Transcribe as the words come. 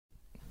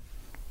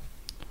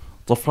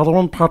The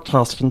following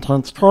podcast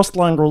contains coarse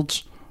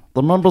language.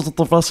 The members of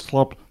the Vest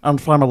Club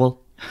and family.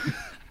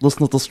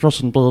 Listener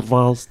discretion be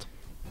advised.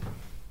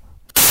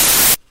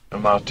 A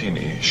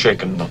martini,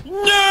 shaken not.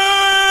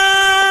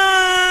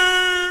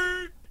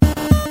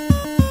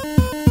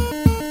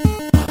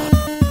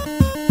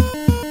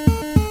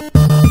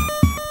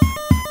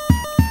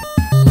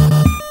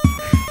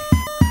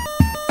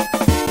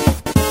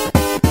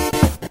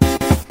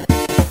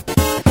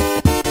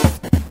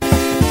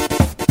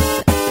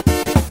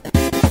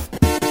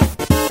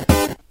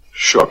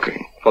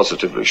 Shocking.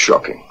 Positively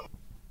shocking.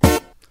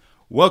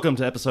 Welcome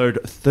to episode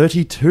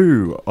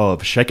 32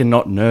 of Shaken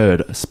Not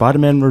Nerd,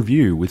 Spider-Man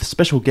review with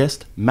special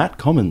guest Matt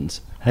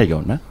Commons. How you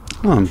going, Matt?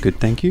 Oh, I'm good,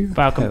 thank you.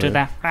 Welcome to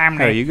the family.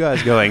 How are you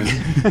guys going?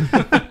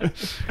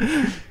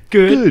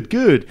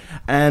 Good.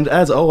 And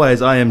as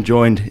always, I am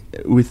joined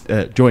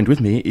with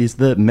me is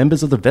the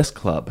members of the Vest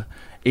Club,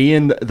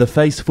 Ian the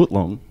Face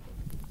Footlong,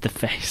 The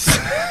face.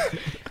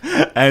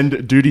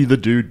 and Duty the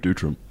Dude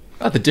Dutram.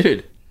 Oh, the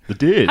dude. The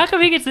dude. How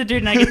come he gets the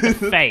dude and I get the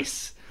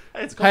face?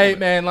 Hey,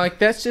 man, like,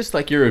 that's just,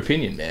 like, your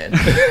opinion, man.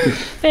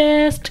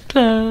 Vest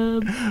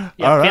Club. Yeah,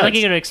 I Alright. feel like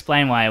you got to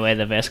explain why I wear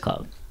the Vest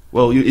Club.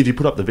 Well, if you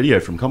put up the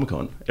video from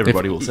Comic-Con,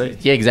 everybody will see.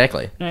 Yeah,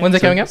 exactly. When's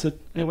it coming up?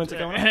 When's it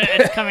coming up?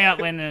 It's coming up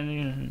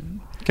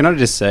when... Can I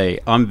just say,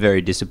 I'm very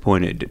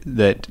disappointed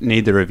that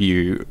neither of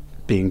you,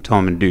 being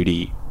Tom and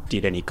Duty,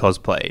 did any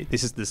cosplay.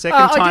 This is the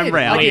second time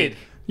round. I did.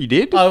 You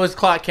did? I was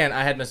Clark Kent.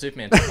 I had my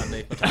Superman top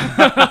underneath my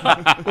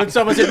top. When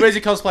someone said, "Where's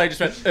your cosplay?" I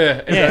just went,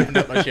 and I opened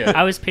up my shirt.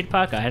 I was Pete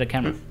Parker. I had a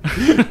camera.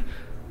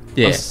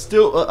 Yeah.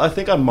 I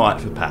think I might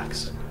for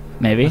PAX.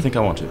 Maybe. I think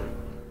I want to.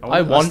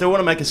 I still want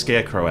to make a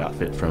Scarecrow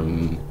outfit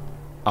from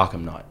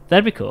Arkham Knight.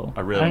 That'd be cool.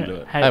 I really want to do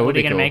it. Hey, That what would are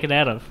you be going to cool. make it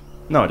out of?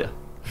 No idea.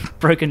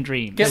 Broken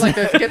dreams. Get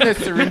the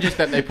syringes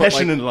that they put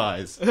Passion like, and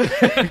lies.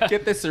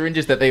 get the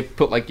syringes that they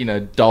put like, you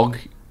know,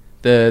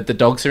 the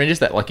dog syringes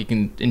that like you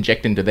can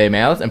inject into their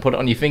mouths and put it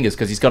on your fingers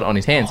because he's got it on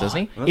his hands, doesn't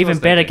he? That's what I Even was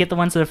better, thinking. get the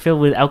ones that are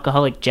filled with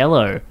alcoholic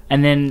Jello,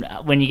 and then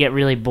when you get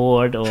really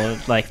bored or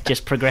like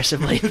just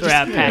progressively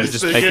throughout packs,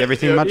 Just make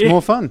everything much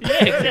more fun.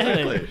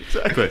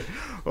 Exactly.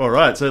 All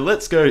right, so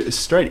let's go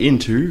straight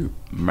into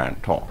Man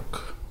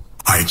Talk.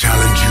 I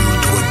challenge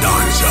you to a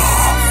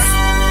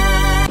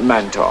dance-off.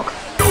 Man talk.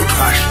 No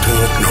trash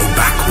talk, no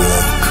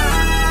backwalk.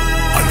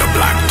 On the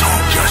black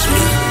top, just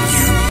me,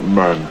 you.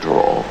 Man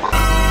talk.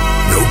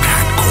 No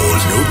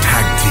catcalls, no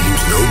tag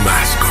teams, no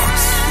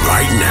mascots.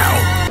 Right now.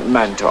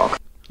 Man talk.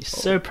 You're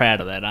so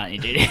proud of that, aren't you,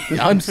 Diddy?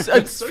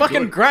 It's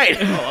fucking great.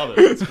 I love it.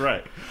 It's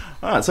great.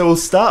 All right, so we'll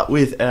start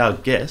with our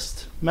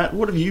guest. Matt,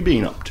 what have you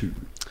been up to?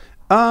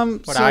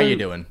 What are you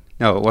doing?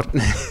 No, what?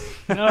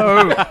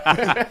 No.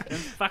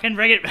 Fucking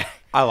bring it back.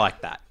 I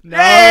like that.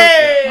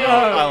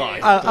 I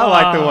I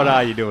like the what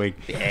are you doing?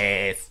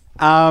 Yes.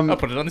 I'll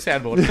put it on the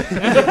soundboard.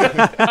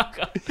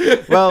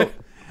 Well,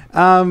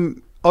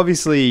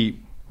 obviously,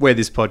 where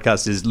this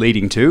podcast is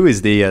leading to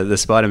is the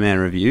Spider-Man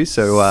review.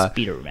 So,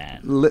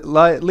 Spider-Man.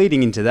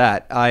 leading into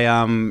that,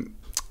 I'm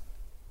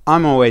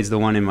always the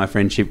one in my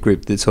friendship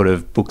group that sort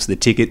of books the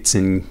tickets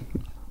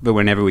but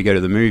whenever we go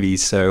to the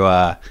movies. So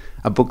I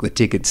booked the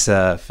tickets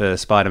for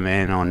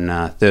Spider-Man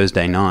on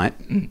Thursday night,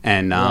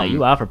 and Wow,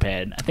 you are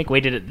prepared. I think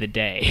we did it the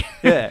day.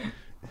 yeah.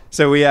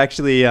 So we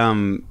actually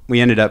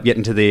we ended up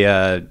getting to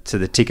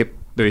the ticket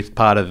booth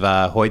part of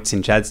Hoyt's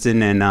in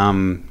Chadstone, and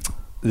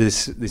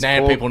this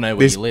Now people know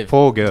where this you live.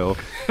 poor girl.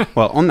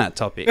 Well, on that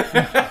topic.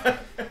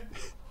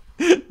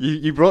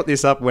 You brought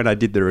this up when I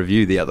did the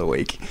review the other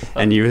week,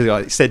 and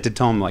you said to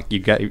Tom, like, you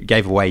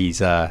gave away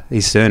his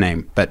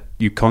surname, but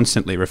you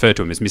constantly refer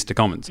to him as Mr.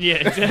 Commons. Yeah,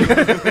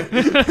 exactly.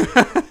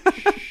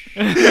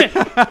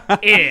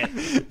 Yeah.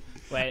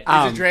 Wait, His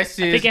address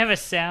I think is... you have a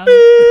sound.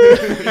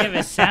 You have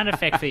a sound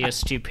effect for your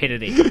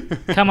stupidity.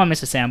 Come on,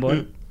 Mr.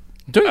 Soundboard.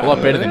 doing a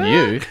lot better than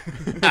you.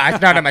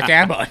 It's not on my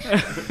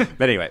soundboard.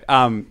 But anyway,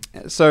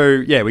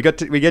 so yeah, we get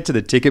to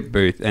the ticket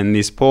booth, and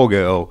this poor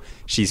girl,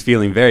 she's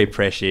feeling very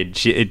pressured.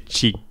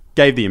 She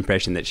gave the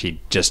impression that she'd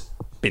just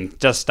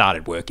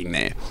started working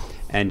there,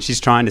 and she's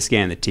trying to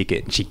scan the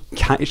ticket.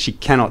 She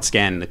cannot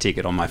scan the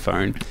ticket on my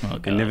phone. Oh,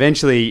 God. And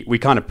eventually, we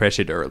kind of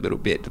pressured her a little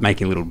bit,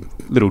 making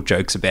little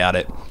jokes about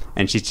it,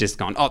 and she's just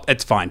gone, "Oh,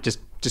 it's fine. Just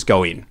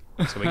go in."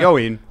 So we go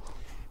in.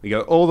 We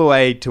go all the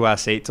way to our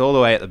seats, all the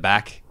way at the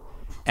back,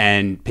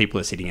 and people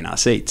are sitting in our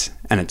seats,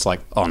 and it's like,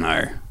 oh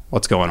no,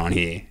 what's going on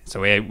here?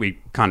 So we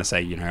kind of say,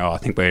 I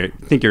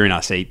think you're in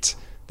our seats.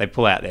 They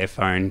pull out their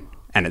phone,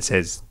 and it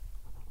says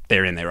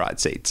they're in their right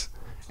seats.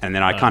 And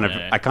then I kind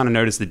of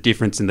noticed the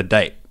difference in the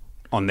date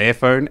on their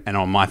phone and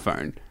on my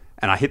phone.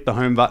 And I hit the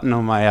home button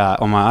on my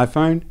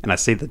iPhone, and I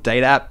see the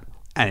date app,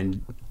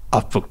 and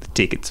I've booked the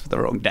tickets for the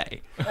wrong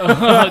day. Oh,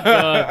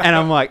 God. And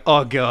I'm like,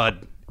 oh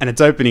God. And it's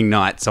opening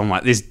night, so I'm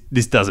like,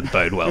 this doesn't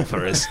bode well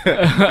for us.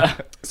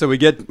 So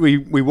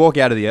we walk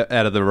out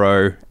of the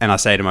row, and I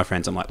say to my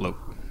friends, I'm like, look,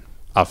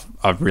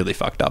 I've really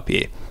fucked up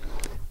here.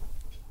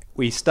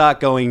 We start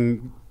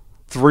going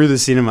through the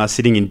cinema,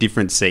 sitting in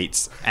different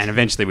seats, and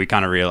eventually we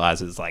kind of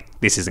realize it's like,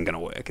 this isn't going to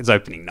work. It's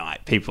opening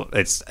night.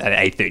 It's an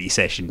 8:30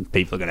 session.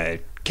 People are going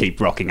to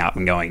keep rocking up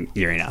and going,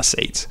 you're in our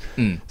seats.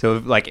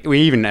 So like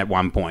we even at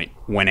one point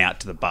went out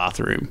to the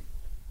bathroom,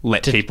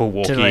 let people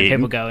walk in. To let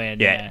people go in,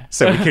 yeah.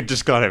 So we could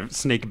just kind of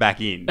sneak back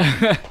in.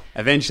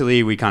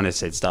 Eventually we kind of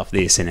said stuff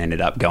this and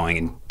ended up going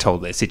and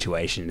told their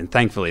situation. And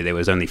thankfully there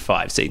was only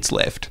 5 seats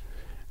left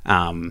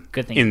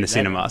Good thing you in did the that.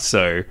 cinema.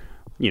 So,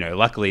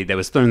 luckily there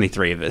was only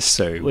 3 of us.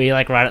 So Were you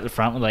like right at the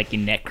front with like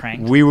your neck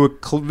cranked? we were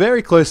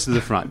very close to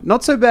the front.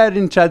 Not so bad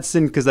in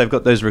Chadstone because they've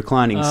got those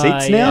reclining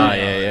seats now.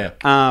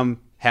 yeah.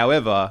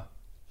 However,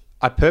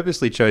 I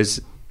purposely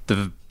chose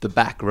the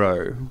back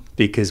row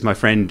because my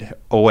friend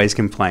always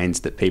complains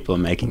that people are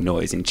making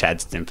noise in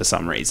Chadstone for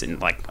some reason.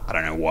 Like, I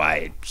don't know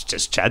why, it's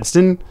just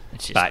Chadstone,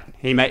 but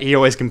he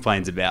always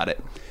complains about it.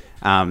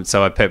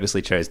 So I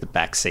purposely chose the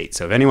back seat.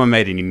 So if anyone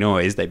made any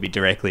noise, they'd be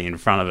directly in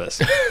front of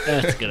us.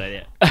 That's a good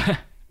idea.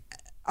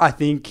 I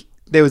think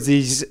there was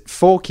these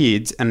 4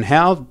 kids, and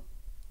how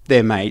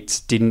their mates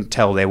didn't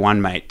tell their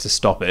one mate to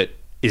stop it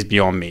is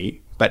beyond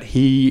me. But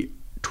he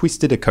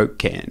twisted a Coke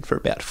can for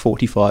about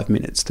 45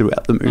 minutes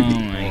throughout the movie. Oh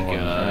my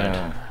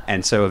god.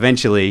 And so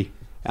eventually,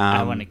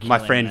 wanna kill my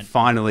him, friend man.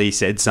 finally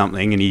said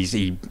something, and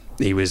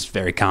he was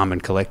very calm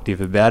and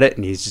collective about it,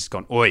 and he's just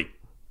gone, "Oi,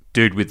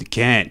 dude with the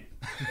can,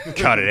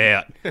 cut it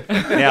out."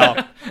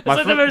 Now, It's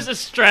like the most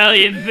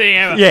Australian thing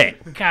ever. Yeah.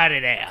 Cut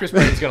it out. Chris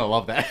Payne's gonna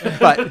love that.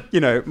 but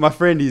my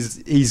friend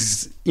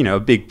he's a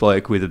big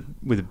bloke with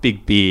a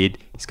big beard.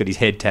 He's got his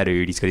head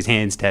tattooed. He's got his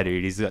hands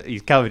tattooed.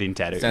 He's covered in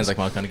tattoos. Sounds like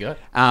my kind of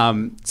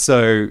guy.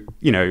 So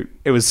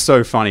it was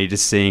so funny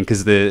just seeing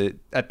because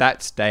at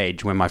that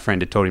stage when my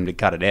friend had told him to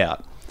cut it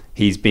out,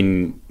 he's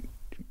been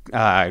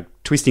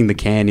twisting the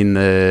can in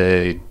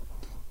the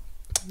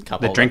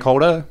drink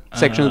holder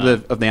section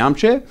of the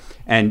armchair,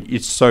 and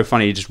it's so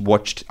funny.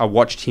 I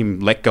watched him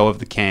let go of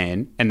the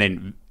can and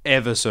then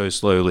ever so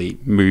slowly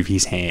move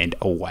his hand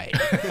away.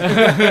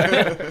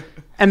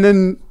 And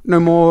then no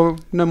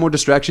more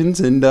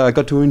distractions, and I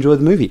got to enjoy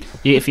the movie.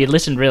 If you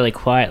listened really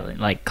quietly,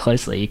 like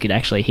closely, you could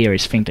actually hear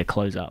his sphincter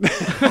close up.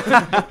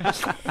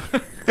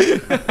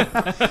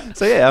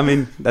 So yeah, I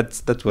mean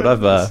that's what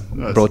I've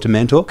brought to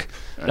Man Talk.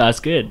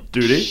 That's good.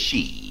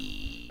 Duty.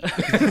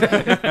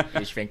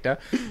 Sphincter.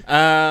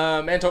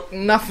 And talk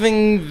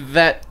nothing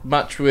that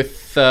much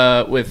with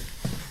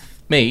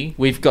me.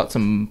 We've got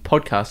some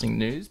podcasting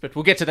news, but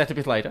we'll get to that a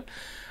bit later.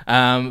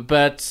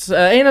 But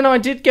Ian and I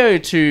did go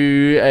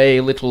to a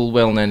little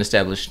well-known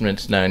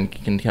establishment known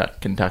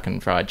Kentucky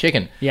Fried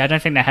Chicken. Yeah, I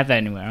don't think they have that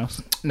anywhere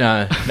else.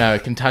 No,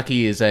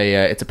 Kentucky is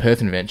it's a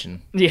Perth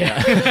invention.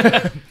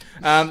 Yeah.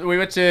 We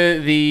went to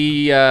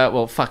the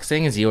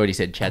seeing as he already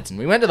said Chadstone,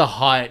 we went to the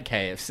Hyatt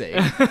KFC.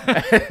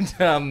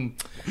 And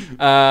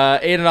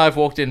Ian and I have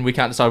walked in. We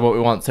can't decide what we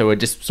want, so we're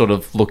just sort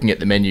of looking at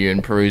the menu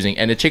and perusing.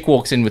 And a chick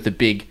walks in with a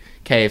big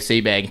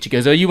KFC bag, and she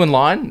goes, "Are you in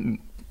line?"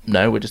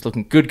 "No, we're just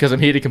looking." "Good, because I'm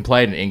here to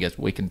complain." And Ian goes,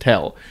 "We can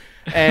tell."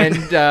 And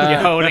You're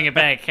holding a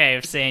bag of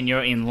KFC and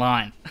you're in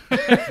line.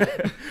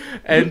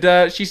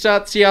 And she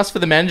asks for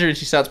the manager, and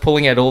she starts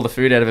pulling out all the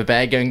food out of her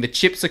bag, going, "The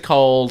chips are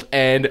cold."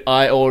 And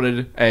I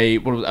ordered a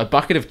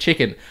bucket of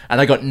chicken,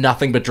 and I got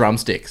nothing but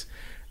drumsticks.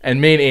 And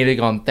me and Ian had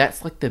gone,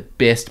 "That's like the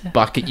best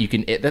bucket you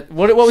can eat."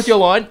 What was your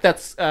line?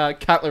 "That's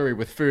cutlery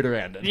with food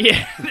around it."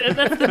 Yeah,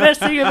 that's the best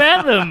thing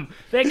about them.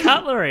 They're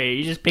cutlery.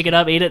 You just pick it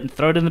up, eat it, and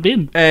throw it in the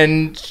bin.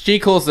 And she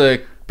caused a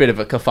bit of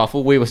a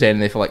kerfuffle. We were standing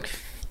there for like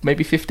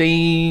maybe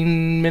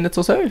 15 minutes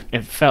or so.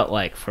 It felt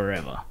like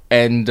forever.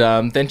 And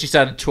then she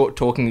started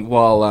talking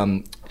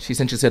while she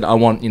essentially said, I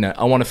want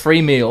a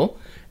free meal.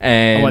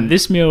 And I want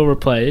this meal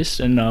replaced,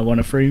 and I want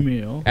a free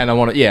meal. And I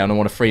want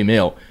a free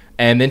meal.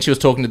 And then she was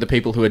talking to the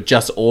people who had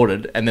just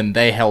ordered, and then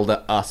they held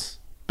us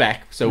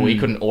back so we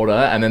couldn't order.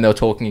 And then they were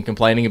talking and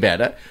complaining about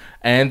it.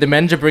 And the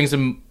manager brings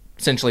them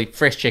essentially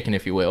fresh chicken,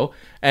 if you will.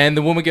 And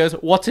the woman goes,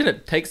 "What's in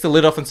it?" Takes the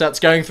lid off and starts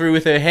going through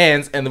with her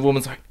hands. And the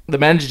woman's like, the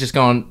manager's just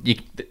gone,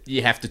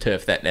 you have to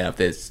turf that now if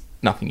there's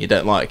nothing you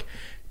don't like.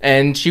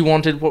 And she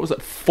wanted,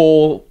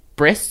 4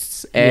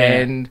 breasts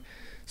and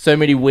so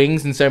many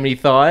wings and so many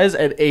thighs.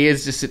 And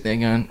Ian's just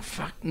sitting there going,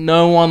 "Fuck,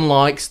 no one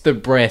likes the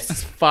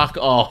breasts. Fuck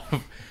off."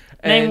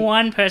 Name And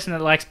one person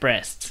that likes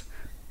breasts.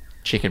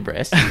 chicken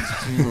breast.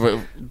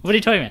 What are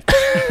you talking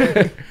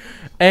about?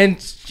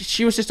 And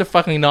she was just a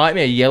fucking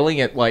nightmare,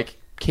 yelling at like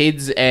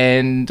kids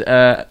and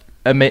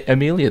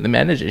Amelia, the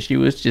manager. She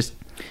was just.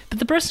 But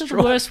the breasts are the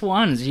worst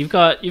ones. You've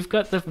got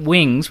the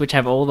wings, which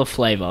have all the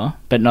flavour,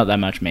 but not that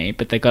much meat,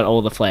 but they've got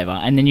all the flavour.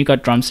 And then you've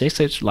got drumsticks,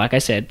 which, like I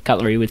said,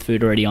 cutlery with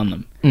food already on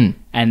them.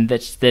 And they're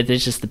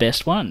just the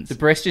best ones. The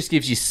breast just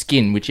gives you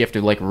skin, which you have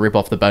to like rip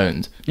off the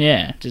bones.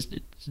 Yeah,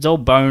 it's all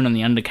bone on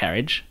the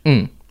undercarriage.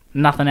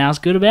 Nothing else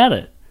good about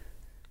it.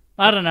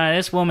 I don't know,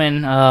 this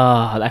woman,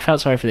 I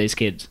felt sorry for these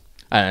kids.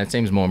 I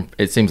don't know,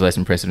 it seems less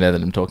impressive now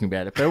that I'm talking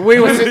about it. But we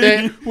were sitting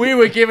there, we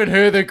were giving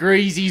her the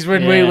greasies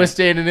when we were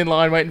standing in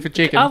line waiting for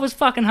chicken. I was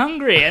fucking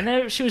hungry,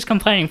 and she was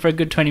complaining for a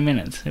good 20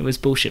 minutes. It was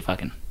bullshit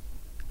fucking.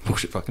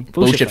 Bullshit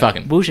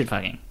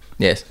fucking.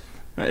 Yes.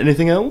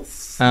 Anything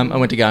else? I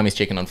went to Garmi's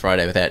Chicken on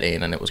Friday without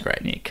Ian, and it was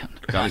great. Yeah,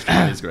 cunt. Garlic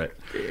chicken is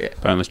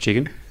great. Boneless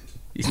chicken.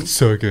 It's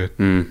so good.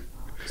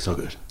 So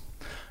good.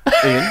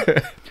 Ian?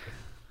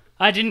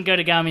 I didn't go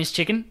to Garmi's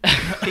Chicken.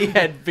 He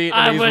had I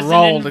Vietnamese wasn't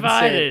rolled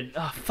invited.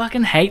 instead. Oh, I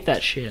fucking hate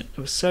that shit. It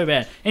was so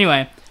bad.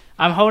 Anyway,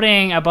 I'm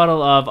holding a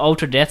bottle of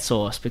Ultra Death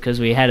Sauce because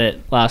we had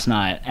it last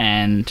night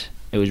and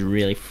it was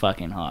really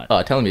fucking hot.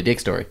 Oh, tell him your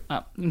dick story.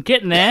 I'm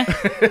getting there.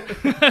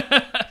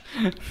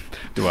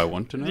 Do I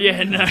want to know?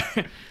 Yeah,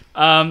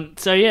 no.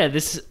 So yeah,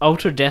 this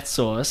Ultra Death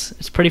Sauce,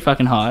 it's pretty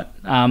fucking hot.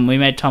 We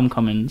made Tom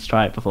Commons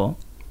try it before.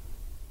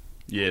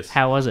 Yes.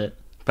 How was it?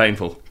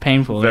 Painful.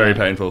 Painful. Very yeah.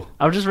 painful.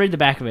 I'll just read the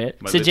back of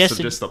it. My lips have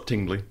just stopped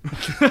tingling.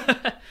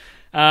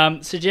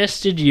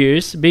 Suggested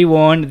use. Be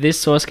warned, this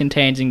sauce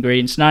contains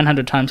ingredients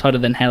 900 times hotter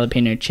than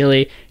jalapeno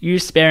chili.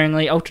 Use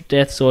sparingly. Ultra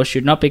Death Sauce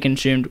should not be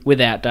consumed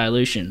without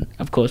dilution.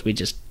 Of course, we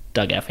just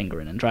dug our finger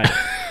in and tried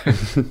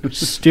it.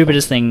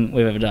 Stupidest thing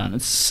we've ever done.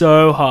 It's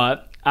so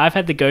hot. I've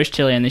had the ghost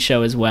chili on this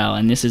show as well,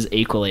 and this is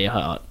equally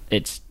hot.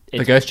 It's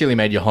The ghost chili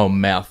made your whole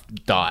mouth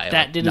die.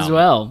 that like, did numb. as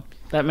well.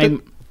 That made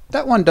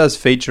That one does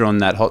feature on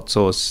that hot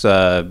sauce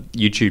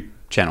YouTube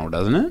channel,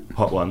 doesn't it?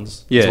 Hot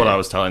ones. Yeah. That's what I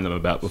was telling them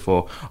about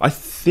before. I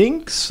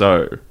think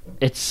so.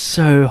 it's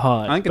so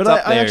hot. I think it's But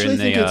up I there actually in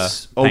think the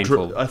it's ultra.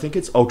 painful. I think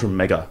it's Ultra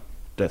Mega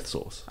Death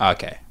Sauce,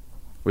 Okay.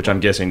 which I'm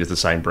guessing is the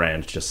same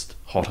brand, just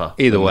hotter.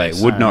 Either than way,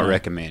 this. would not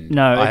recommend.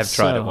 No, I have it's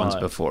tried so it once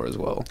hot. before as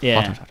well.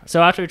 Yeah.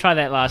 So after we tried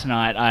that last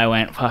night, I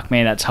went, fuck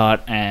me, that's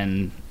hot,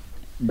 and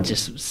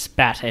just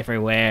spat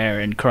everywhere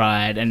and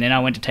cried. And then I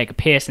went to take a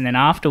piss, and then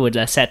afterwards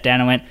I sat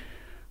down and went,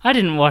 I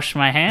didn't wash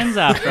my hands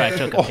after I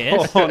took a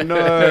piss. Oh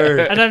no!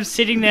 And I'm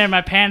sitting there and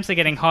my pants are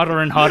getting hotter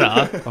and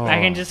hotter. I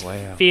can just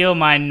feel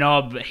my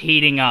knob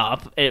heating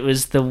up. It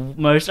was the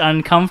most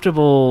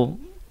uncomfortable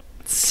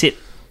sit.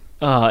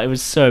 Oh, it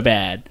was so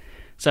bad.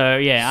 So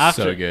yeah,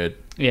 after So good.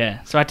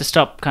 yeah, so I had to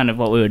stop kind of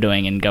what we were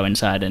doing and go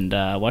inside and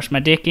wash my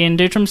dick in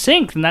Dutram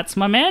sink, and that's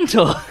my man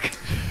talk.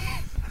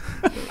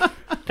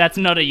 That's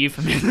not a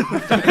euphemism.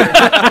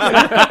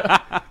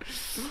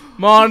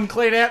 Mon,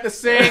 clean out the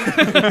sink.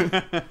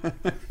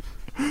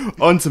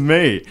 On to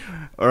me.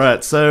 All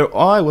right, so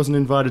I wasn't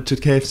invited to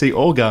KFC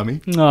or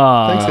Gami.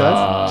 Aww. Thanks,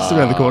 guys. Just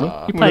around the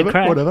corner. You played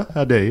crack. Whatever.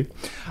 How dare you?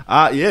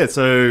 Yeah,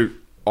 so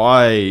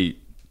I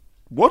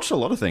watched a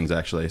lot of things,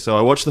 actually. So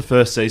I watched the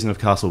first season of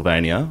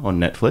Castlevania on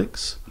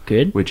Netflix,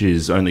 Good. which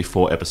is only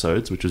 4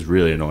 episodes, which is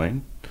really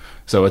annoying.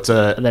 So it's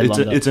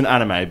it's an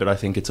anime, but I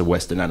think it's a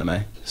Western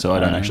anime. So I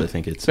don't actually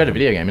think it's... It's about a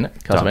video game, isn't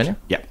it? Castlevania?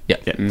 Yeah.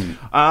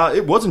 Yeah.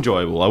 It was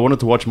enjoyable. I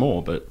wanted to watch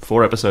more, but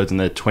 4 episodes and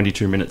they're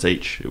 22 minutes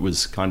each. It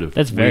was kind of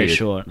That's very weird.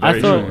 short.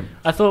 Very short.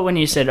 I thought when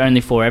you said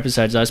only 4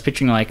 episodes, I was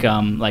picturing like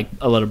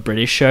a lot of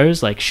British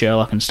shows like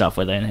Sherlock and stuff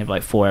where they only have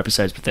like 4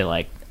 episodes, but they're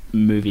like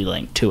movie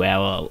length, 2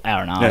 hour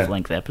and a half Yeah.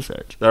 length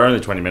episodes. They're only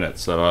 20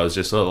 minutes, so I was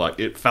just sort of like...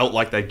 It felt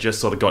like they just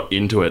sort of got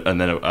into it,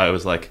 and then I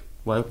was like,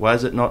 why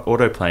is it not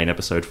autoplaying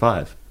episode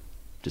 5?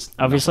 Just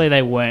Obviously,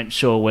 they weren't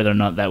sure whether or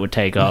not that would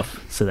take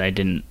off, so they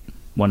didn't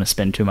want to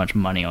spend too much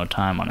money or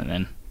time on it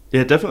then.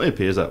 Yeah, it definitely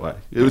appears that way.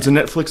 It was a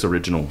Netflix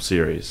original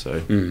series, so...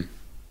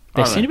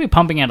 They seem to be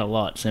pumping out a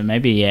lot, so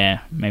maybe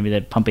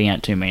they're pumping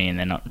out too many and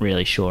they're not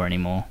really sure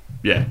anymore.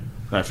 Yeah,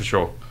 no, for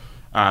sure.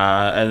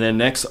 And then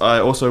next,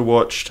 I've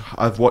watched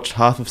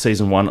half of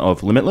season 1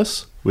 of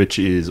Limitless, which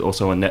is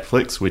also on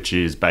Netflix, which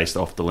is based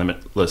off the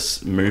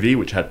Limitless movie,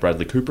 which had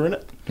Bradley Cooper in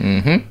it.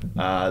 Mm-hmm.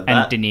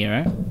 And De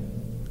Niro.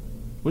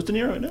 Was De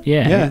Niro in it?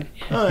 Yeah. Yeah.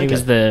 Oh, He okay.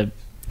 was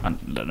I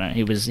don't know.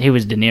 He was De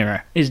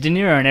Niro. He's De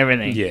Niro and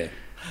everything. Yeah.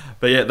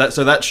 But yeah,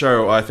 that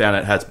show, I found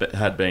it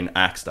had been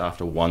axed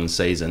after 1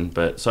 season,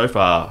 but so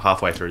far,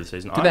 halfway through the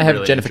season, Did they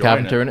have Jennifer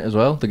Carpenter in it as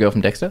well? The girl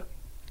from Dexter?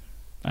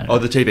 Oh,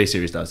 the TV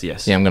series does,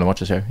 yes. Yeah, I'm going to watch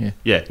the show. Yeah.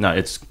 Yeah, no,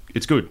 it's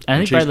good. I And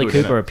think she's Bradley good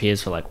in Cooper it.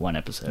 appears for like 1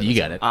 episode. You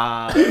got it.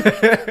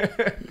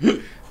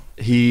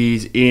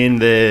 He's in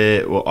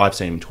there. Well, I've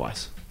seen him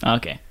twice,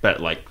 Okay.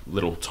 but like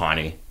little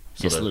tiny,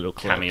 Just sort of little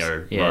clips.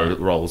 cameo Yeah.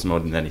 roles more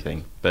than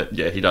anything. But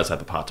yeah, he does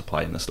have a part to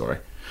play in the story.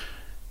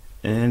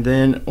 And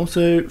then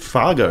also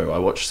Fargo. I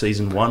watched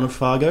season 1 of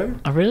Fargo.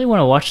 I really want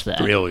to watch that.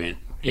 Brilliant.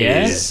 Yeah?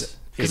 It is.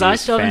 Because It I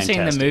is still haven't seen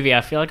the fantastic. movie.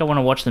 I feel like I want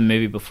to watch the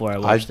movie before I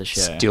watch I the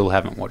show. still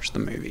haven't watched the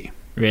movie.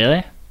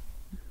 Really?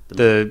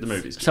 The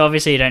movie's good. So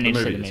obviously you don't need to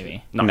see movie the is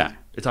movie. good. No, No.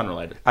 it's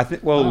unrelated. I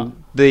think. Well,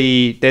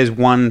 there's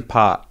one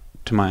part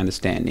to my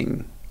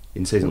understanding.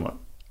 In season 1.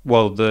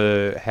 Well,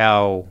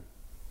 how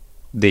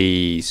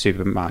the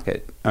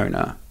supermarket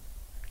owner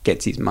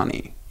gets his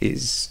money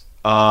is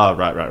Ah,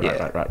 right.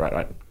 Yeah.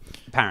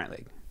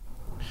 apparently.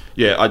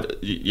 Yeah,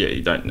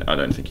 you don't. I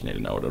don't think you need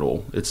to know it at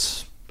all.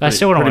 It's. But I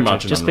still want to pretty watch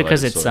much it an just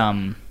because unrelated it's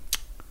story.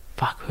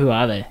 fuck, who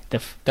are they?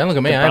 Don't look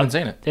at me. I haven't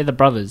seen it. They're the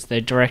brothers. They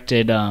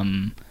directed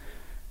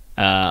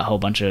a whole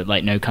bunch of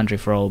like No Country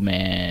for Old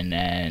Men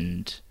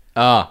and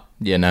Ah,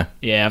 yeah, no.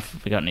 yeah, I've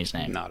forgotten his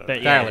name. No, I don't But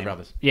know. yeah, Farrelly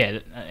Brothers. Yeah,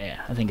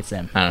 yeah, I think it's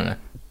them. I don't know.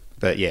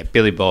 But yeah,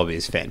 Billy Bob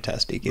is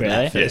fantastic in Really?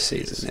 that first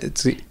season.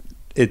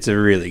 It's a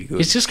really good.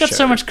 He's just got show.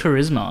 so much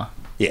charisma.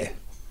 Yeah.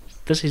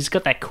 He's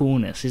got that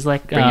coolness. He's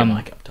like Bring your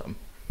mic up, Tom.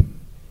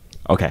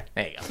 Okay.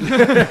 There you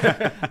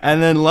go.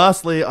 And then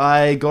lastly,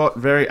 I got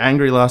very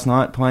angry last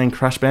night playing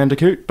Crash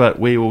Bandicoot, but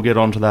we will get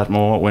onto that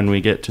more when we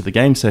get to the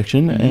game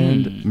section.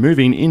 And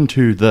moving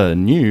into the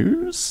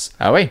news.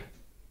 Are we?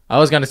 I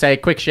was going to say a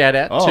quick shout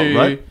out to...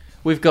 right.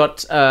 We've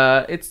got...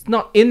 it's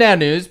not in our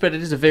news, but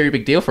it is a very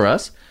big deal for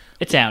us.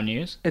 It's our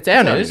news. It's our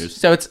our news. news.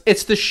 So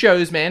it's the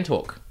show's Man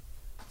Talk.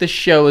 The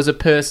show as a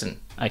person.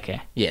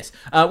 Okay. Yes.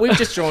 We've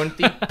just joined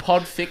the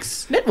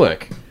Podfix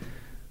network.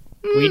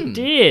 We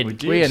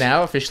did. We are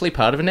now officially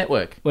part of a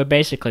network. We're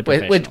basically We're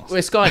professionals. we're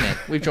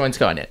Skynet. We've joined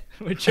Skynet.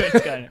 We're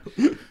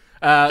Skynet.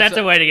 That's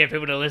a way to get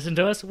people to listen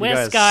to us.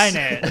 We're guys-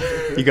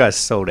 Skynet. You guys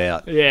sold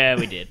out. Yeah,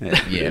 we did.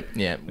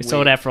 Yeah. We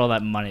sold out for all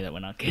that money that we're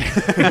not getting.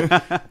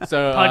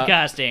 So,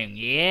 Podcasting,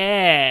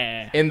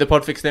 yeah. in the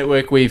Podfix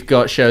network, we've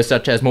got shows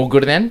such as More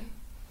Gooder Than,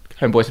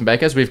 Homeboys and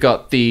Bakers. We've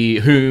got the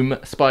Whom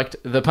Spiked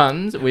the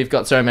Puns. We've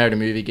got So Married a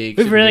Movie Geek.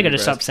 We've Super really Movie got to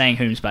Bros. stop saying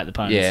whom spite the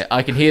puns. Yeah,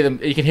 I can hear them.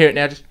 You can hear it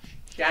now. Just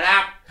shut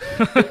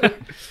up.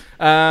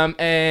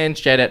 And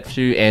shout out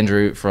to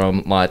Andrew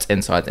from Lights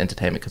and Sides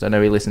Entertainment because I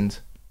know he listens.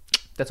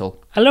 That's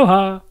all.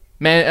 Aloha.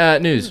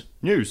 Man, news.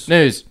 News.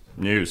 News.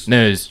 News.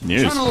 News.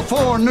 News. Channel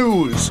 4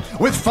 News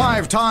with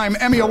 5-time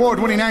Emmy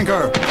Award-winning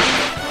anchor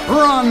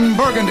Ron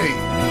Burgundy.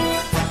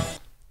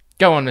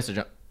 Go on,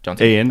 Mr.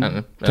 Johnson.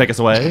 Ian, take us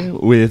away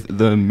with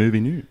the movie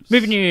news.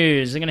 Movie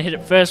news. I'm going to hit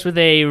it first with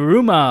a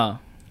rumor.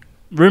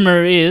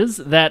 Rumor is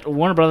that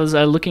Warner Brothers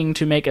are looking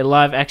to make a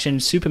live-action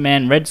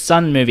Superman Red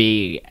Sun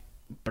movie.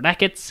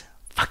 Brackets.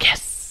 Fuck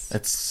yes.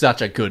 That's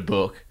such a good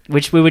book.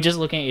 Which we were just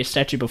looking at your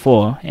statue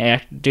before.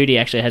 Yeah, Duty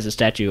actually has a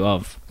statue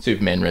of.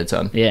 Superman Red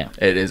Sun. Yeah.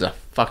 It is a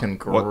fucking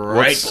great What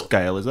book.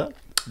 scale is that?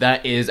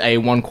 That is a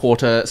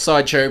 1/4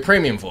 sideshow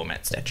premium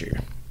format statue.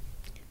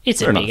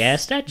 It's a Fair big enough.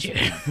 ass statue.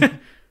 Next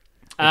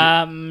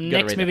read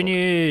movie that book.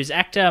 news.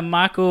 Actor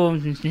Michael,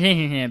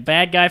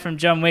 bad guy from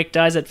John Wick,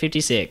 dies at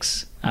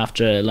 56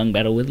 after a long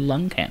battle with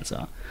lung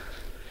cancer.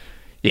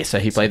 Yeah, so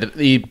he played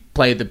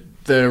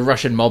the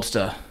Russian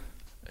mobster.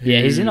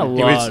 Yeah, he's in a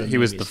lot. He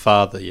was the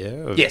father,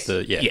 of Yes.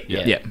 the- Yeah.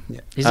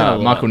 He's in a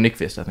lot. Michael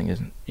Nickfist, I think,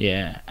 isn't?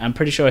 Yeah, I'm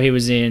pretty sure he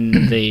was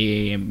in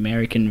the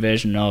American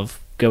version of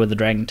Girl with the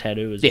Dragon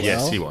Tattoo as Yes. well.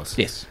 Yes, he was.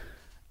 Yes.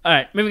 All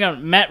right, moving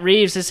on. Matt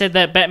Reeves has said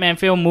that Batman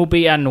film will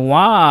be a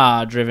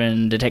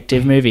noir-driven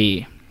detective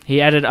movie. He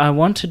added, "I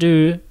want to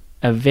do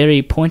a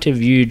very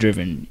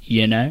point-of-view-driven,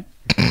 you know."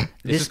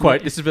 This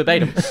is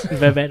verbatim.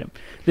 Verbatim.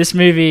 This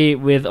movie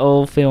with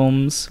all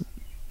films,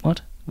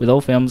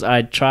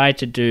 I try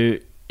to do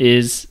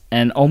is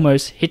an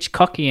almost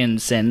Hitchcockian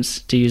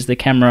sense to use the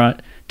camera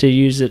to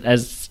use it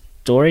as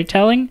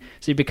storytelling.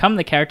 So you become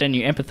the character and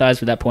you empathize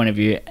with that point of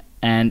view.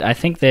 And I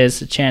think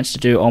there's a chance to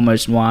do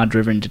almost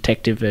noir-driven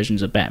detective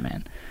versions of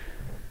Batman.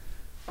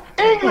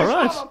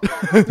 Alright.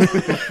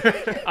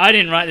 I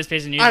didn't write this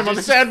piece of news. I'm on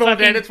the Just soundboard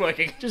fucking- and it's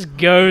working. Just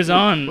goes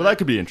on. Well, that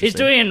could be He's interesting.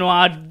 doing a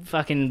noir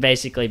fucking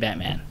basically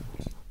Batman.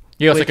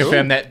 You also Which-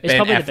 confirmed that It's Ben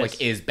probably the Affleck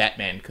best. is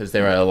Batman because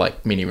there are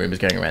like mini rumors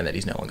going around that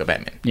he's no longer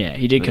Batman. Yeah,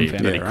 he did Then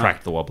confirm he it.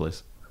 cracked the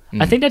wobblers.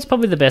 I think that's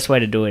probably the best way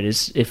to do it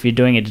is if you're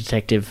doing a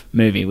detective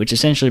movie, which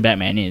essentially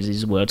Batman is,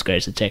 he's the world's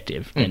greatest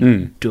detective,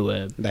 then do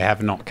a... They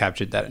have not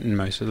captured that in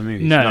most of the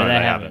movies. No, No, they they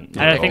haven't. haven't.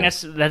 And I Not think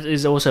at that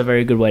is also a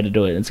very good way to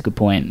do it. That's a good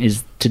point,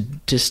 is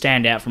to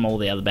stand out from all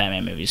the other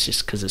Batman movies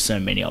just because there's so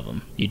many of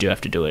them. You do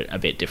have to do it a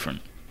bit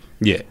different.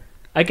 Yeah.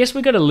 I guess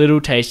we got a little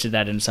taste of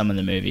that in some of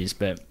the movies,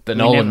 but... The we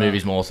Nolan never-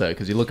 movies more so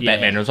because you look at Yeah.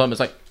 Batman and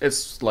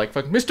it's like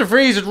fucking Mr.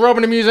 Freeze is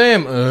robbing a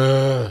museum.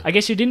 Ugh. I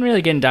guess you didn't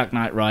really get in Dark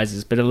Knight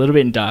Rises, but a little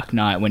bit in Dark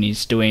Knight when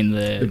he's doing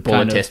the bullet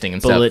kind of testing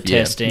and stuff, bullet yeah.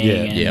 testing. Yeah,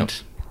 and yeah.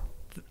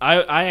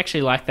 I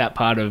actually like that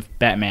part of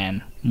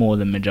Batman more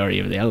than majority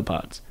of the other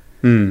parts.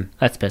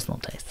 That's personal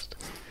taste.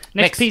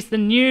 Next piece, the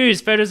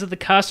news. Photos of the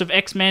cast of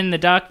X-Men, the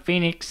Dark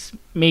Phoenix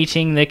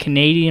meeting the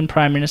Canadian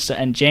Prime Minister,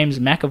 and James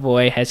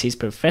McAvoy has his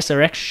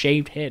Professor X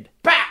shaved head.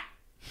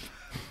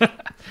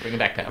 Bring it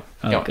back, pal.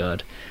 Oh, Go on.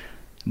 God.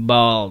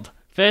 Bald.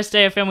 First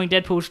day of filming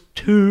Deadpool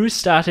 2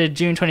 started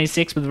June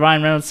 26th with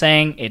Ryan Reynolds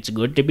saying, "It's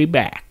good to be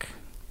back."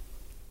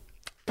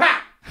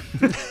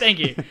 Thank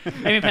you.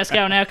 Amy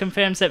Pascal now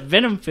confirms that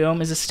Venom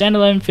film is a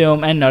standalone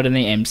film and not in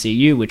the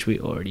MCU, which we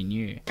already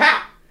knew.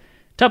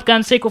 Top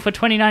Gun sequel for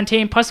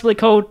 2019, possibly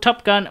called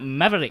Top Gun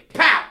Maverick.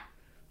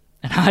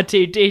 An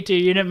R2-D2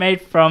 unit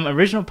made from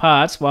original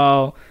parts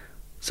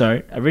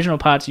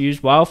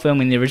used while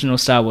filming the original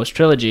Star Wars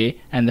trilogy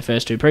and the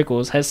first two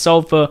prequels has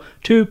sold for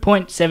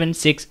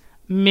 $2.76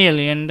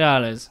 million.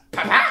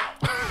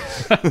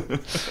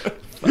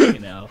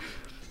 Fucking hell.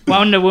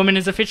 Wonder Woman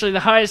is officially the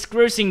highest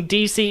grossing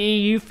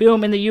DCEU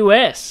film in the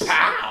US.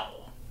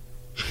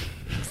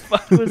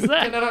 What was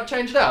that? Can I not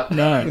change it up?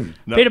 No.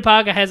 Peter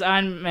Parker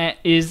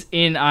is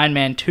in Iron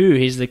Man 2.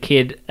 He's the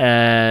kid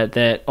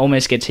that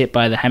almost gets hit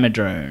by the hammer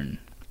drone.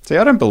 See,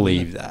 I don't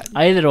believe that.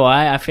 Either do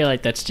I. I feel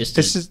like that's just...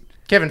 This is.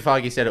 Kevin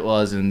Feige said it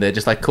was, and they're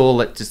just like, cool,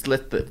 let the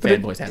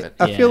fanboys have it.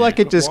 I feel like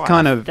it just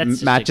kind of That's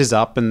just matches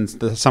up, and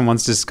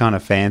someone's just kind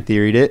of fan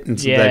theoried it, and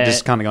so Yeah. they've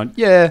just kind of gone,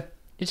 yeah,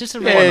 It's just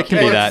a yeah, it can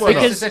be that. That's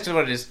Because- essentially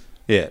what it is.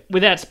 Yeah.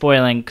 without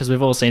spoiling, because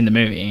we've all seen the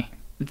movie,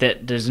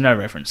 that there's no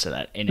reference to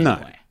that in any No.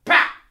 way.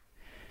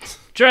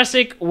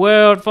 Jurassic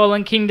World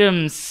Fallen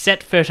Kingdom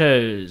set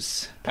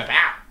photos.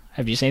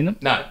 Have you seen them?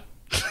 No.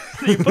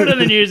 You put it in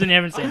the news and you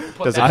haven't seen them.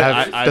 Does it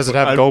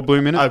have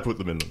Goldblum in it? I put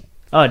them in them.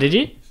 Oh, did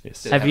you?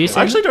 Yes. Have you I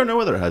seen actually them? don't know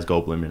whether it has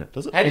Goldblum in it.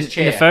 Does it? Had his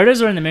In the chair.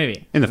 photos or in the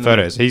movie? In the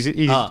photos. He's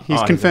he's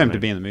confirmed in to the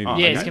be in the movie. Oh,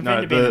 Yeah, he's okay.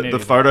 confirmed to be in the movie. The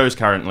photos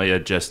currently are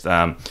just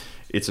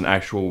it's an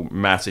actual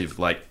massive,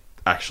 like,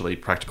 actually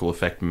practical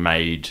effect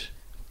made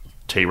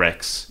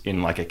T-Rex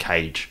in like a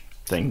cage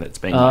thing that's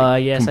been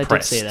Yes, compressed.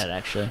 I did see that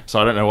actually. So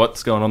I don't know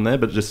what's going on there,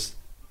 but just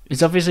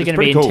It's obviously It's going to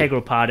be pretty an cool.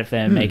 integral part if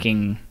they're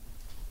making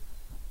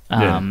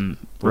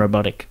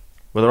robotic.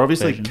 well, they're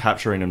obviously version.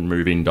 capturing and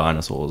moving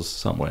dinosaurs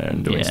somewhere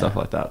and doing Yeah. stuff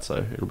like that.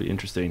 So it'll be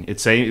interesting.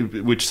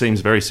 Which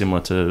seems very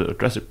similar to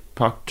Jurassic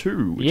Park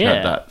 2, which Yeah.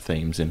 had that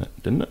themes in it,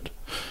 didn't it?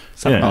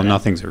 Something Yeah. Oh,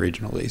 nothing's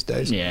original these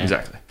days. Yeah,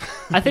 Exactly.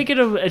 I think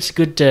it's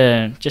good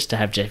to just to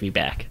have Jeffy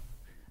back.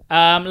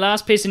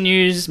 Last piece of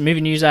news,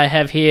 movie news I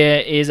have here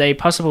is a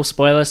possible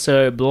spoiler,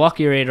 so block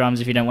your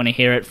eardrums if you don't want to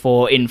hear it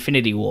for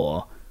Infinity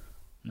War.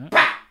 No?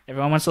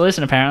 Everyone wants to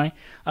listen, apparently.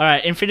 All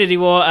right, Infinity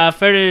War.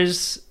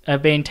 Photos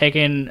have been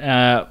taken,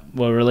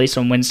 were released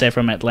on Wednesday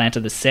from Atlanta,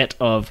 the set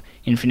of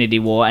Infinity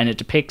War, and it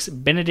depicts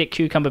Benedict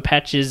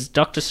Cumberbatch's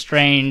Doctor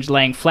Strange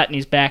laying flat on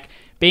his back,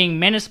 being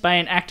menaced by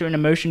an actor in a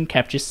motion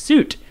capture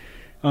suit.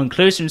 On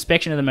closer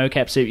inspection of the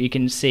mocap suit, you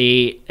can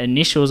see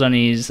initials on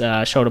his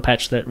shoulder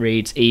patch that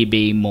reads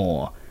E.B.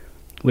 Moore,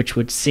 which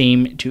would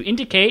seem to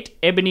indicate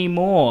Ebony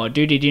Moore.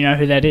 Duty, do you know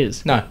who that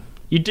is? No.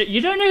 You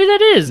don't know who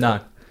that is?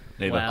 No.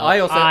 Neither. Well, I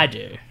also- I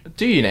do.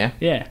 Do you now?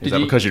 Yeah. Is that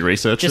because you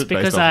researched Just it based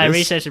because off I this?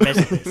 researched it based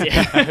on this,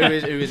 yeah.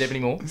 Who is Ebony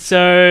Moore? So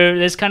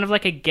there's kind of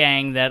like a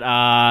gang that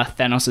are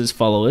Thanos'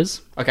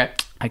 followers. Okay.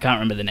 I can't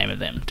remember the name of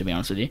them, to be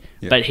honest with you.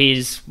 But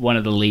he's one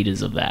of the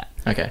leaders of that.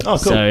 Okay. Oh, cool.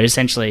 So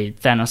essentially,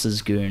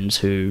 Thanos' goons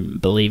who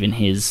believe in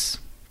his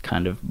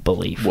kind of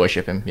belief.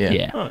 Worship him. Yeah.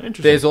 Yeah. Oh,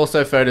 interesting. There's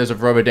also photos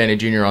of Robert Downey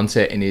Jr. on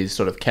set in his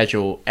sort of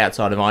casual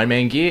outside of Iron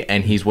Man gear,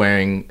 and he's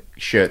wearing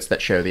shirts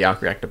that show the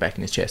arc reactor back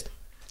in his chest.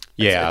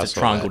 Yeah, It's a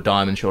triangle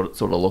diamond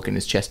sort of look in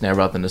his chest now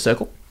rather than a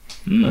circle.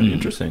 Oh,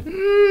 interesting.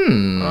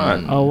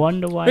 Right. I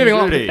wonder why Moving you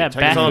on. put Rudy, that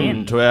take us back on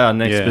in. to our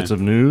next Yeah. bits of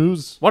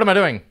news. What am I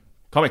doing?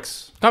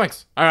 Comics.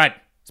 Comics. All right.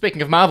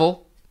 Speaking of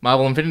Marvel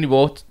Infinity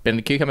War,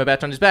 Benedict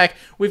Cumberbatch on his back.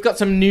 We've got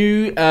some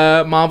new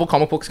Marvel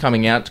comic books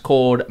coming out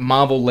called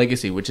Marvel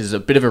Legacy, which is a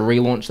bit of a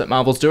relaunch that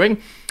Marvel's doing.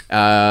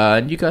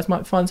 And you guys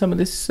might find some of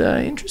this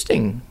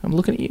interesting. I'm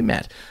looking at you,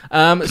 Matt.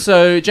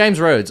 So James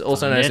Rhodes,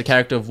 also known as the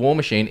character of War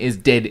Machine, is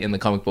dead in the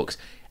comic books.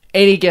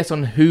 Any guess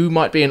on who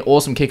might be an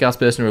awesome kick-ass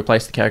person to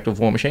replace the character of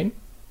War Machine?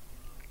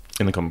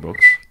 In the comic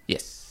books.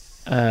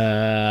 Yes.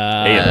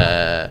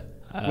 Ian.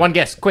 One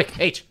guess, quick,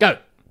 each, go.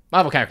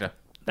 Marvel character.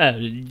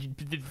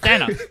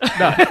 Thanos.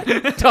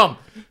 Tom.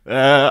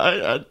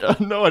 I have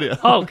no idea.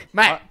 Hulk.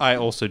 Matt. I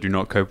also do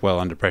not cope well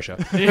under pressure.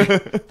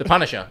 The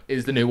Punisher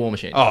is the new War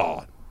Machine.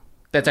 Oh,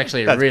 That's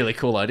actually a really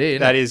cool idea.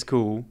 Isn't that it? is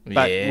cool.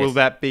 But Yes. will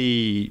that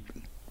be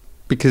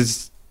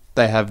because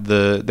they're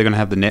going to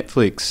have the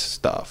Netflix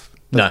stuff?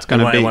 No, That's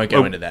gonna it won't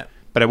go into that.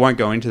 But it won't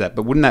go into that.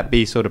 But wouldn't that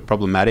be sort of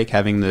problematic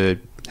having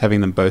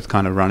them both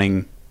kind of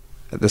running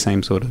at the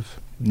same sort of?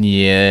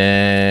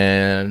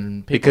 Yeah,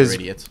 people are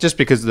idiots. Just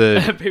because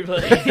the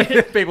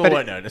People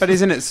won't notice. but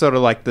isn't it sort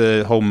of like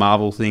the whole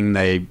Marvel thing?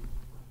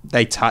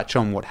 They touch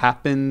on what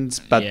happens,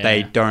 but Yeah.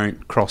 they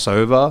don't cross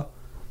over.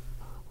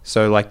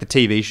 So like the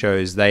TV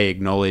shows, they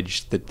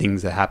acknowledge the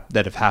things that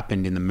have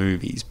happened in the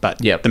movies,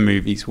 but Yep. the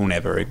movies will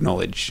never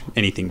acknowledge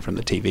anything from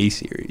the TV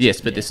series.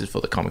 Yes, but this is for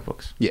the comic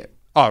books. Yeah.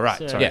 Oh right.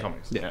 So- Sorry. Yeah.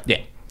 Comics. Yeah.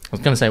 I was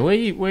going to say, where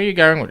are you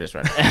going with this,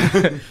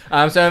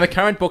 right? So in the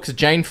current books,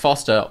 Jane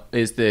Foster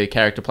is the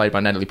character played by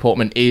Natalie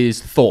Portman, is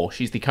Thor.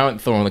 She's the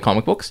current Thor in the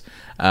comic books.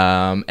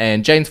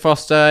 And Jane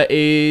Foster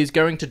is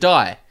going to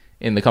die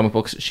in the comic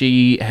books.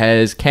 She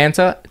has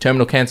cancer,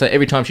 terminal cancer.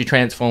 Every time she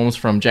transforms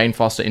from Jane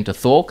Foster into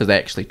Thor, because they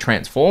actually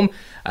transform,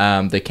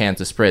 the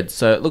cancer spreads.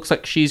 So it looks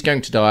like she's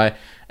going to die,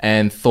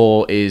 and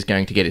Thor is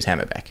going to get his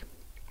hammer back.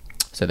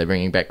 So they're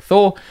bringing back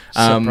Thor.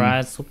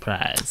 Surprise,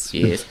 surprise.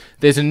 Yes.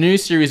 There's a new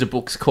series of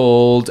books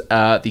called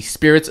The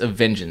Spirits of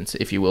Vengeance,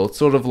 if you will. It's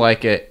sort of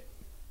like a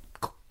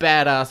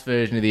badass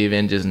version of the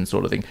Avengers and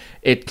sort of thing.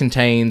 It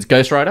contains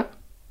Ghost Rider,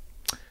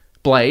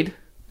 Blade,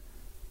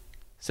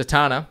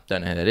 Satana,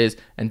 don't know who that is,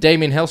 and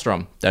Damien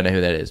Hellstrom, don't know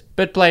who that is.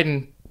 But Blade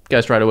and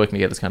Ghost Rider working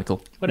together is kind of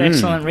cool. What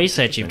excellent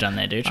research you've done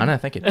there, dude. I know,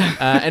 thank you.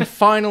 And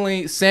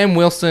finally, Sam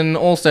Wilson,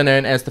 also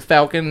known as the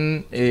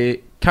Falcon,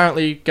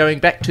 currently going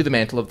back to the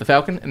mantle of the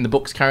Falcon. In the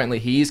books, currently,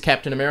 he is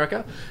Captain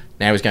America.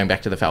 Now he's going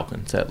back to the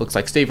Falcon. So it looks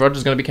like Steve Rogers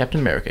is going to be Captain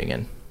America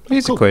again.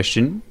 Here's a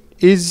question: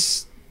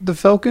 is the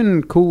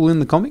Falcon cool in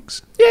the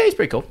comics? Yeah, he's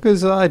pretty cool.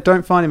 Because I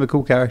don't find him a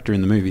cool character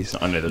in the movies.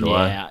 I neither do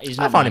I. Yeah, he's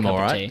I not find my him cup of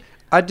alright.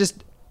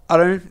 tea. I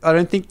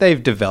don't think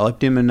they've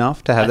developed him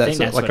enough to have I that think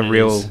sort of that's like a what it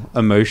real is.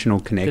 emotional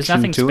There's connection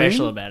nothing to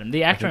special him. about him.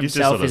 The actor think he's just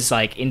himself sort of- is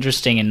like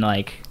interesting and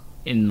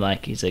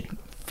like he's a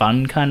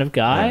fun kind of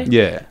guy.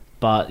 Yeah.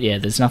 But yeah,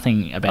 there's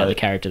nothing about the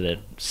character that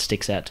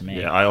sticks out to me.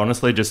 Yeah, I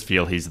honestly just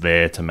feel he's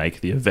there to make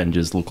the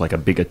Avengers look like a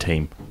bigger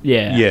team.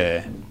 Yeah.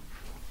 Yeah.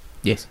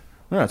 Yes.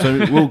 All right, so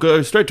we'll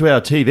go straight to our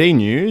TV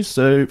news.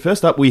 So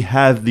first up, we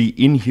have the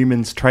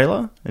Inhumans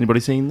trailer. Anybody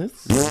seen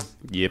this?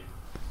 Yep.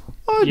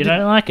 You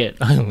don't like it?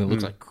 It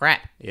looks like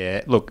crap.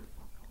 Yeah. Look,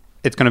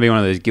 it's going to be one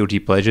of those guilty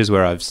pleasures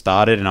where I've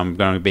started and I'm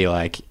going to be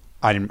like,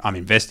 I'm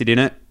invested in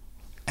it.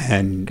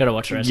 And Gotta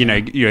watch the rest you know,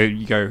 of it.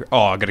 you go,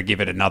 oh, I got to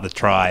give it another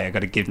try. I got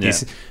to give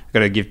this. I got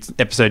to give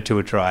episode 2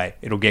 a try.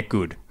 It'll get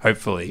good,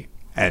 hopefully.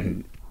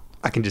 And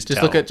I can just Just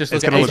tell. look at It's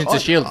Agents gonna of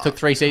S.H.I.E.L.D. It took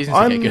 3 seasons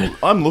to get good.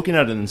 I'm looking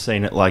at it and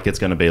seeing it like it's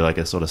going to be like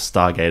a sort of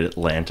Stargate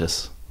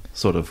Atlantis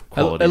sort of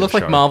quality. It looks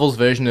of like show. Marvel's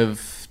version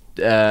of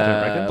reckon.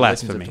 Legends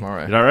Blasphemy. of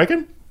Tomorrow. You don't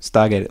reckon?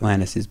 Stargate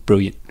Atlantis is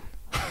brilliant.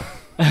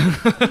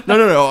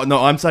 No.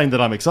 I'm saying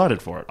that I'm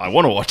excited for it. I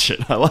want to watch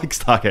it. I like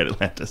Stargate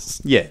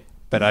Atlantis. Yeah,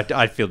 but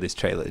I feel this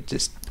trailer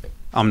just.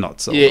 I'm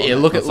not sold. Yeah, on yeah. it.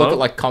 Look at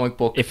like comic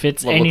book. If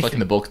it's what it looks like anything- in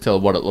the book, tell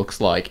what it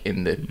looks like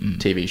in the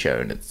TV show,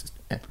 and it's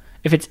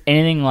If it's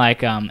anything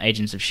like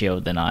Agents of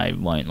S.H.I.E.L.D., then I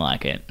won't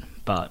like it.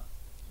 But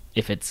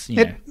if it's,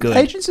 good.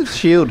 Agents of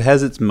S.H.I.E.L.D.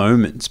 has its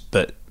moments,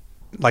 but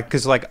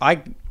because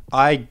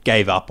I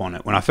gave up on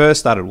it when I first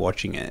started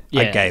watching it.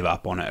 I Yeah. gave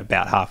up on it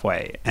about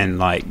halfway,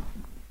 and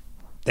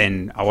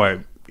then I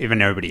won't.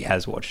 Even everybody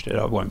has watched it,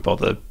 I won't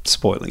bother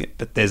spoiling it.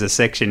 But there's a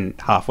section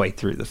halfway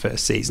through the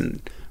first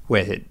season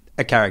where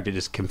a character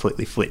just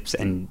completely flips,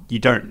 and you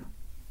don't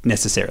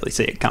necessarily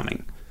see it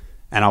coming.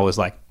 And I was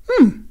like,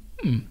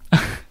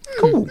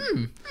 cool.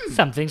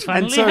 Something's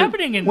And finally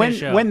happening in when this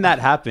show. when that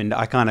happened,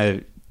 I kind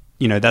of,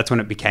 that's when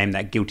it became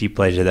that guilty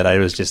pleasure that I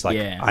was just like,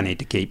 Yeah. I need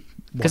to keep.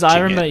 Because I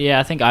remember, it.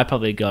 I think I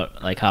probably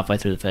got like halfway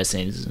through the first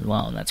season as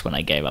well, and that's when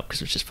I gave up because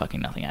there was just fucking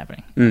nothing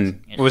happening.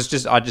 It was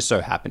just I just so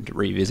happened to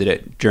revisit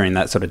it during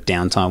that sort of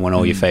downtime when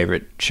all your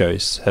favorite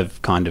shows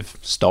have kind of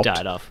stopped.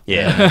 Died off.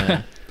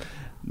 Yeah.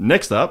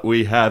 Next up,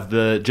 we have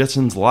the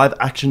Jetsons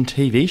live-action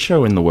TV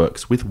show in the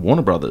works with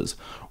Warner Brothers.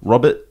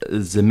 Robert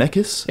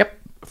Zemeckis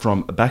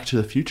from Back to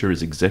the Future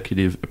is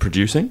executive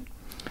producing.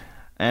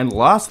 And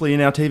lastly, in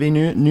our TV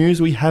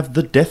news, we have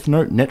the Death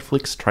Note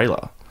Netflix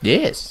trailer.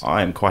 yes.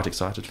 I am quite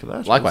excited for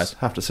that. Likewise. We'll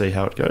have to see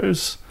how it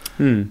goes.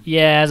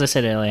 Yeah, as I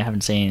said earlier, I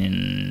haven't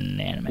seen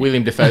anime.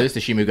 William Dafoe's the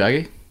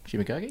Shimugagi.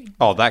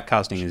 Oh, that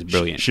casting is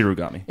brilliant.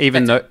 Shirogami.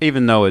 Even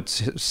though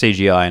it's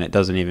CGI and it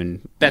doesn't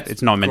even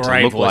it's not meant to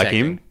great look voice like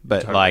acting. him,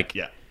 but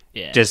Yeah.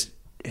 Yeah. just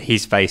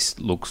his face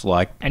looks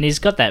like And he's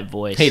got that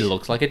voice. He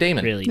looks like a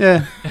demon. really.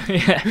 yeah.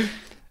 Yeah.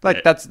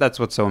 Like that's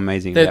what's so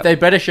amazing. They, about they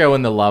better show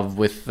in the love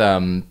with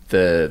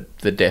the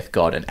Death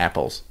God and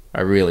apples.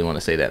 I really want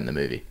to see that in the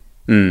movie.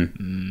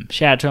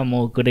 Shout out to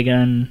more good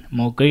again,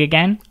 More gooder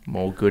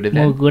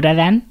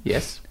than.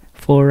 Yes.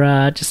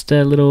 for just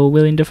a little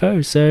William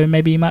Dafoe. So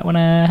maybe you might want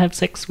to have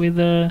sex with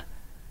Oh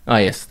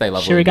yes, they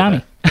love William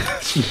Shirogami.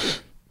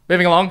 Dafoe.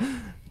 Moving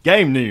along.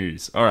 Game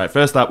news. All right,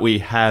 first up, we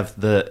have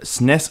the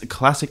SNES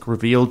Classic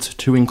revealed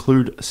to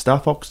include Star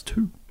Fox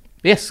 2.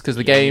 Yes, because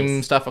the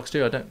game Star Fox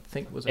 2, I don't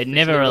think was. It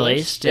never officially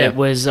released. Yeah. It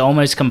was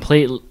almost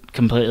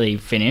completely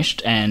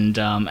finished, and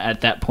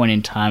at that point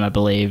in time, I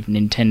believe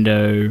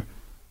Nintendo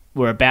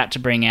were about to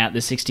bring out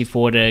the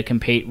 64 to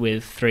compete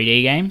with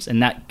 3D games,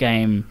 and that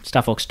game,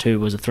 Star Fox 2,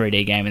 was a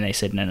 3D game, and they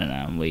said,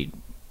 no,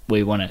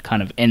 we want to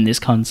kind of end this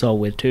console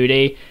with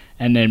 2D,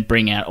 and then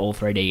bring out all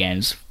 3D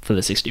games for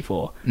the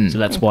 64. So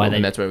that's why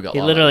And that's where we got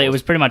Live Literally, it Apples. Mm.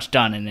 was pretty much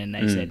done, and then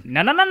they said,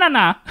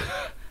 no.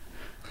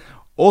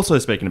 Also,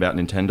 speaking about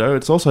Nintendo,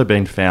 it's also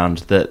been found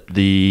that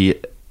the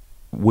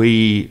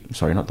Wii...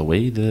 Sorry, not the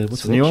Wii.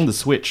 What's the new one? The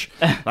Switch.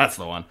 That's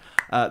the one.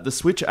 The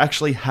Switch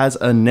actually has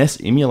a NES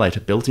emulator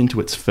built into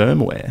its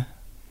firmware,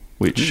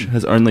 which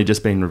has only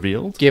just been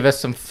revealed. Give us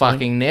some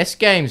fucking NES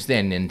games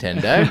then,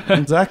 Nintendo.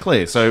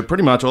 Exactly. So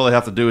pretty much all they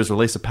have to do is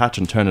release a patch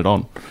and turn it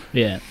on.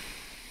 Yeah.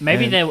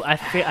 Maybe I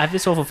have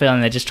this awful feeling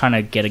they're just trying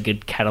to get a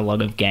good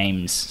catalogue of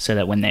games so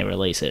that when they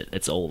release it,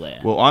 it's all there.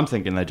 Well, I'm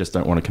thinking they just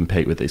don't want to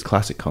compete with these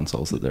classic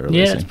consoles that they're Yeah,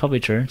 releasing. that's probably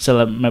true. So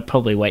they might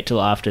probably wait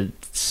till after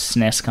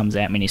SNES comes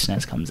out, Mini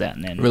SNES comes out,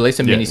 and then Release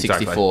a Mini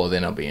exactly. 64,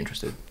 then I'll be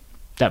interested.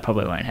 that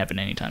probably won't happen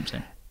anytime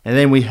soon. And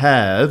then we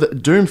have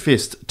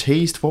Doomfist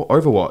teased for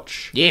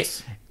Overwatch.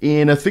 Yes.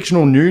 In a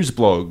fictional news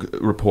blog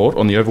report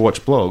on the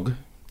Overwatch blog,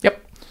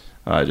 Yep.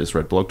 I just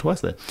read blog twice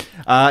there.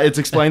 It's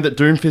explained that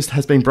Doomfist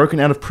has been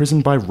broken out of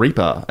prison by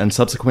Reaper and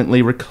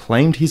subsequently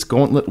reclaimed his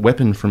gauntlet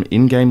weapon from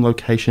in-game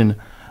location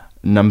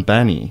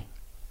Numbani.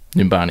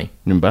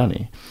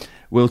 Numbani.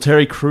 Will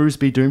Terry Crews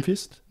be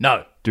Doomfist?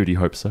 No, Duty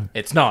hopes so.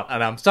 it's not,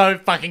 and I'm so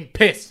fucking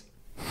pissed.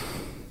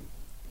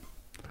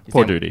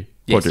 Poor Duty.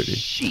 Poor Yes.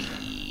 Duty.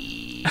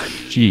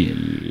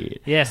 Gee.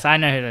 Yes, I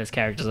know who those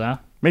characters are.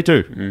 Me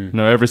too.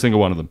 Know every single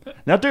one of them.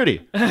 Now, Duty.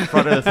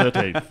 Friday the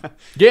 13th.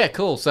 Yeah,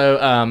 cool. So,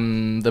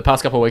 the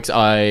past couple of weeks,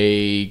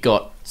 I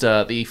got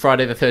the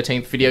Friday the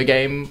 13th video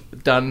game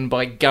done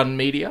by Gun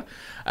Media,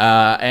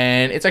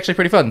 and it's actually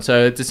pretty fun.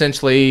 So, it's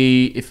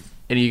essentially, if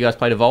any of you guys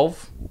played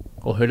Evolve,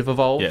 or heard of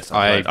Evolve? Yes,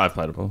 I- I've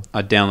played it before.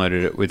 I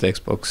downloaded it with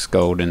Xbox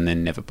Gold and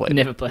then never played it.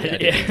 Never played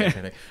it.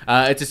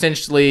 Yeah. It's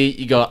essentially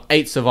you got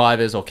 8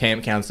 survivors or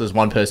camp counselors.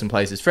 One person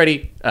plays as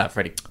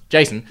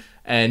Jason,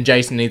 and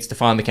Jason needs to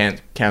find the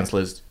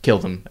counselors, kill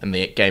them, and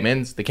the game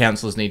ends. The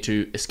counselors need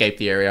to escape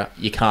the area.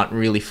 You can't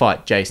really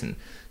fight Jason,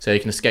 so you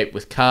can escape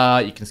with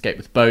car, you can escape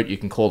with boat, you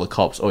can call the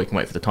cops, or you can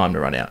wait for the time to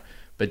run out.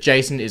 But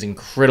Jason is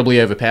incredibly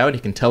overpowered. He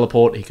can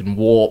teleport, he can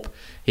warp,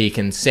 he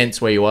can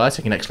sense where you are, so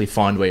he can actually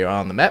find where you are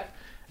on the map.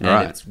 And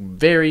Right. it's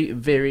very,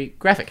 very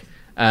graphic.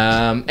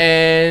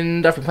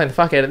 And I've been playing the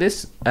fuck out of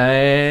this,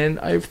 and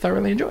I've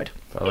thoroughly enjoyed.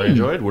 Thoroughly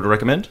enjoyed. Would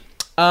recommend.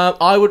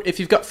 I would, if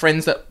you've got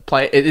friends that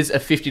play, it is a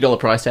 $50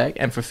 price tag,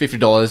 and for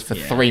 $50 for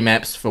 3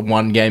 maps for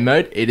 1 game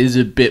mode, it is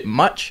a bit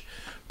much.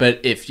 But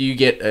if you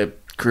get a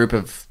group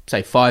of,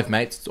 say, 5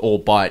 mates, all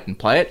buy it and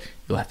play it,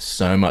 you'll have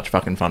so much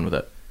fucking fun with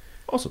it.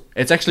 Awesome.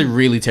 It's actually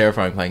really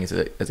terrifying playing as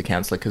a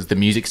counselor because the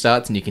music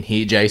starts and you can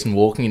hear Jason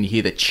walking and you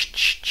hear the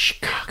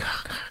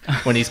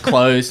when he's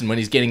close and when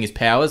he's getting his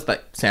powers,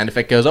 that sound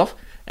effect goes off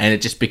and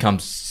it just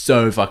becomes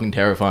so fucking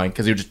terrifying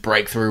because he'll just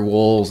break through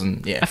walls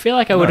and I feel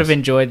like I would have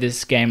enjoyed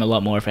this game a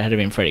lot more if it had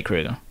been Freddy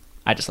Krueger.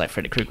 I just like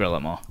Freddy Krueger a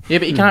lot more. Yeah,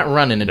 but you can't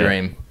run in a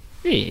dream.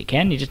 Yeah, you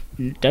can. You just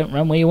don't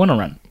run where you want to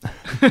run.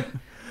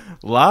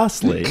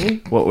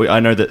 Lastly, I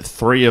know that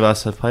 3 of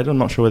us have played. I'm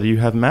not sure whether you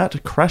have,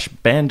 Matt. Crash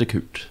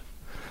Bandicoot.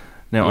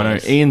 Now, I know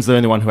Yes. Ian's the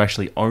only one who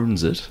actually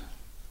owns it.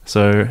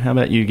 So, how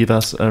about you give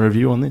us a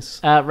review on this?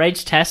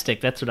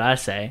 Rage-tastic, that's what I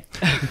say.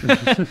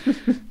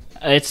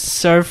 It's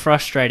so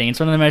frustrating. It's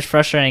one of the most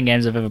frustrating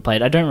games I've ever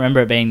played. I don't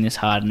remember it being this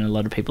hard, and a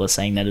lot of people are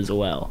saying that as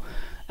well.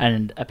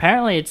 And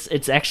apparently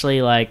it's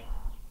actually, like,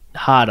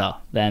 harder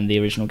than the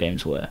original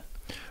games were.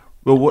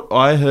 Well, what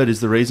I heard is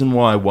the reason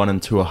why 1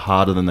 and 2 are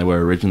harder than they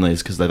were originally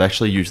is because they've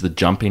actually used the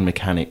jumping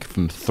mechanic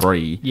from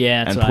 3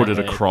 Yeah, that's and what put I it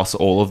heard. across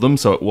all of them,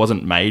 so it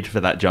wasn't made for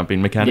that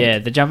jumping mechanic. Yeah,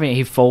 the jumping,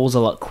 he falls a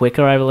lot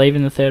quicker, I believe,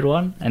 in the third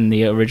one. And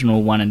the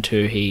original 1 and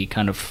 2, he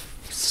kind of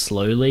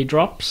slowly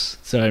drops.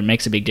 So it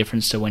makes a big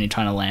difference to when you're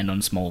trying to land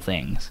on small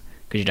things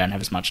because you don't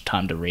have as much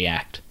time to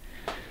react.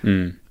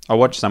 I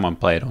watched someone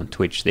play it on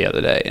Twitch the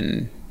other day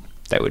and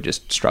they were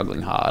just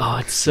struggling hard. Oh,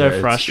 it's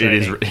so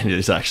frustrating. It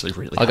is actually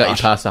really I got you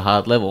harsh. past a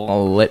hard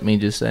level. Let me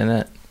just say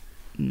that.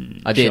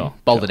 I did. sure.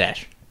 Boulder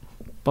Dash.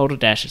 Boulder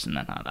Dash isn't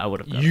that hard. I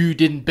would have got You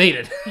didn't beat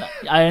it.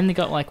 I only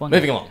got like 1.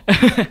 Moving along.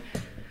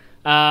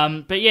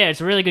 But yeah,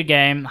 it's a really good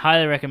game.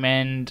 Highly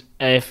recommend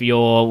if you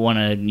want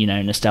a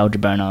nostalgia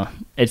boner.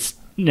 It's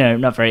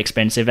not very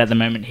expensive at the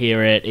moment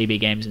here at EB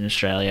Games in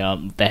Australia.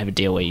 They have a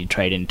deal where you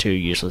trade in 2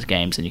 useless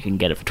games and you can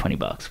get it for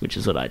 $20, which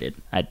is what I did.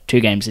 I had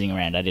 2 games sitting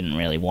around I didn't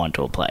really want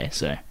or play,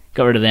 so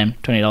got rid of them.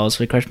 $20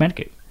 for Crash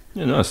Bandicoot.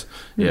 Yeah, nice.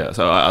 Yeah,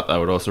 so I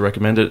would also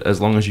recommend it as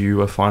long as you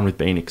are fine with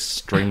being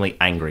extremely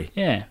angry.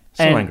 Yeah,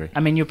 So and, angry. I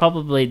mean, you'll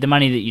probably the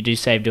money that you do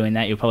save doing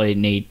that, you'll probably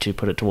need to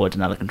put it towards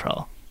another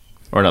controller.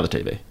 Or another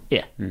TV.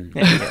 Yeah,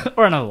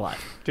 or another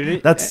life.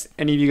 That's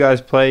Any of you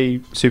guys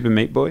play Super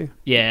Meat Boy?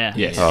 Yeah,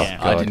 Yes. yeah.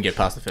 I didn't get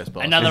past the first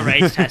boss. Another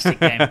rage-tastic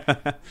game. I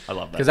love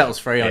that. Because that was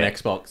free on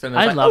Xbox. And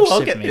I was like, love I'll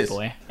Super get Meat this.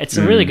 Boy. It's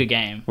a really good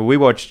game. Well, we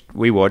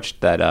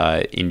watched that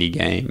indie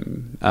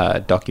game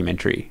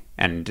documentary,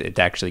 and it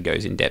actually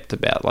goes in depth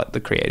about like the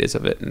creators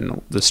of it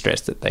and the stress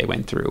that they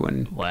went through,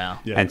 and Wow.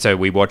 and so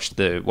we watched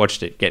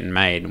it getting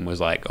made, and was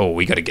like, oh,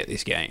 we got to get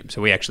this game.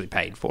 So we actually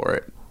paid for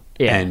it.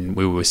 Yeah. And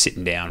we were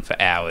sitting down for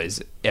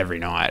hours every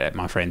night at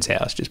my friend's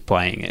house just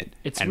playing it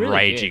It's and really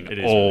raging good.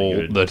 It is all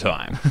really good. the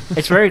time.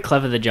 It's very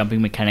clever, the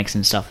jumping mechanics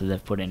and stuff that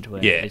they've put into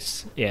it. Yeah.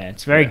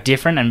 It's very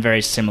different and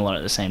very similar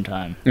at the same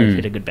time. They've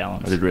hit a good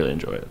balance. I did really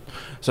enjoy it.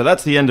 So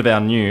that's the end of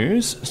our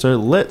news. So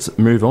let's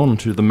move on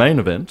to the main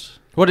event.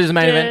 What is the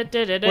main event?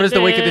 What is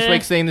the week of this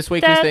week's theme? This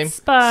week's theme? That's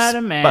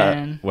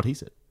Spider-Man. What he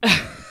said.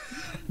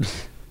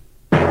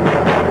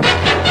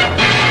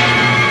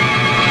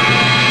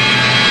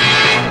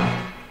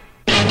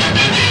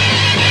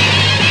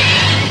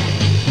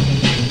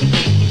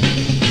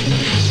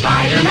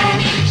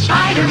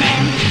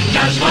 Spider-Man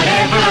does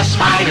whatever a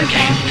spider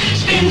can.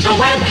 Spins a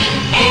web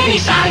any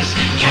size,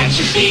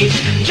 catches thieves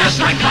just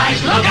like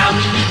flies. Look out,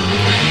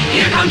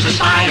 here comes the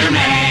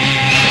Spider-Man.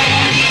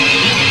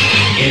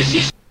 Is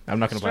he I'm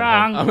not going to play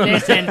Strong, the whole.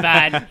 listen,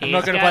 bud. I'm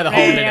not gonna play the whole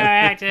minute.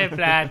 Radioactive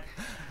blood.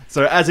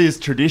 So as is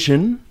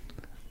tradition,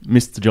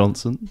 Mr.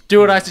 Johnson. Do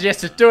what I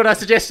suggested. Do what I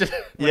suggested. did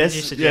you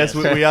Yes, suggest?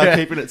 we are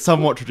keeping it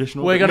somewhat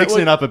traditional. We're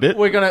mixing it up a bit.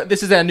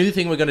 This is our new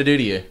thing we're going to do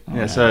to you.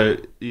 Yeah, so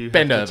you have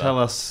Bend to over. tell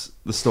us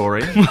the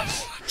story,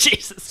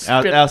 Jesus.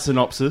 our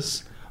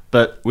synopsis,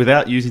 but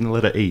without using the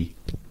letter E.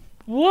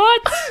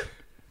 What?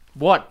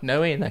 What?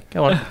 No, Ian. No.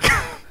 Go on.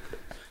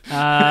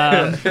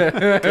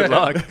 Good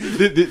luck.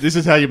 This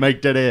is how you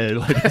make dead air,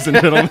 ladies and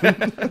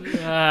gentlemen.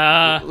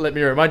 Let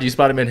me remind you,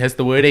 Spider-Man has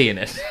the word E in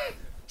it.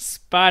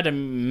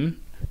 Spider-Man.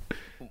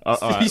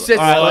 He said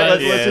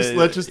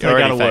let's just You take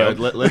already out a failed.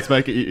 word. Let's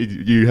make it.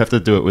 You have to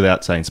do it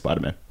without saying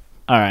Spider-Man.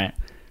 All right.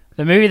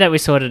 The movie that we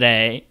saw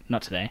the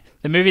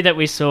movie that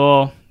we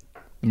saw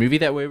The movie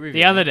that we're reviewing.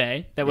 the other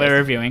day that we're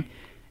reviewing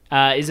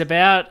is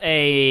about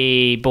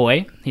a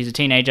boy. He's a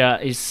teenager.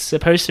 He's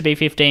supposed to be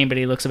 15, but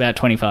he looks about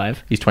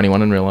 25. He's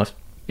 21 in real life.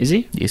 Is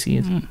he? Yes, he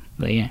is.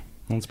 There you go.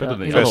 Well, it's better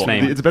than the First other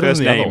name. It's better First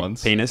than the name, other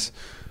ones. Penis.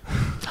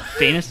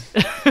 Penis.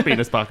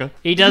 Penis Parker.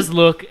 He does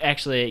look,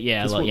 actually,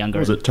 a lot younger.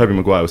 What was it? Toby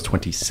Maguire was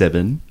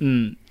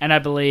 27. And I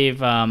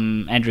believe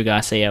Andrew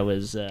Garcia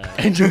was...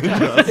 Andrew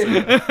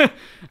Garcia.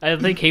 I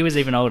think he was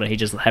even older. He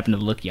just happened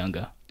to look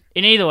younger.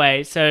 In either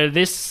way, so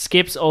this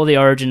skips all the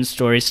origin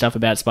story stuff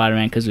about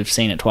Spider-Man because we've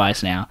seen it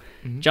twice now.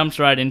 Jumps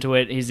right into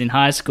it. He's in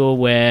high school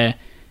where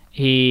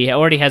he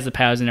already has the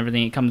powers and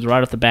everything. It comes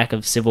right off the back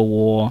of Civil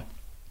War.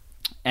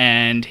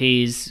 And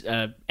he's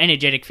an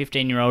energetic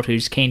 15-year-old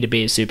who's keen to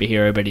be a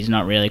superhero, but he's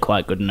not really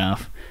quite good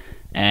enough.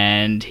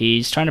 And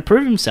he's trying to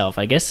prove himself.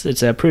 I guess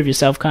it's a prove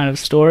yourself kind of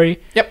story.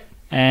 Yep.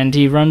 And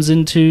he runs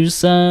into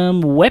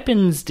some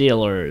weapons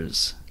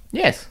dealers.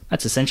 Yes.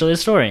 That's essentially the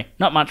story.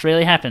 Not much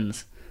really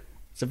happens.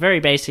 It's a very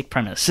basic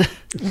premise.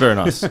 Very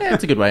nice. Yeah,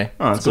 it's a good way.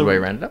 All right, It's a good way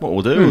around it up. What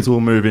we'll do is we'll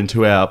move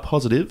into our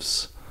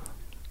positives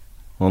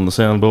on the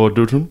soundboard,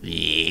 Dutton.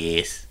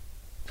 Yes.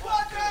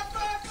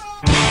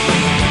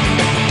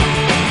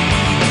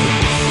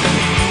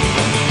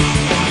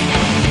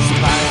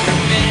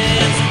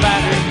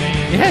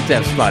 You had to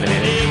have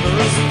Spider-Man.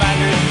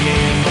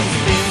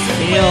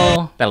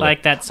 Feel That'll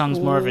like that song's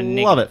more of a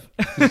negative. Love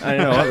it. I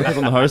know what, because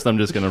I'm the host, I'm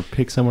just going to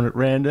pick someone at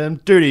random.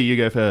 Duty, you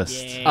go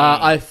first.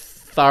 I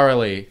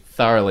thoroughly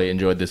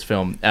enjoyed this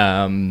film.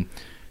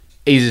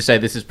 Easy to say,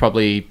 this is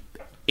probably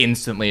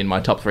instantly in my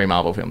top 3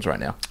 Marvel films right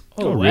now.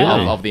 Oh,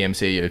 wow. Of the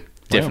MCU.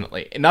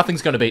 Definitely.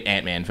 Nothing's going to beat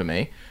Ant-Man for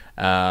me.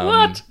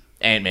 What?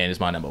 Ant-Man is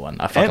my number one.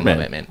 I fucking Ant-Man.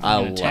 love Ant-Man. I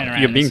love turn it. around.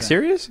 You're being So-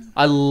 serious?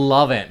 I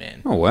love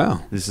Ant-Man. Oh,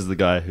 wow. This is the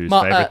guy whose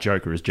My- favourite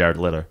Joker is Jared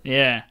Leto.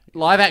 Yeah.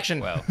 Live action.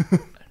 Well,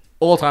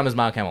 all time as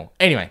Mark Hamill.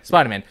 Anyway,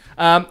 Spider-Man.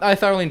 I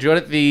thoroughly enjoyed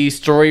it. The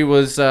story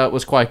was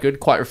quite good,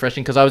 quite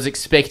refreshing, because I was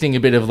expecting a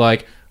bit of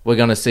like, we're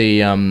going to see,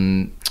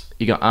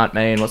 you got Aunt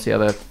May and what's the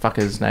other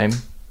fucker's name?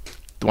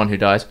 The one who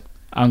dies?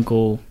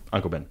 Uncle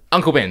Ben.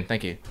 Uncle Ben,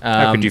 thank you.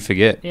 How could you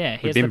forget? Yeah,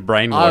 We've here's been the-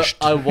 brainwashed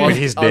I with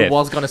his was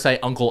death. going to say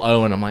Uncle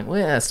Owen. I'm like, well,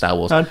 yeah, Star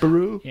Wars. Aunt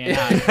Beru.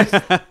 Yeah,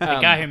 the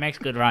guy who makes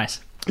good rice.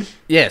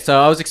 Yeah, so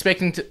I was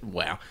expecting to...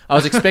 Wow. I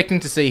was expecting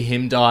to see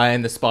him die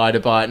and the spider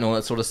bite and all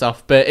that sort of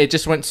stuff, but it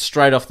just went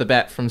straight off the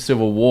bat from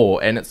Civil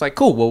War, and it's like,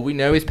 cool, well, we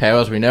know his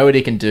powers, we know what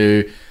he can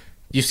do.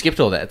 You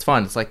skipped all that, it's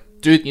fine. It's like,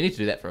 dude, you need to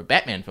do that for a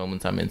Batman film in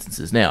some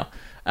instances now.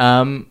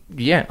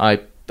 Yeah, I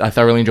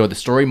thoroughly enjoyed the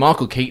story.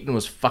 Michael Keaton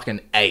was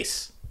fucking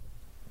ace.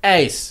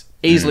 Ace.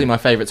 Easily my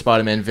favourite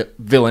Spider-Man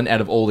villain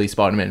out of all these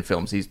Spider-Man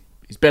films. He's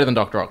better than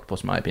Dr.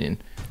 Octopus, in my opinion.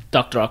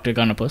 Dr.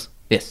 Octagonopus.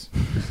 Yes.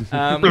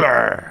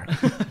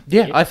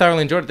 Yeah, I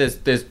thoroughly enjoyed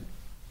it. There's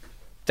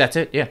that's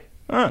it. Yeah.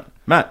 All right.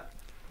 Matt.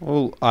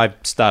 Well, I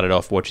started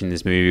off watching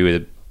this movie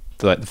with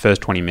like the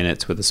first 20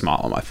 minutes with a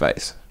smile on my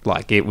face.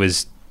 Like it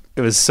was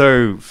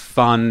so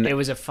fun It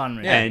was a fun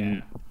movie.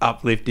 and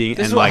uplifting. This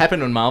and is what like,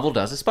 happened when Marvel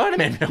does a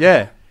Spider-Man film.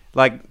 yeah,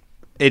 like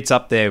it's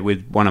up there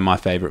with one of my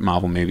favorite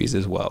Marvel movies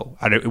as well.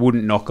 It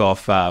wouldn't knock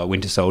off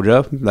Winter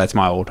Soldier. That's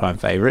my all-time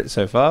favorite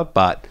so far.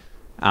 But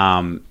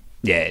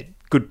yeah,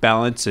 good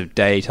balance of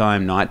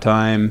daytime,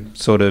 nighttime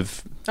sort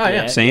of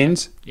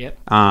scenes. Yep.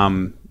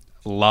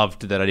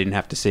 Loved that I didn't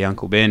have to see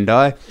Uncle Ben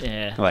die.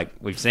 Yeah. Like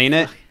we've seen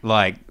it.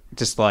 Like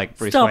just like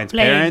Bruce Stop Wayne's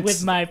playing parents.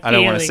 with my I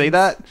don't want to see feelings.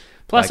 that.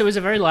 Plus, Like- it was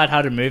a very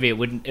light-hearted movie. It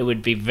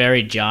would be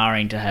very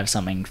jarring to have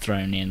something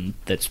thrown in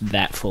that's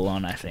that full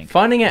on. I think.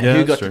 Finding out Yeah, who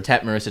that's got true. to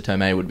tap Marissa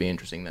Tomei would be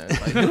interesting, though. Like,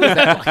 who was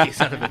that lucky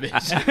son of a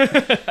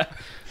bitch?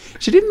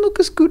 She didn't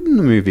look as good in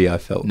the movie, I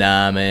felt.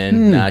 Nah,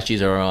 man. Nah,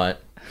 she's all right.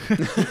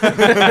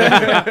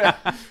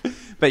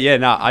 But yeah,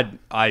 no,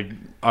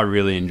 I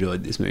really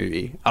enjoyed this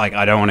movie. Like,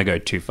 I don't want to go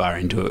too far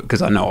into it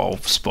because I know I'll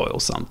spoil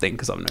something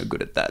because I'm no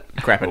good at that.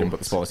 Crap, I didn't put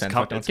the spoiler sound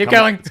effect on. It's Keep coming-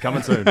 going. It's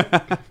coming soon.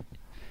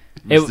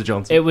 Mr.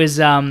 Johnson. It was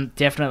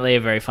definitely a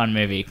very fun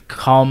movie.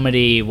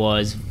 Comedy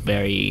was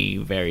very,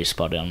 very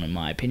spot on in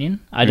my opinion.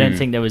 I don't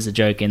think there was a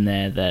joke in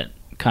there that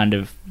kind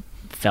of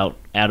felt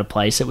out of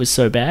place. It was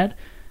so bad.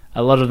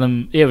 A lot of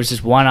them, it was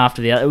just one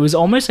after the other. It was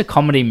almost a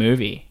comedy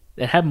movie.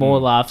 It had more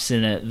laughs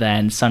in it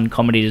than some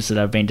comedies that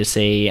I've been to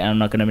see. I'm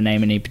not going to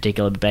name any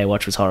particular, but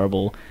Baywatch was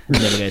horrible.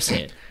 I'll never go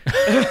see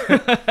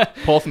it.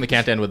 Paul from the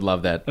Countdown would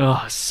love that.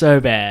 Oh, so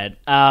bad.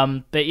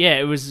 But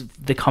yeah,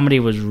 the comedy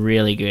was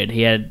really good.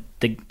 He had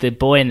the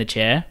boy in the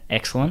chair,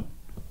 excellent.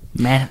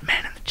 Man in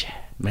the chair.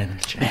 Man in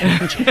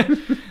the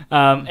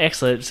chair.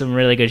 Excellent. Some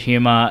really good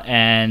humor,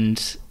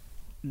 and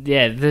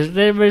yeah,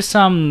 there were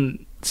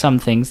some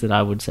things that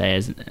I would say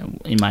as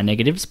in my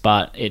negatives,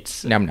 but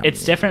it's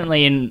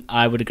definitely in.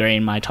 I would agree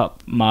in my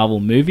top Marvel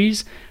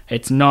movies.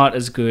 It's not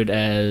as good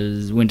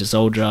as Winter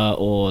Soldier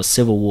or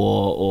Civil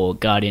War or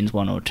Guardians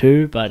 1 or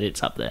 2, but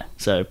it's up there.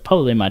 So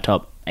probably my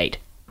top 8.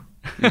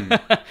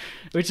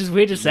 Which is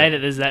weird to say that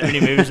there's that many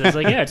movies. It's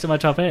like, yeah, it's in my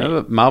top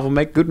 8. Marvel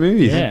make good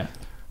movies. Yeah.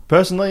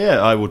 Personally, yeah,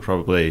 I would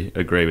probably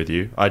agree with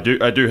you. I do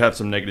have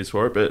some negatives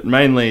for it, but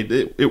mainly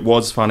it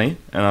was funny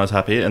and I was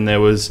happy, and there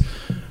was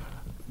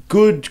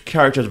good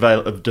character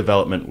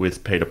development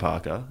with Peter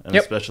Parker, and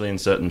Yep. especially in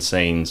certain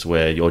scenes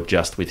where you're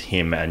just with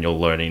him and you're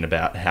learning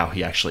about how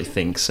he actually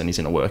thinks and his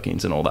inner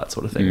workings and all that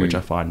sort of thing, which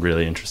I find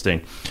really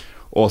interesting.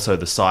 Also,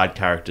 the side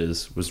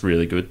characters was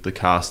really good. The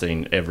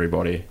casting,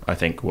 everybody, I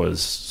think,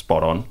 was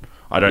spot on.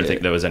 I don't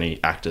think there was any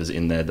actors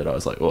in there that I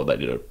was like, oh, they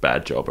did a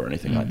bad job or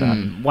anything like that.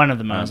 One of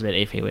them I was a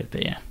bit iffy with,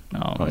 but yeah.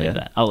 I'll leave yeah.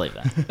 that. I'll leave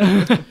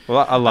that.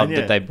 Well, I love And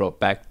that they brought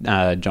back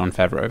John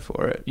Favreau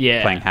for it.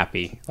 Yeah. Playing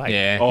Happy. Like,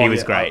 Yeah. he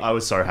was great. I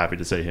was so happy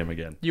to see him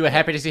again. You were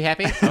happy to see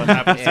Happy?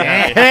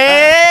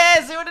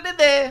 Yeah, See what I did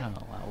there?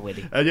 Oh, wow,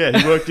 witty. and yeah,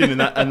 he worked in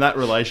that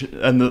relation,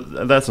 and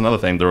that's another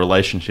thing. The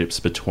relationships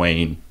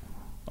between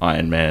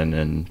Iron Man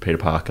and Peter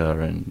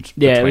Parker, and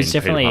Yeah, it between was Peter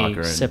definitely Parker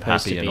and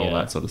supposed Happy to and be all a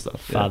that sort of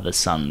stuff. Yeah.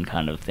 father-son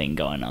kind of thing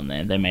going on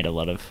there. They made a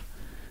lot of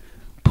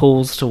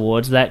pulls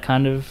towards that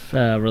kind of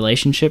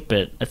relationship,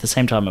 but at the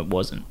same time, it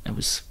wasn't. It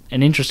was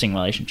an interesting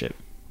relationship.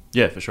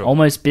 Yeah, for sure.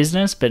 Almost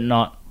business, but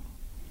not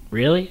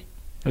really.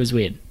 It was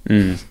weird.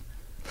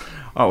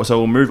 Oh, so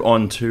we'll move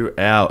on to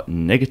our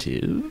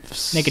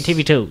negatives.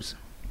 Negativity tools.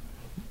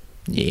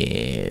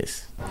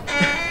 Yes.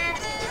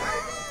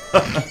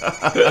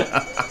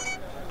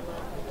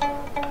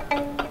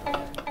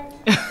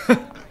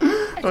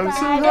 I'm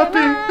so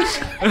happy.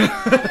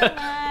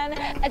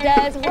 Spider-Man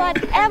does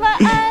whatever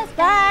a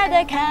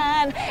spider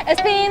can.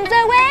 Spins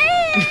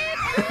away.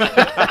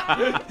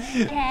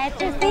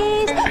 Catches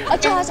thieves.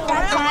 Just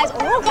flies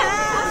over.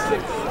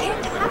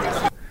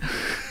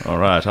 All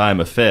right, I am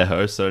a fair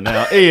host, so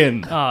now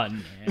Ian. Oh,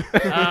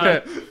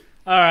 no.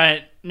 All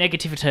right,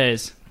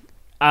 negativities.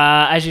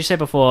 As you said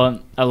before,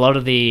 a lot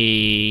of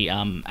the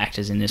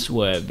actors in this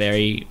were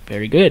very,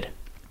 very good.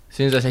 As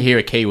soon as I hear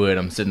a keyword,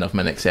 I'm setting off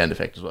my next sound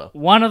effect as well.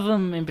 One of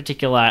them in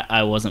particular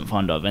I wasn't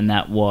fond of, and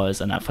that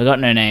was, and I've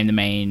forgotten her name, the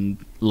main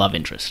love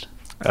interest.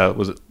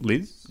 Was it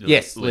Liz?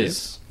 Yes,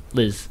 Liz.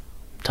 Liz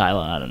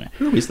Tyler, I don't know.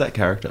 Who is that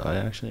character? I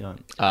actually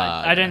aren't.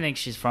 I don't think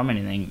she's from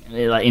anything,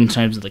 like in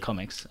terms of the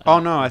comics. Oh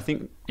no, I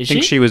think Is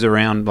think she? she was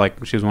around.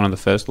 Like she was one of the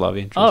first love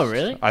interests. Oh,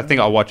 really? I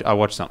think I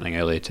watched something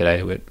earlier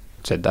today that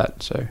said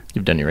that. So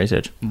You've done your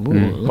research. Ooh,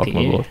 look at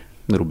you. a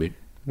little bit.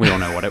 We all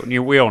know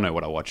we all know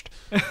what I watched.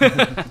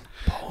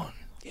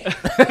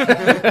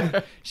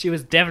 She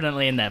was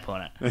definitely in that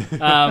porno.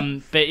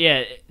 But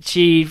yeah,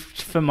 she,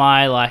 for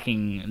my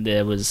liking,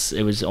 it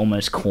was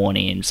almost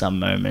corny in some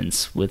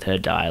moments with her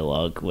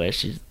dialogue, where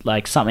she's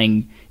like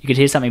something, you could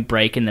hear something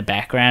break in the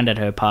background at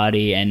her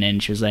party, and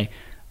then she was like,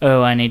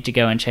 "Oh, I need to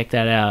go and check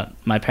that out.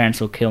 My parents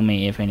will kill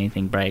me if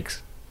anything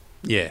breaks."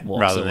 Yeah, Walks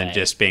rather away. than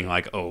just being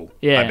like, "Oh,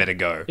 Yeah. I better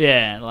go."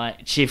 Yeah, like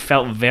she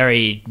felt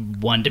very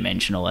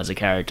one-dimensional as a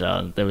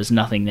character. There was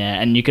nothing there,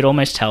 and you could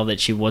almost tell that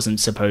she wasn't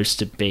supposed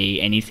to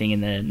be anything in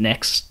the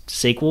next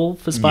sequel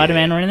for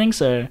Spider-Man or anything.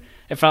 So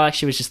it felt like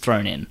she was just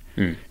thrown in,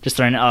 just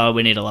thrown. Oh,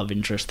 we need a love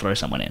interest. Throw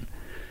someone in,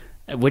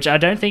 which I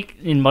don't think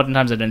in modern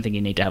times. I don't think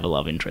you need to have a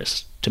love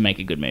interest to make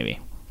a good movie.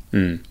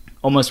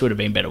 Almost would have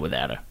been better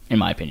without her, in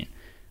my opinion.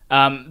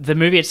 The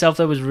movie itself,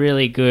 though, was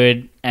really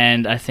good,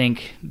 and I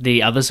think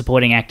the other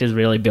supporting actors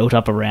really built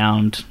up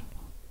around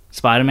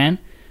Spider-Man.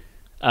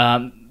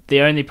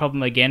 The only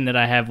problem, again, that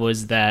I have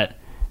was that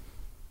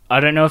I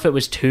don't know if it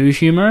was too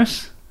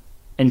humorous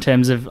in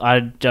terms of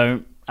I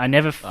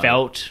never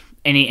felt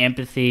any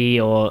empathy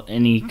or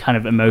any kind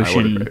of I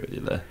emotion. would agree with you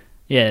there.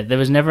 Yeah, there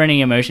was never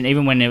any emotion,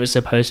 even when it was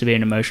supposed to be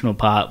an emotional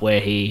part where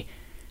he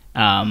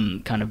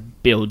kind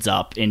of builds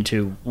up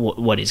into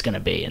what he's going to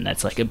be, and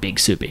that's like a big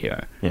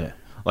superhero. Yeah.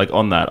 Like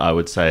on that, I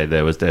would say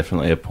there was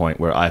definitely a point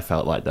where I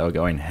felt like they were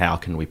going, how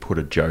can we put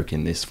a joke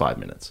in this 5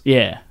 minutes?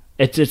 Yeah,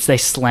 it's they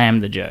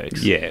slammed the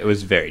jokes. Yeah, it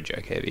was very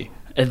joke heavy.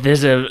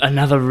 There's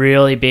another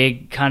really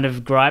big kind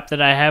of gripe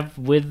that I have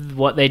with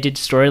what they did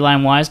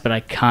storyline wise, but I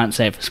can't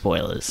say it for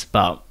spoilers.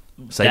 But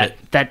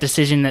that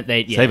decision that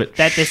they Save it.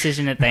 that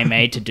decision that they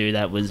made to do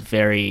that was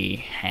very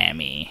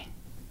hammy.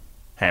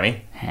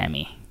 Hammy?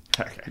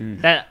 Okay.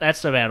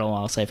 That's about all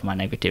I'll say for my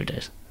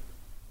negativities.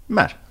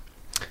 Matt?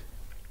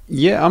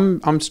 Yeah,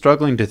 I'm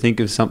struggling to think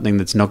of something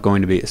that's not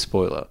going to be a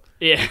spoiler.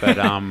 Yeah, But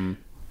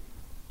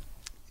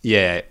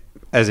yeah,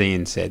 as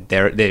Ian said,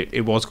 there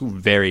it was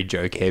very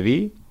joke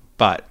heavy,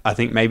 but I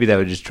think maybe they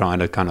were just trying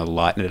to kind of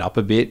lighten it up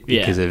a bit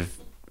because of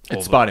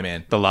It's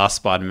Spider-Man. The last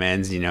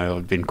Spider-Mans,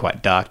 have been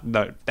quite dark.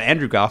 The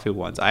Andrew Garfield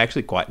ones I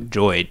actually quite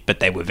enjoyed, but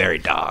they were very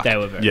dark. they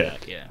were very Yeah.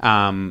 dark, yeah.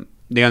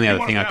 The only You other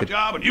want thing a I staff could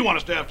job, and you want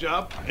a staff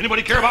job.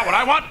 Anybody care about what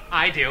I want?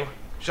 I do.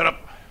 Shut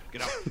up.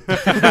 Get out.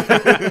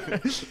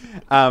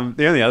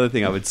 the only other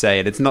thing I would say,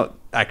 and it's not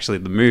actually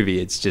the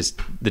movie, it's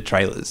just the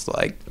trailers.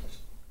 Like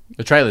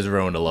The trailers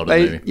ruined a lot of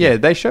the movie.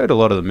 they showed a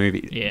lot of the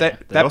movie. Yeah.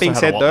 That also being had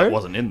a said, lot though, that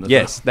wasn't in the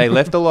yes, they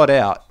left a lot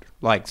out.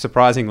 Like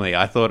surprisingly,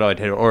 I thought I'd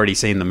had already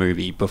seen the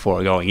movie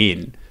before going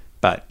in,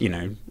 but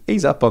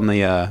ease up on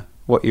the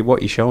what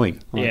you're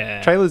showing. Like,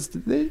 Yeah. trailers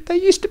they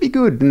used to be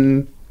good,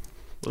 and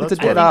it's a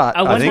dead I art.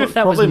 think- I wonder think if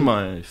that was- probably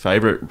my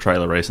favourite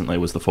trailer recently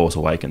was the Force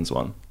Awakens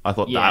one. I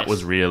thought Yes. that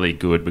was really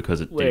good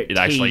because it Where it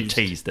actually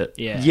teased. teased it.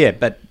 Yeah. yeah,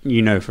 but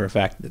for a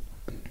fact that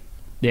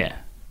Yeah.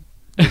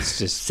 It's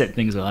just set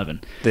things will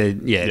happen.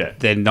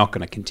 They're not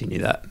going to continue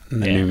that.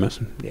 In the new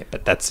movie. Yeah,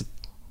 but that's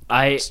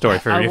story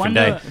for a different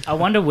day. I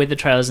wonder with the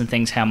trailers and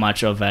things how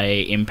much of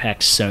a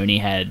impact Sony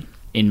had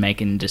in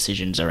making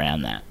decisions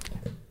around that.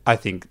 I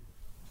think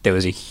there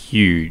was a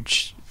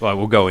huge. Well,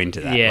 we'll go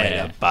into that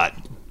later, but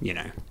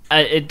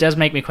it does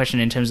make me question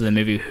in terms of the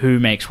movie who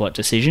makes what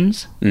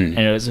decisions, and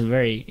it was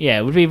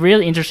it would be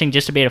really interesting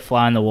just to be a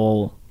fly on the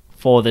wall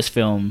for this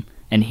film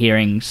and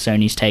hearing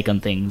Sony's take on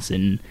things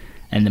and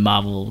the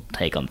Marvel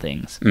take on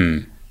things.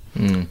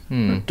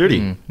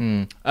 Duty.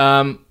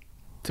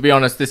 To be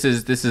honest, this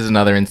is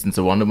another instance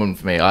of Wonder Woman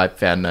for me. I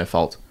found no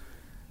fault.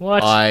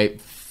 What? I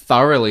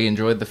thoroughly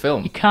enjoyed the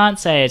film. You can't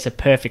say it's a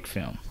perfect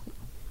film.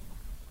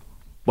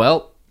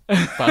 Well,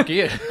 fuck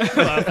you.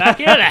 Well, fuck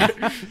you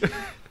then.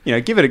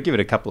 Give it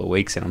a couple of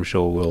weeks, and I'm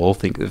sure we'll all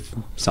think of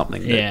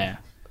something. Yeah.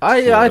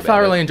 I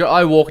thoroughly enjoyed.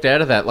 I walked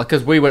out of that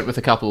because we went with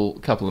a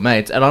couple of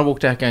mates, and I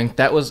walked out going,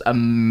 "That was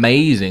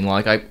amazing!"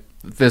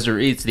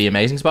 It's the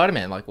Amazing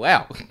Spider-Man. Like,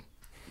 wow.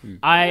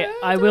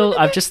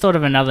 I've just thought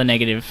of another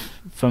negative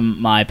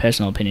from my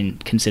personal opinion,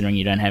 considering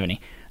you don't have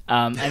any.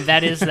 And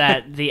that is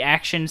that the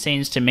action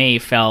scenes to me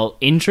felt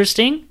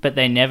interesting, but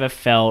they never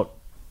felt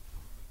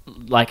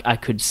like I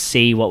could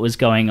see what was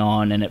going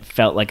on, and it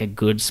felt like a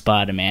good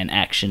Spider-Man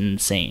action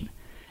scene.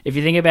 If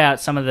you think about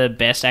some of the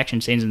best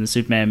action scenes in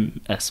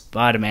the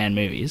Spider-Man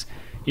movies,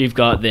 you've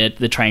got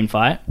the train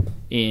fight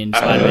in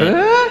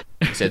Spider-Man.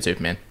 You said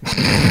Superman.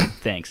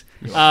 Thanks.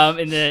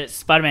 In the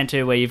Spider-Man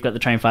 2, where you've got the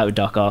train fight with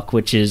Doc Ock,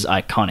 which is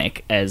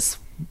iconic as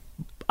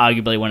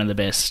arguably one of the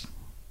best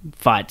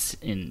fights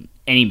in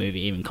any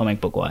movie, even comic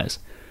book wise.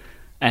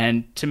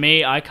 And to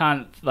me, I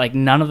can't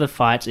none of the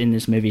fights in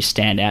this movie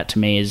stand out to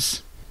me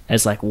as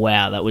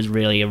wow, that was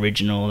really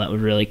original, that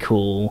was really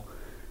cool.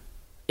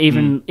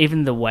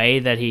 Even the way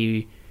that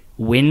he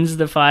wins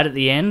the fight at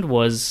the end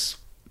was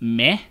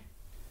meh.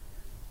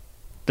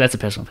 That's a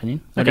personal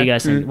opinion. What do you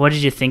guys think? What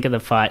did you think of the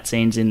fight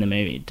scenes in the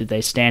movie? Did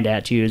they stand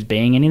out to you as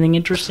being anything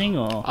interesting,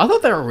 or I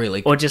thought they were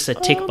really, or just a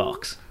tick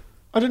box?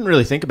 I didn't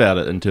really think about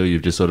it until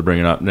you've just sort of bring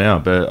it up now,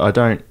 but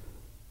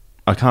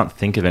I can't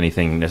think of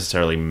anything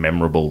necessarily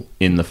memorable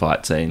in the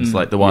fight scenes.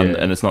 Like the one,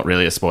 and it's not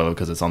really a spoiler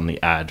because it's on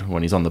the ad,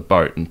 when he's on the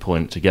boat and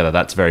pulling it together,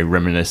 that's very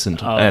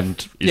reminiscent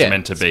and is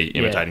meant to be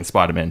imitating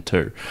Spider-Man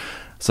 2.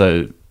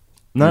 So,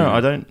 no, I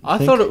don't I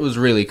thought it was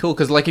really cool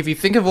because, if you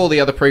think of all the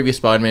other previous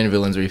Spider-Man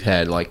villains we've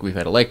had, we've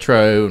had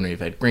Electro and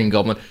we've had Green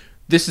Goblin,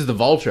 this is the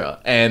Vulture,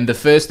 and the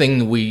first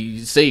thing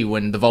we see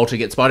when the Vulture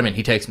gets Spider-Man,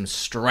 he takes him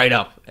straight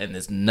up, and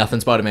there's nothing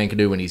Spider-Man can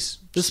do when he's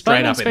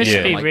straight up in the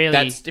air.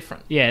 That's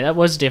different. Yeah, that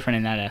was different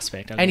in that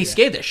aspect. And he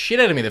scared the shit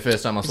out of me the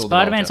first time I saw the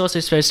Vulture. Spider-Man's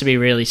also supposed to be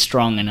really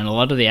strong, and in a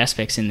lot of the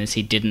aspects in this,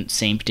 he didn't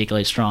seem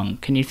particularly strong.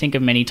 Can you think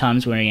of many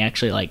times where he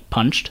actually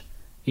punched?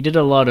 He did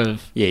a lot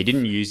of... Yeah, he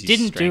didn't use his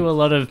Didn't do a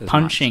lot of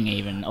punching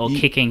even, or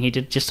kicking. He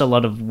did just a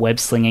lot of web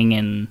slinging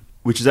and...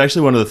 Which is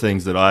actually one of the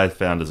things that I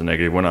found as a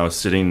negative. When I was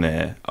sitting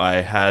there,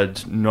 I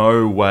had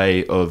no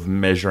way of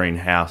measuring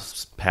how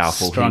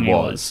powerful Strong he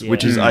was.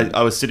 Which is,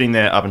 I was sitting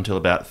there up until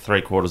about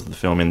 3/4 of the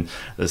film, and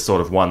there's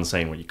sort of one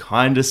scene where you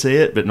kind of see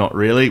it, but not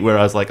really, where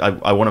I was like,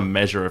 I want a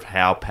measure of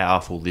how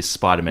powerful this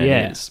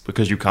Spider-Man is,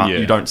 because you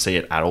don't see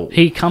it at all.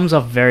 He comes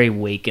off very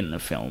weak in the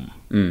film.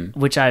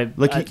 Which I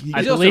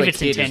believe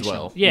it's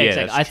intentional. Well. Yeah,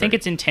 exactly. I think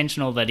it's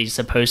intentional that he's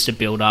supposed to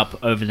build up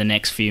over the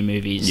next few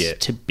movies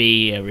to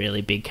be a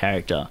really big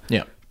character.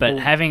 Yeah. But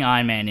having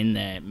Iron Man in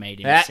there made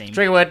him seem...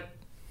 Trigger word.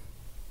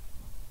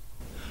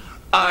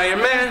 Iron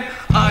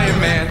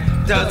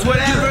Man does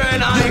whatever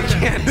an iron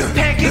can.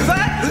 Pancake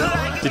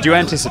fight. Did you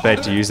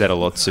anticipate to use that a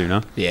lot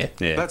sooner? Yeah.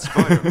 That's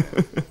Spider-Man.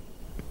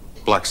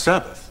 Black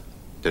Sabbath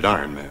did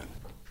Iron Man.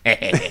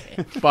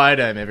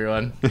 Spider-Man,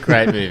 everyone.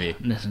 Great movie.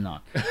 This is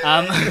not.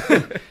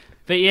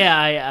 But yeah,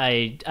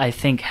 I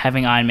think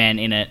having Iron Man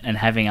in it and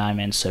having Iron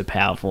Man so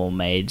powerful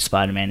made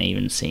Spider-Man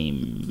even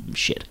seem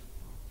shit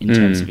in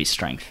terms of his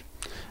strength.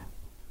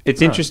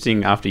 It's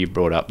interesting after you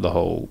brought up the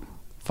whole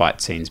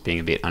fight scenes being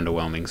a bit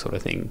underwhelming sort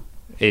of thing.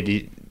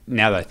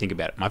 Now that I think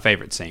about it, my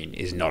favourite scene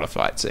is not a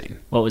fight scene.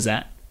 What was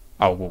that?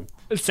 Oh, well...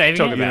 Saving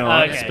talk it?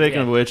 about Okay, Speaking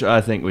of which, I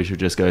think we should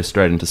just go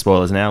straight into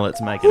spoilers now.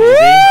 Let's make it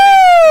easy.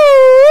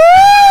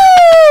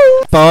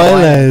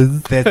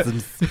 Spoilers. There's some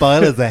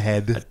spoilers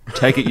ahead.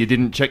 Take it you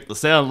didn't check the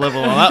sound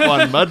level on that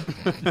one, bud.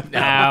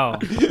 Ow.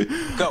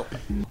 Go.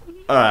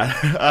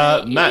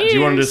 Alright. Matt, do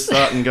you want to just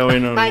start and go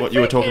in on what you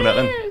were talking about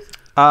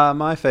then?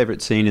 My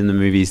favourite scene in the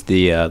movie is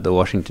the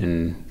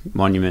Washington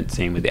Monument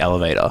scene with the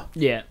elevator.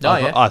 Yeah.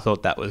 I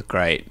thought that was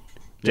great.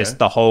 Just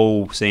the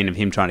whole scene of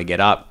him trying to get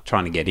up,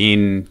 trying to get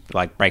in,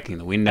 breaking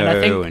the window. And I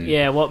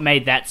think, what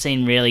made that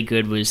scene really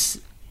good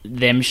was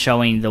them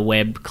showing the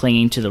web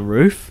clinging to the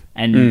roof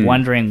and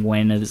wondering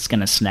when it's going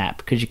to snap,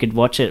 because you could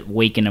watch it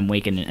weaken and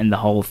weaken, and the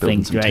whole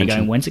thing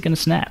going, when's it going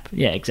to snap?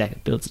 Yeah,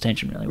 exactly. Builds the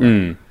tension really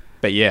well.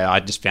 But yeah,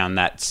 I just found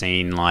that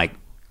scene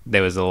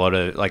there was a lot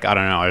of, like, I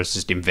don't know, I was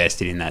just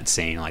invested in that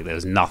scene. Like, there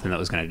was nothing that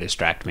was going to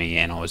distract me,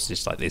 and I was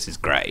just like, this is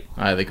great.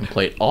 I had the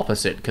complete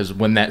opposite, because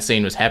when that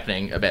scene was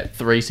happening, about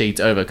 3 seats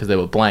over, because there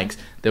were blanks,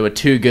 there were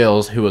 2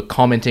 girls who were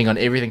commenting on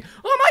everything.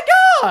 Oh my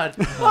god!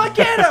 I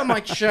get it! I'm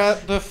like,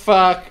 shut the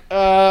fuck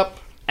up.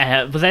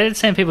 Was they the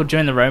same people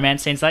during the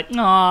romance scenes? Like,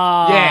 no,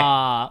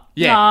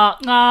 Yeah.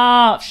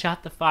 no,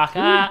 shut the fuck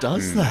up. Who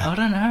does that? I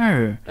don't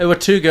know. There were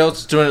 2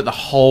 girls doing it the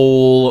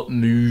whole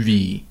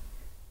movie.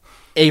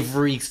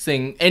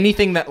 Everything,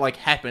 anything that like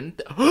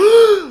happened.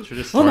 Oh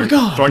my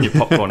god! Throwing your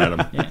popcorn at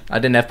him. I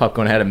didn't have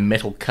popcorn. I had a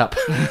metal cup.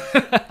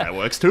 That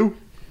works too.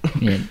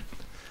 Yeah.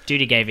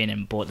 Judy gave in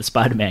and bought the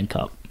Spider-Man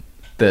cup.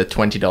 The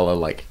 $20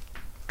 like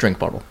drink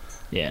bottle.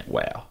 Yeah.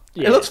 Wow.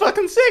 Yeah. It looks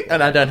fucking sick,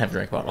 and I don't have a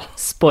drink bottle.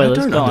 Spoilers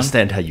I don't gone.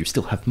 understand how you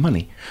still have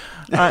money.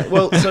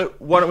 Well, so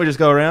why don't we just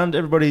go around?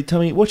 Everybody, tell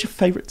me what's your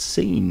favourite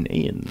scene,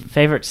 Ian?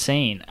 Favorite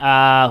scene?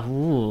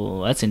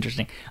 Ooh, that's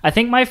interesting. I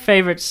think my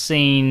favorite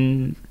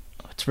scene.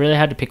 It's really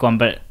hard to pick one,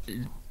 but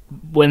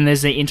when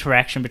there's the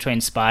interaction between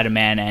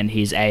Spider-Man and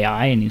his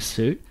AI in his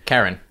suit.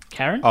 Karen.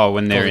 Oh,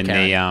 when they're in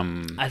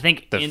Karen. the I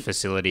think the in,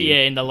 facility.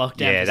 Yeah, in the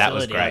lockdown Yeah, facility. that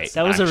was great.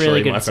 That was a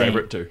really good my scene.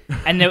 favourite too.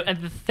 And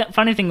the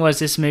funny thing was,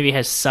 this movie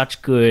has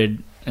such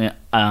good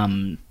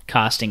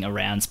casting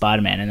around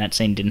Spider-Man, and that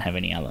scene didn't have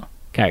any other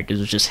characters.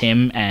 It was just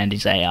him and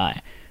his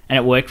AI, and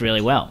it worked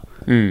really well.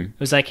 It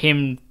was like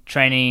him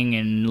training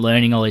and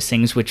learning all these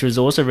things, which was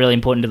also really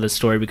important to the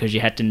story because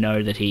you had to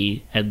know that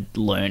he had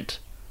learnt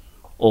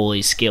all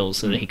these skills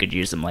so that he could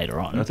use them later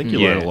on. I think you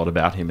learn a lot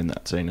about him in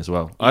that scene as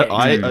well.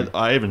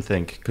 I even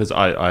think, because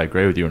I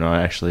agree with you, and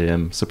I actually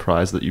am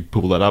surprised that you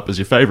pull that up as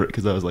your favourite,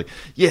 because I was like,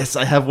 yes,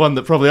 I have one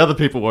that probably other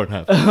people won't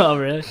have. Oh,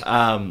 really?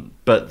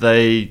 But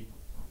they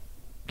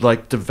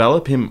like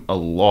develop him a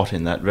lot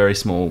in that very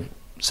small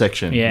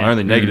section. Yeah. My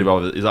only negative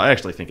of it is I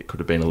actually think it could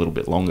have been a little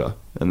bit longer,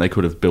 and they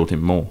could have built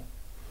him more.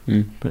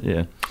 But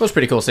yeah, It was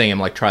pretty cool seeing him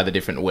like try the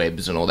different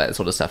webs and all that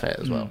sort of stuff out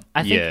as well.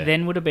 I think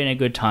then would have been a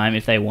good time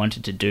if they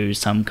wanted to do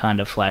some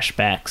kind of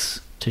flashbacks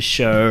to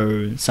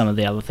show some of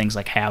the other things,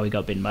 like how he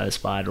got bitten by the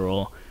spider,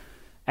 or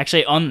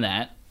actually on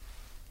that,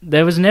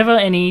 there was never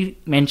any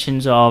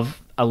mentions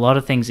of a lot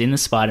of things in the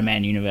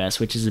Spider-Man universe,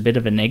 which is a bit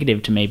of a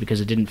negative to me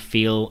because it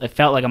felt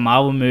like a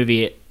Marvel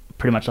movie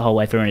pretty much the whole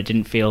way through, and it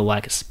didn't feel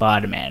like a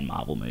Spider-Man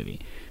Marvel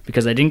movie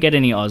because I didn't get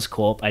any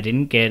Oscorp, I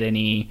didn't get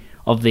any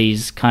of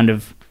these kind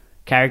of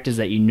characters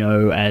that you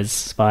know as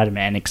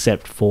Spider-Man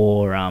except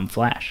for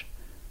Flash.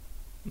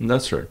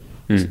 that's true.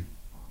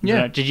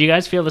 Yeah. Did you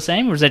guys feel the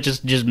same, or was that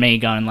just me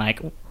going like,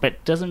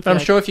 but doesn't feel I'm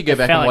like, sure if you go it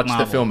back felt and like watch the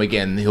Marvel. film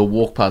again, he'll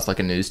walk past like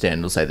a newsstand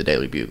and it'll say the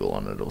Daily Bugle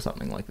on it or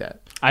something like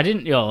that. I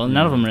didn't, none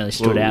of them really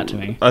stood out to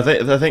me. I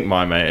think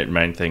my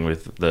main thing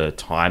with the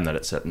time that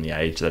it's set and the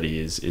age that he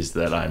is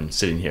that I'm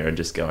sitting here and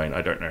just going,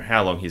 I don't know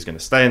how long he's going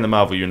to stay in the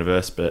Marvel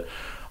universe, but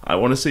I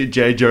want to see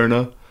J.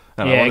 Jonah,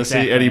 and I want to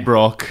see Eddie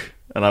Brock,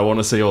 and I want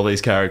to see all these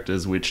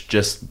characters which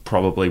just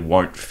probably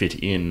won't fit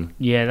in.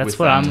 Yeah, that's with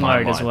what that I'm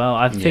worried as timeline. well.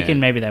 I'm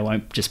thinking maybe they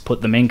won't just put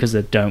them in because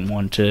they don't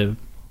want to.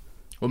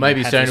 Well,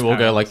 maybe have Sony this will go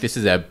parallel. like, this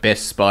is our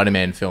best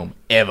Spider-Man film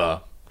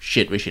ever.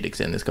 Shit, we should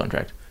extend this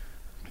contract.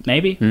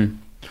 Maybe.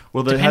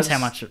 Well, there Depends has- how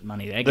much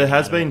money they get. There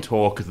has out of been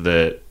talk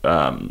that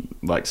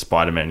like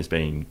Spider-Man is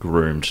being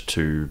groomed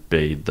to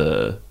be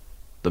the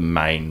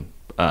main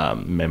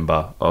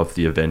member of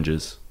the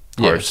Avengers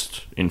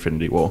post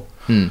Infinity War.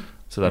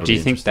 So that'll Do be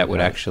you think that interesting. would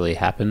actually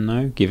happen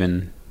though,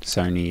 given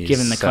Sony?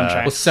 Given the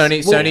contract? Well,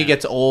 Sony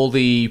gets all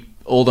the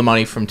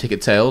money from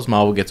ticket sales.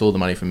 Marvel gets all the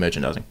money from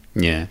merchandising.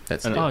 Yeah,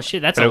 That's Oh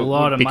shit, that's But a it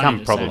lot would of become money.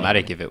 to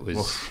problematic save. if it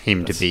was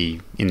him to be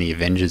in the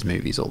Avengers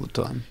movies all the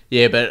time.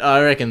 Yeah, but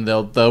I reckon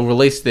they'll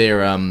release their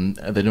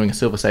they're doing a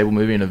Silver Sable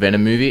movie and a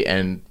Venom movie,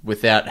 and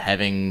without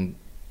having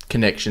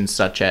connections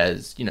such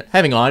as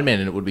having Iron Man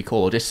in it would be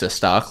cool, or just a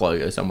Stark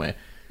logo somewhere,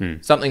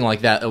 something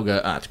like that. They'll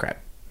go, it's crap.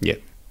 Yeah,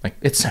 like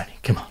it's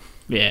Sony. Come on.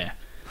 Yeah.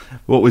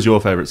 What was your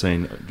favourite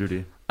scene,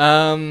 Judy?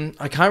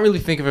 I can't really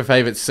think of a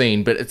favorite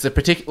scene, but it's a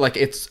particular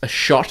it's a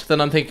shot that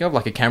I'm thinking of,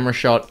 like a camera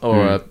shot,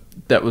 or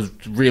that was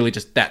really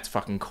just that's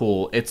fucking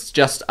cool. It's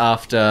just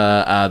after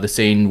the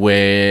scene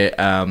where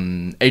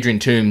Adrian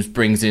Toomes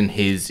brings in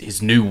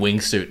his new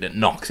wingsuit and it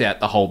knocks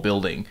out the whole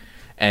building,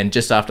 and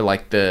just after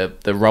like the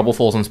rubble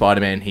falls on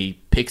Spider-Man, he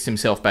picks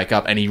himself back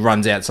up and he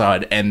runs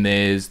outside, and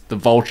there's the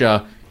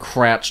Vulture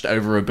crouched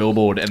over a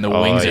billboard and the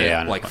wings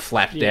are like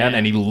flapped down,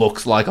 and he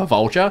looks like a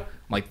vulture.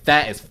 Like,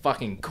 that is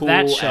fucking cool.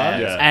 That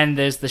shot, and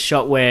there's the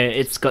shot where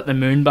it's got the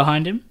moon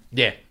behind him.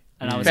 Yeah.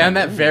 And I was found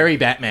like, that very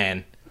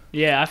Batman.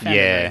 Yeah, I found it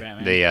very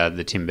Batman.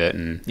 the Tim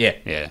Burton.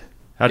 Yeah.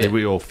 How did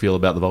we all feel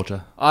about the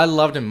Vulture? I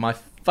loved him. My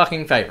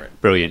fucking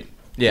favourite. Brilliant.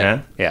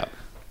 Yeah.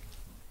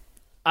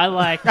 I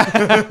like.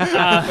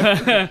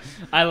 Yeah,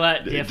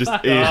 Just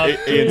fuck Ian-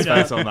 off. Ian's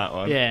face on that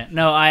one. Yeah,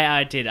 no,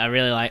 I did. I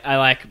really like. I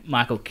like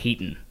Michael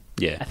Keaton.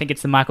 Yeah. I think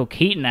it's the Michael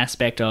Keaton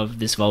aspect of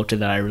this Vulture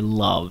that I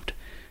loved.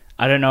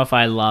 I don't know if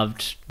I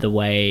loved the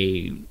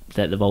way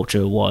that the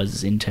Vulture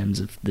was in terms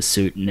of the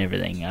suit and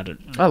everything.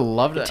 I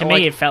loved it. To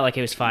me, it felt like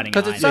he was fighting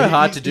because it's so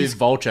hard to do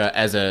Vulture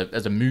as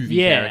a movie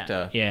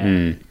character.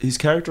 Yeah. His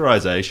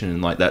characterization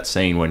in like that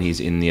scene when he's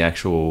in the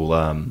actual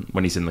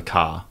when he's in the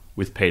car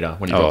with Peter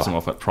when he drops him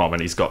off at prom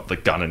and he's got the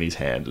gun in his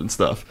hand and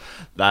stuff.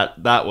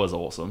 That was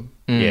awesome.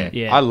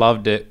 Yeah. I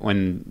loved it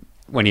when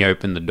he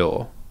opened the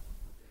door.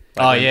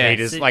 Like,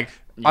 Peter's like,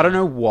 I don't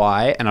know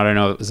why, and I don't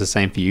know if it was the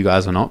same for you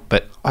guys or not,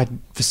 but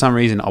for some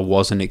reason I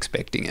wasn't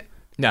expecting it.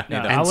 No.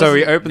 And so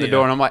he opened the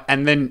door, and I'm like,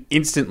 and then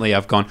instantly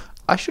I've gone,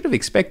 I should have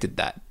expected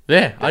that.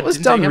 Yeah, it was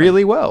done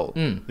really well.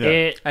 And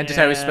just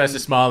how he's supposed to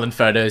smile in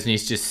photos, and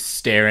he's just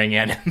staring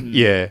at him.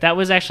 Yeah, that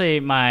was actually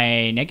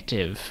my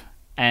negative,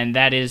 and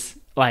that is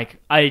like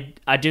I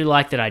do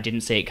like that I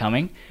didn't see it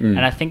coming,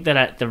 and I think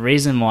that the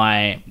reason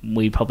why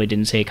we probably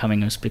didn't see it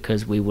coming was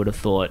because we would have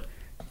thought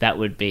that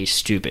would be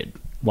stupid.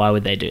 Why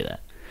would they do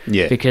that?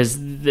 Yeah, because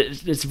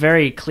it's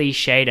very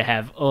cliche to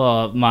have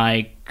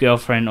my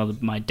girlfriend or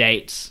my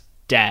date's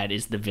dad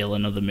is the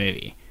villain of the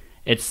movie.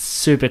 It's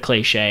super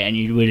cliche, and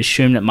you would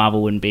assume that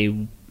Marvel wouldn't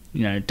be,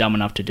 dumb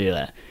enough to do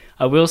that.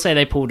 I will say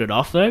they pulled it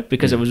off though,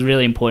 because it was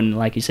really important,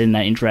 like you said, in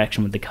that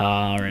interaction with the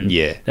car, and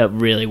that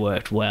really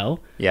worked well.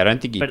 Yeah, I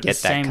don't think you'd get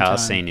that car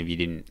scene if you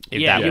didn't.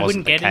 If that you wasn't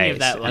wouldn't get any of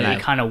that. Like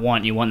you kind of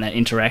want that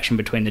interaction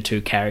between the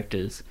two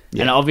characters,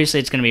 and obviously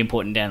it's going to be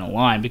important down the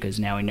line because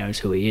now he knows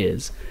who he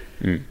is.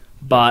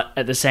 But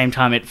at the same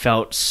time, it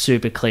felt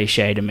super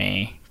cliche to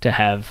me to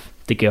have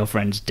the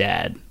girlfriend's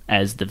dad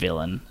as the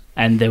villain,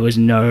 and there was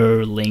no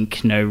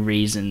link, no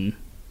reason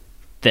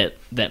that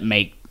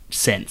made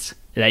sense.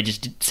 They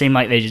just seemed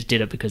like they just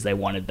did it because they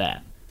wanted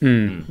that.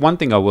 One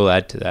thing I will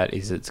add to that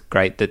is it's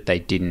great that they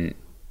didn't.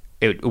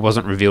 It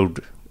wasn't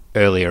revealed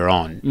earlier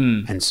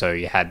on, and so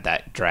you had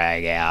that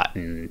drag out,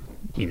 and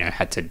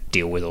had to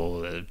deal with all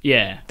the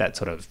that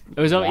sort of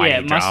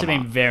it must have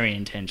been very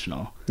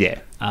intentional. Yeah.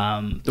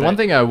 The one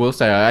thing I will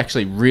say, I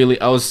actually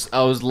I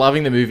was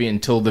loving the movie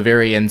until the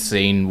very end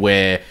scene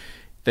where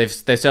they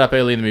set up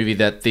early in the movie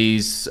that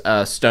these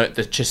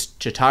the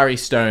Chitauri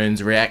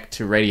stones react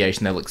to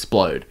radiation, they'll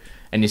explode,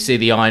 and you see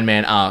the Iron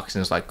Man arcs,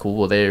 and it's like, cool,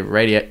 well, they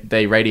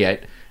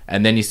radiate,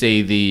 and then you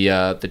see the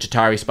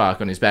Chitauri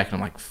spark on his back, and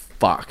I'm like,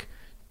 fuck,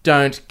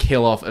 don't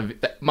kill off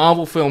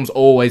Marvel films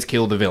always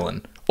kill the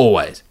villain,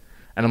 always.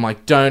 And I'm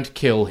like, don't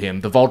kill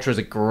him. The Vulture is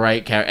a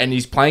great character, and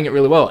he's playing it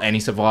really well, and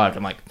he survived.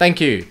 I'm like, thank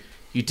you.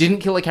 You didn't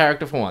kill a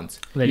character for once.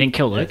 They didn't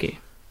kill Loki.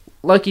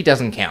 Loki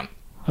doesn't count.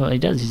 Well, he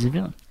does. He's a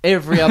villain.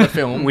 Every other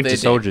film, Winter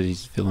Soldier,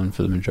 he's a villain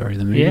for the majority of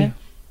the movie. Yeah.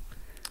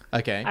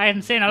 Okay. I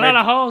haven't seen a lot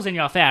of holes in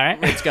your ferret.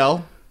 Red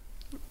Skull.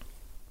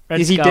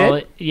 Is he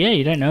dead? Yeah,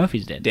 you don't know if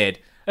he's dead. Dead.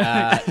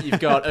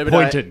 You've got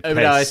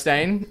Obadiah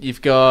Stane.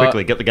 You've got...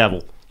 Quickly, get the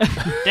gavel.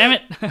 Damn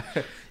it.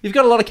 You've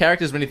got a lot of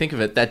characters when you think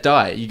of it that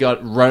die. You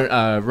got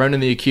Ronan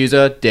the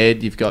Accuser,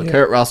 dead. You've got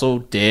Kurt Russell,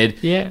 dead.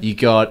 Yeah. You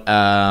got...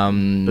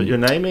 But you're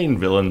naming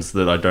villains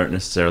that I don't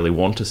necessarily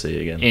want to see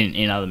again.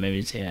 In other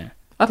movies, yeah.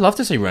 I'd love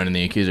to see Ronan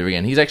the Accuser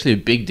again. He's actually a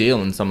big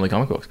deal in some of the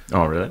comic books.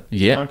 Oh, really?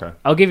 Yeah. Okay.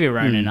 I'll give you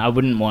Ronan. I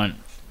wouldn't want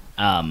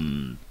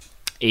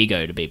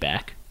Ego to be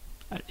back.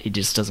 He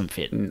just doesn't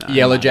fit. No.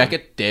 Yellow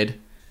Jacket, dead.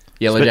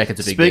 Yellow Jacket's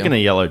a big deal. Speaking of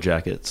Yellow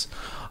Jackets,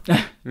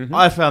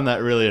 I found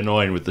that really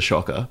annoying with the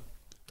Shocker.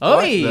 Oh,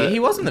 he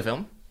was in the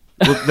film.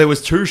 Well, there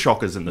was two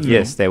Shockers in the film.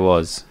 Yes, there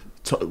was.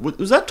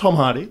 Was that Tom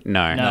Hardy?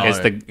 No. It's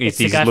the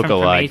his guy from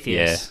look-alike.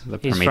 Prometheus. Yeah, the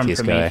He's Prometheus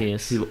from guy.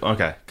 Prometheus.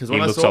 Okay, because He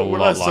when I looks saw a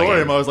lot like him,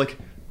 him. I was like,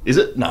 is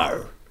it?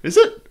 No. Is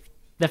it?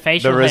 The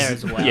facial hair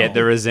as well. Yeah,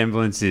 the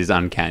resemblance is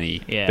uncanny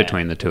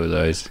between the two of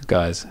those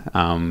guys.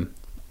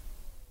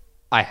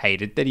 I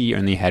hated that he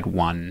only had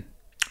one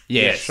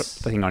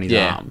thing on his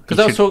arm.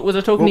 Because was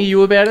I talking to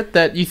you about it,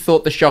 that you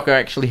thought the Shocker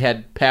actually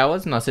had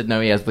powers, and I said,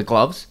 no, he has the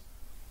gloves?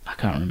 I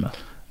can't remember.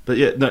 But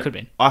yeah, no, Could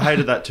be. I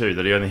hated that too,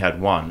 that he only had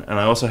one. And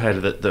I also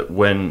hated that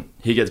when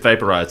he gets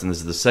vaporized and this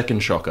is the second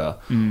Shocker,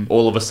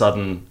 all of a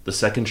sudden the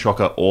second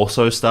Shocker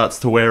also starts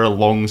to wear a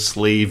long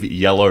sleeve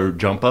yellow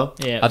jumper.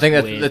 Yeah, I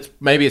think that's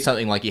maybe it's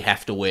something like you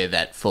have to wear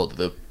that for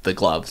the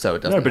glove, so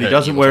it doesn't. No, but he hurt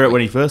doesn't you wear or it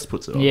when he first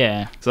puts it on.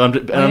 Yeah. So I'm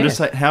just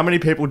saying, how many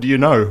people do you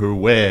know who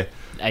wear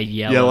a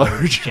yellow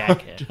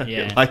jacket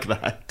like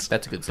that?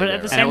 That's a good But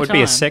at the segue. same And it would time,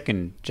 be a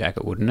second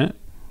jacket, wouldn't it?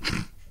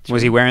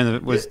 Was he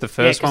wearing was the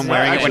first one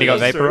wearing it when he got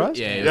vaporized?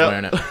 Yeah, he was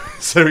wearing it.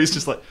 So he's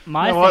just like,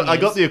 My you know what? thing I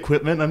got is- the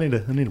equipment. I need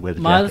to wear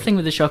the My other jacket. thing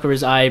with the Shocker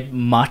is I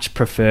much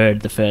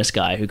preferred the first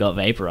guy who got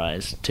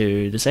vaporized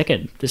to the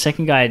second. The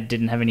second guy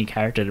didn't have any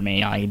character to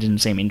me. He didn't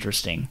seem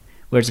interesting.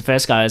 Whereas the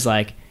first guy was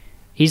like,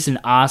 he's an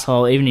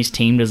asshole. Even his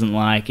team doesn't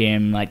like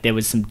him. Like there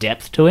was some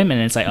depth to him,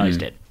 and it's like, oh, he's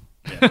dead.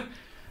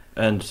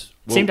 And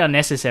It seemed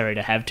unnecessary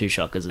to have two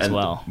Shockers as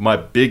well. My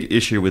big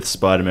issue with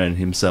Spider-Man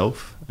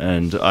himself,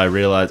 and I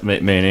realized me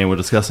and Ian were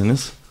discussing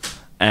this,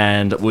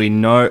 and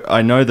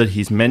I know that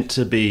he's meant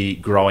to be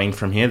growing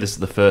from here. This is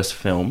the first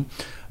film,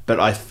 but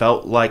I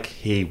felt like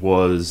he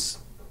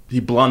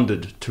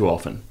blundered too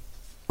often.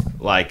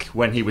 Like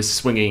when he was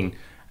swinging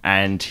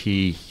and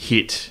he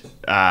hit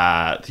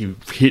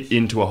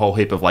into a whole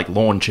heap of like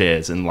lawn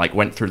chairs and like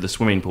went through the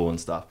swimming pool and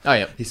stuff. Oh,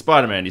 yeah. He's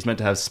Spider-Man. He's meant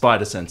to have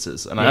spider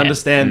senses, and I Yeah.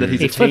 understand that he's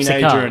He a flips the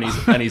teenager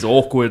car. and he's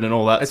awkward and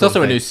all that. It's sort of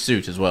also a thing. new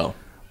suit as well.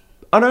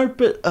 I know,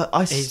 but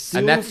I still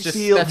And that's just-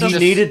 feel that's he just-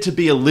 needed to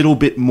be a little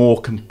bit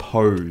more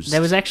composed. There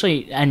was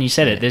actually, and you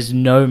said it, there's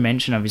no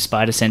mention of his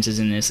spider senses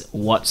in this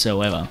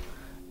whatsoever.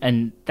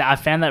 And I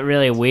found that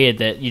really weird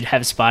that you'd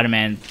have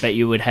Spider-Man, but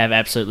you would have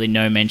absolutely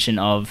no mention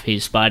of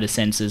his spider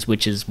senses,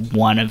 which is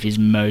one of his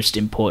most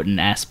important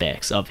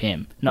aspects of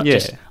him. Not Yeah.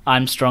 just,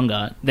 I'm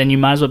stronger. Then you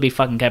might as well be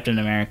fucking Captain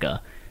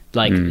America.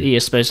 Like, you're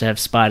supposed to have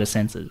spider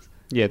senses.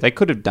 Yeah, they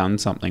could have done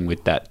something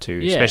with that too,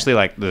 Yeah. especially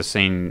like the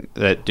scene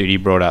that Duty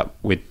brought up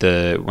with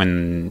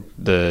when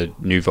the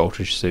new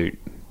Voltage suit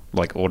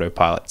like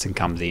autopilots and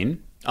comes in.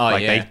 Oh,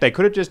 like yeah. they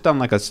could have just done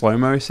like a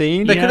slow-mo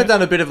scene. They could have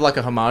done a bit of like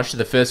a homage to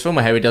the first film,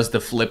 where how he does the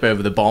flip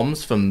over the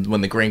bombs from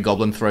when the Green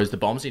Goblin throws the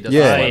bombs. He does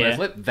Yeah. the slow-mo Yeah.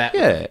 flip. That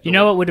Yeah. You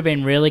know what would have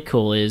been really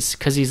cool is,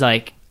 because he's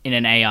like in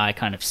an AI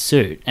kind of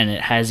suit and it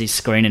has his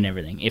screen and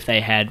everything. If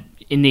they had,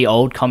 in the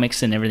old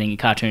comics and everything,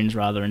 cartoons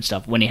rather and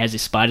stuff, when he has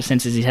his spider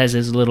senses, he has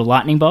his little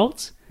lightning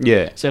bolts.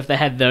 Yeah. So if they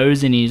had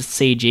those in his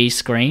CG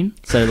screen,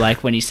 so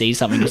like when he sees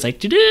something, it's like,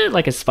 "Doo-doo,"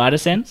 like a spider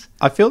sense.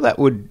 I feel that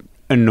would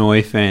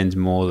annoy fans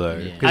more though,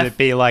 because it'd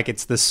be like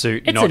it's the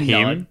suit, It's not a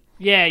him. nod.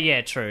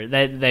 Yeah, true.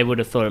 They would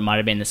have thought it might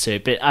have been the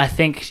suit, but I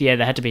think there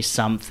had to be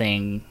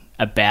something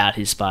about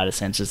his spider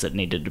senses that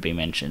needed to be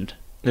mentioned.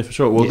 Yeah, for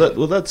sure.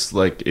 Well, that's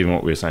like even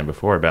what we were saying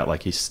before about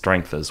like his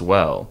strength as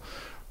well.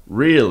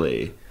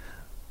 Really,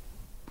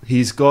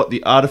 he's got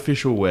the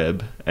artificial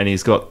web and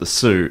he's got the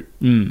suit.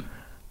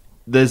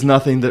 There's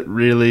nothing that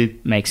really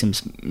makes him.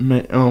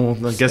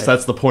 I guess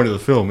that's the point of the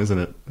film, isn't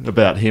it?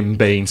 About him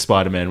being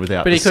Spider-Man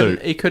without But the he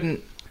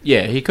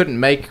suit. couldn't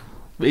make.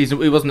 He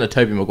wasn't a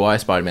Tobey Maguire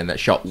Spider-Man that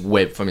shot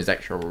web from his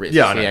actual wrist.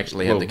 Yeah, I he know.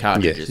 actually Well, had the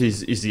cartridges.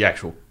 He's the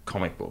actual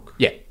comic book.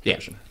 Yeah.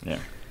 version. Yeah.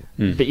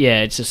 But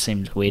yeah, it just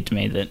seems weird to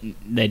me that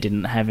they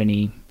didn't have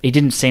any. He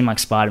didn't seem like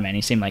Spider-Man.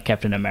 He seemed like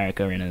Captain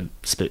America in a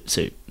suit.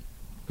 It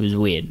was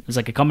weird. It was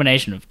like a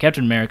combination of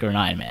Captain America and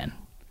Iron Man.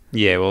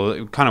 Yeah, well,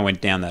 it kind of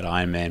went down that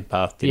Iron Man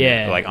path, didn't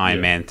Yeah. it? Like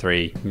Iron Man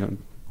 3. You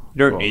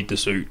don't need the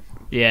suit.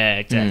 Yeah,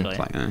 exactly. It's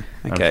like, I'm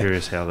okay.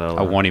 curious how they'll.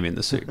 I want him in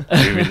the suit. Put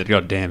him in the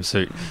goddamn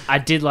suit. I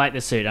did like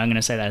the suit. I'm going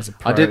to say that as a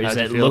pro. I did- is How that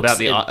do you feel looks-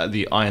 about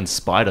the Iron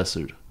Spider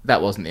suit?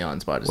 That wasn't the Iron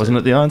Spider. Wasn't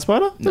it the Iron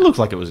Spider? It looked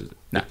like it was.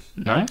 No.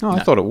 No. Oh, I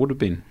thought it would have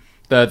been.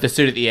 The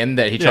suit at the end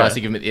that he tries Yeah.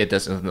 to give him.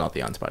 That's not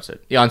the Iron Spider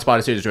suit. The Iron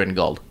Spider suit is red and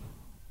gold.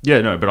 Yeah,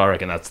 no, but I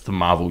reckon that's the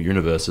Marvel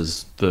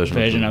Universe's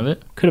version of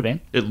it. Could have been.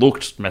 It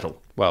looked metal.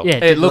 Well,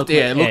 Yeah, It looked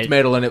yeah.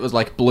 metal, and it was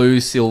like blue,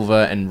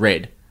 silver, and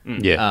red.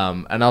 yeah.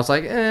 And I was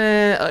like,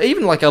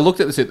 even like I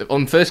looked at the suit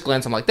on first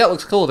glance, I'm like, that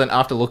looks cool. Then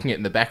after looking at it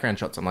in the background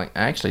shots, I'm like,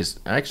 I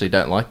actually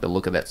don't like the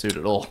look of that suit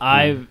at all.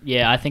 I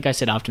think I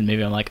said after the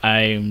movie, I'm like,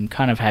 I'm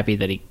kind of happy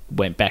that he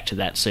went back to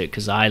that suit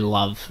because I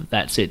love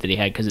that suit that he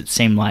had because it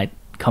seemed like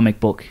comic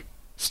book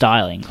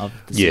styling of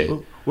the suit. Yeah.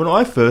 When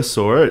I first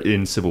saw it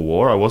in Civil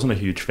War, I wasn't a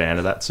huge fan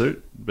of that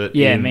suit. But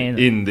Yeah, in, me either.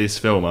 in this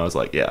film, I was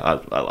like, yeah,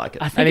 I like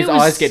it. I think And his it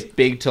was- eyes get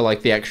big to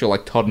like the actual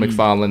like Todd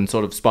McFarlane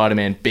sort of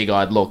Spider-Man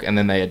big-eyed look, and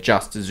then they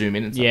adjust to zoom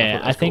in. And stuff. Yeah, thought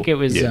that I was think cool. it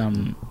was. Yeah.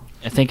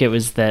 I think it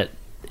was that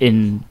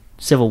in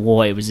Civil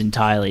War it was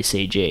entirely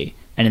CG,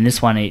 and in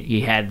this one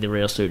he had the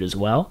real suit as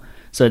well.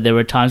 So there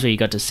were times where you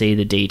got to see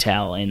the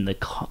detail in the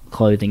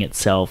clothing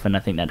itself, and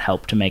I think that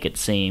helped to make it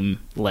seem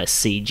less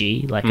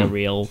CG, like a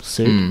real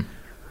suit.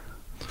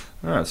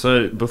 All right,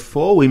 so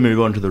before we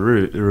move on to the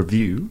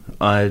review,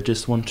 I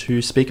just want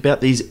to speak about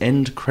these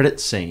end credit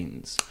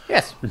scenes.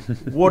 Yes.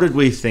 What did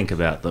we think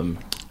about them?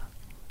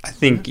 I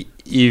think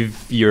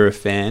if you're a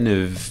fan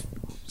of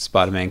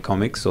Spider-Man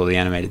comics or the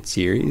animated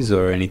series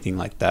or anything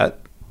like that,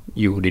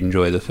 you would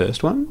enjoy the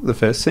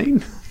first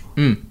scene.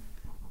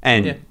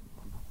 And Yeah.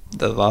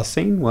 the last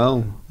scene,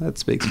 well, that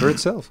speaks for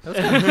itself.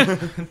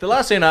 The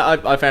last scene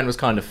I found was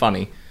kind of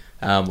funny,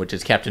 which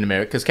is Captain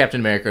America, because Captain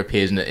America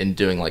appears in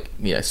doing like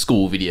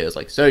school videos,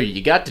 like, so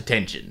you got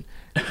detention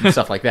and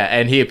stuff like that,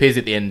 and he appears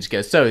at the end and just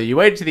goes, so you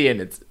waited to the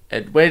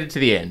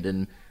end,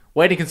 and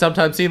waiting can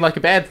sometimes seem like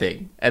a bad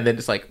thing, and then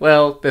it's like,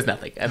 well, there's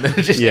nothing, and then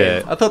it just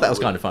ends. I thought that was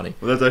kind of funny.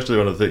 Well, that's actually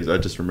one of the things I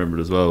just remembered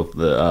as well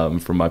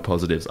that, from my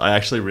positives. I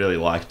actually really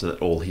liked that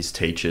all his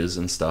teachers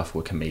and stuff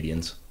were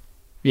comedians.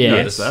 Yeah. You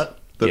notice that?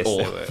 Yes, all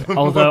they of were. them.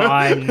 Although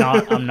I'm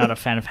not a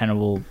fan of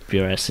Hannibal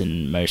Buress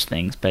in most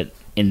things, but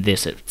in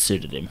this it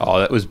suited him. Oh,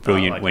 that was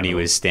brilliant like when he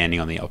Hannibal. was standing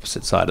on the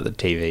opposite side of the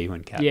TV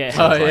when Cap Yeah.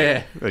 sort of Oh,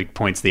 yeah. like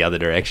points the other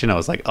direction. I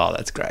was like, oh,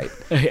 that's great.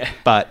 Yeah.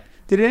 But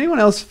did anyone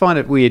else find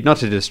it weird, not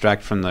to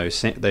distract from those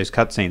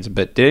cutscenes,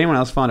 but did anyone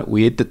else find it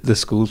weird that the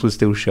schools were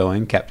still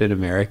showing Captain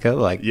America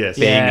Yes.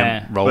 being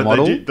Yeah. a role But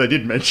model? They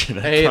did mention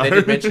it. Hey, they though.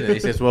 did mention it. He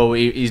says, well,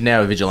 he's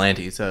now a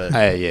vigilante, so...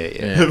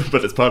 Yeah.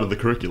 But it's part of the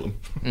curriculum.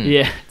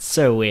 Yeah, it's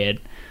so weird.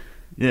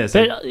 Yeah,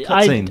 so But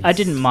cutscenes. I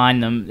didn't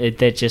mind them.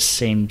 That just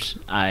seemed...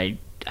 I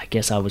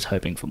guess I was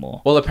hoping for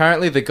more. Well,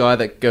 apparently the guy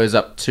that goes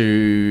up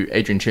to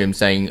Adrian Toomes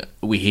saying,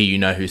 we hear you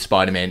know who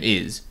Spider-Man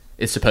is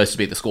supposed to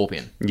be the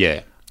Scorpion.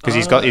 Yeah. Because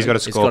he's got a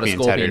scorpion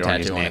tattooed on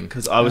his tattoo on him. neck.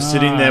 Because I was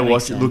sitting there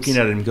makes sense. looking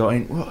at him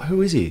going, well,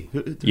 who is he?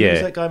 Who Yeah.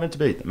 is that guy meant to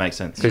be? That makes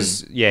sense.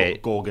 Because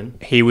Gorgon.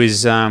 he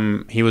was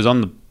on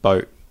the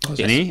boat, Oh,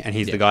 isn't he? And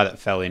he's the guy that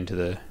fell into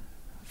the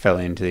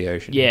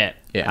ocean. Yeah.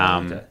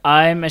 Yeah.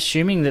 I'm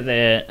assuming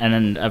that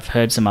and I've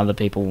heard some other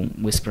people,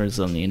 whisperers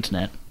on the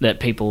internet, that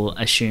people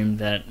assume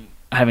that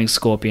having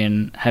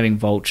Scorpion, having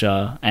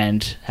Vulture,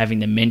 and having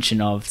the mention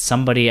of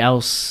somebody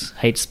else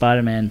hates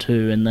Spider-Man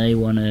too, and they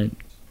want to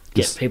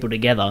get people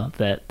together,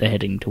 that they're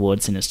heading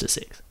towards Sinister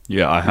Six.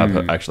 Yeah, I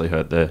have actually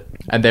heard that.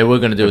 And they were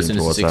going to do a Heading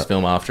Sinister towards Six that.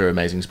 film after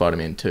Amazing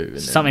Spider-Man 2. And then,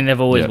 Something they've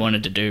always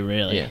wanted to do,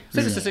 really. Yeah.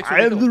 Sinister Six.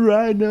 I am the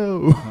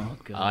Rhino.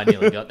 I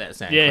nearly got that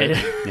sound.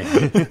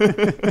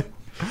 Yeah.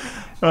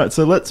 All right,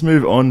 so let's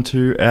move on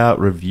to our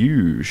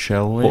review,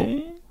 shall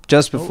we?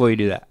 Just before you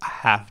do that, I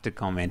have to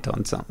comment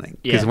on something.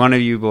 Because Yeah. one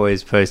of you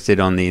boys posted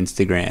on the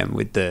Instagram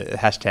with the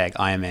hashtag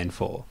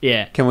IronMan4.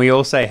 Yeah. Can we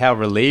all say how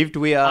relieved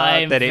we are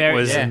I'm that it very-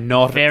 was yeah,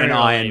 not very an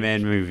Iron relieved.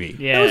 Man movie?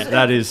 Yeah.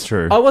 That is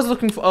true. I was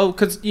looking for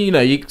because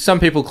some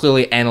people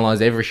clearly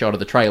analyze every shot of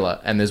the trailer,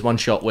 and there's one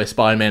shot where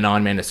Spider-Man and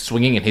Iron Man are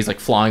swinging, and he's like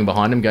flying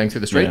behind him, going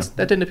through the streets. Yeah.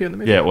 That didn't appear in the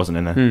movie. Yeah, it wasn't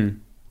in there.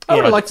 I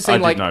would have Yeah, liked to see I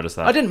did like notice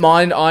that. I didn't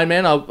mind Iron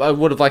Man. I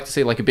would have liked to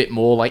see like a bit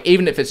more, like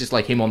even if it's just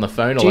like him on the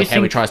phone or Do you like how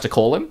he think- tries to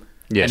call him.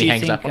 Yeah. and Do he you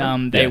hangs think up on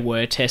him. they Yeah.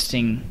 were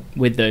testing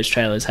with those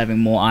trailers having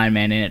more Iron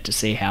Man in it to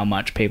see how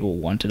much people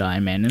wanted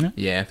Iron Man in it?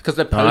 Yeah, because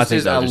the No, I think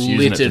posters they are were just using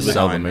it to littered with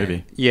sell the Iron Man.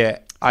 movie. Yeah,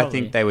 I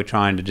Probably. think they were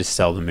trying to just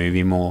sell the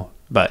movie more.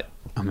 But,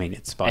 I mean,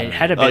 it's Spider-Man. It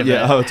had a bit Oh, of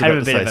yeah, I a, was had about a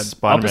to bit say of an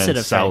Spider-Man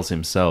opposite sells effect.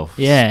 himself.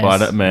 Yes.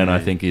 Spider-Man, I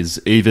think,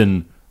 is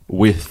even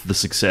with the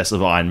success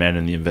of Iron Man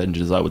and the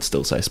Avengers, I would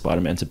still say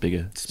Spider-Man's a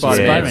bigger.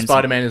 Spider-Man's-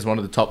 Spider-Man is one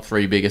of the top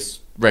 3 biggest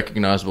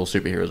recognizable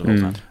superheroes of all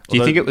time. Do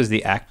you think it was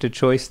the actor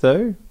choice,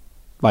 though?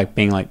 Like,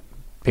 being like,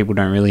 people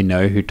don't really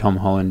know who Tom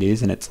Holland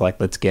is, and it's like,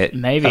 let's get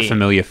Maybe. a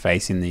familiar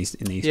face in these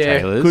Yeah,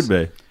 trailers. Could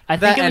be. I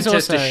That think it was and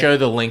just also to show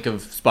the link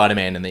of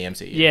Spider-Man in the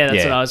MCU. Yeah, that's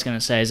Yeah. what I was going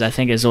to say. Is I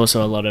think there's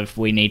also a lot of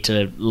we need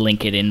to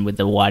link it in with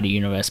the wider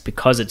universe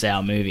because it's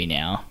our movie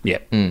now.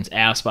 Yep. It's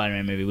our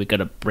Spider-Man movie. We've got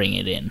to bring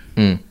it in.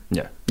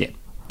 Yeah. Yeah.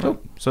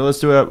 Cool. So let's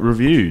do our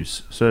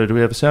reviews. So do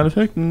we have a sound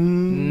effect?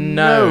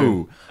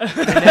 No.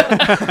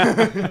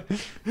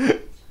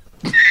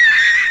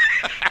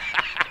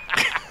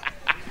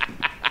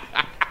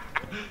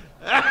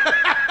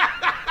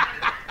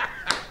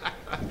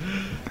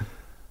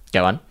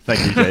 Go on.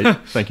 Thank you, Jay.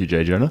 Thank you,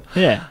 Jay Jonah.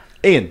 Yeah.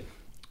 Ian.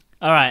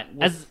 All right.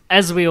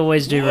 As we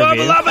always do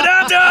review.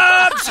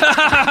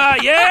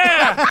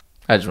 Yeah!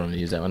 I just wanted to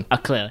use that one.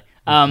 Clearly.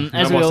 No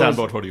As more we always,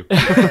 soundboard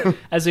audio.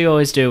 as we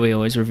always do, we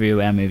always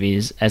review our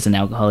movies as an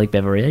alcoholic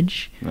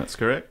beverage. That's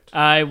correct.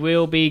 I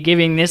will be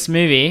giving this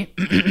movie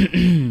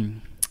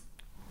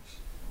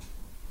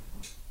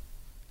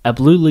a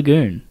Blue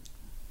Lagoon,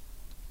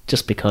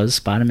 just because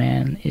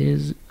Spider-Man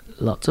is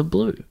lots of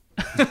blue.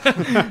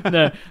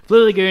 No,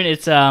 Blue Lagoon.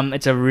 It's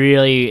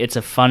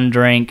a fun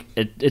drink.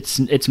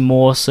 It's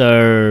more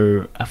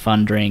so a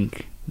fun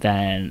drink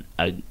than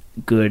a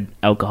good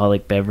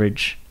alcoholic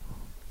beverage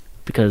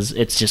because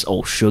it's just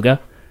all sugar.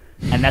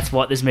 And that's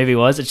what this movie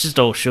was. It's just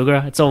all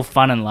sugar. It's all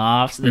fun and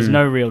laughs. There's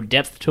no real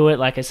depth to it.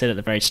 Like I said at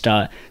the very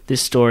start,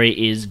 this story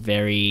is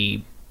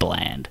very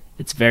bland.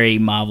 It's very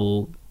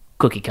Marvel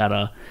cookie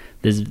cutter.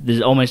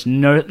 There's almost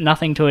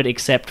nothing to it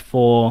except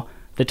for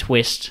the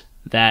twist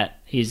that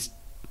his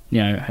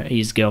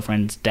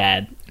girlfriend's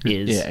dad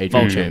is Yeah, Adrian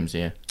Vulture. James,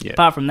 yeah.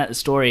 Apart from that, the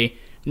story,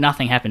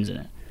 nothing happens in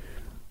it.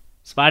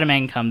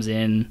 Spider-Man comes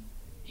in.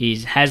 He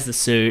has the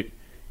suit.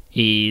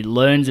 He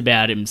learns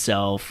about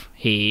himself.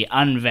 He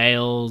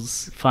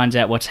unveils, finds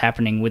out what's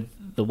happening with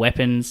the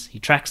weapons. He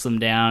tracks them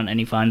down, and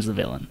he finds the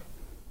villain.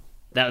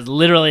 That was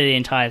literally the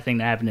entire thing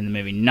that happened in the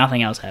movie.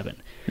 Nothing else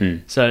happened.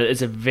 So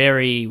it's a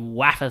very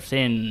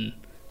wafer-thin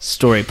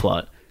story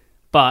plot.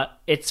 But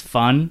it's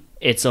fun.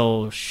 It's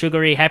all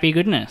sugary, happy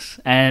goodness.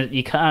 And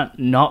you can't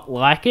not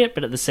like it,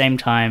 but at the same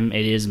time,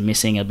 it is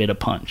missing a bit of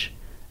punch.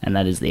 And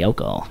that is the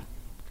alcohol.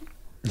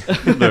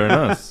 Very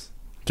nice.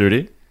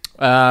 Duty.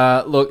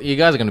 Look, you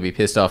guys are going to be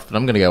pissed off, but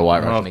I'm going to go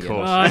White Russian Of again.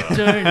 course. I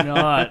do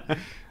not.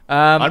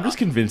 I'm just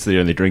convinced that he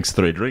only drinks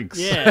 3 drinks.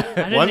 Yeah.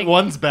 I don't think-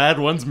 One's bad,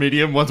 one's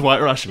medium, one's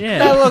White Russian. Yeah.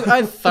 No, look,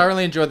 I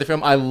thoroughly enjoyed the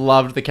film. I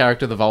loved the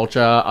character, the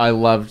Vulture. I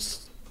loved,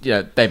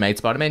 they made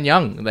Spider-Man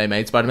young. They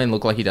made Spider-Man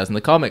look like he does in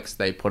the comics.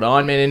 They put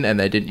Iron Man in, and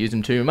they didn't use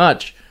him too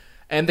much.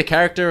 And the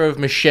character of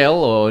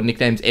Michelle, or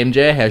nickname's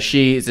MJ, how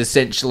she is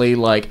essentially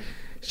like,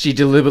 she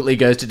deliberately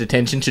goes to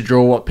detention to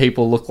draw what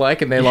people look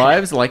like in their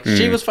lives. Like,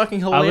 she was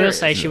fucking I hilarious. will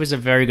say she was a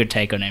very good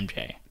take on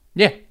MJ.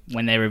 Yeah.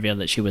 When they revealed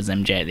that she was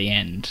MJ at the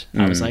end,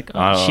 I was like,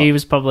 I- she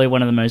was probably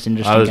one of the most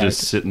interesting I was characters.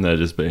 just sitting there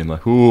just being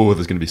like, ooh,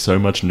 there's going to be so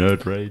much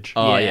nerd rage.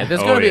 Oh, Yeah. yeah. There's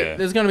Oh, going to yeah. be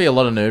there's going to be a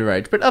lot of nerd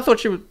rage. But I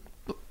thought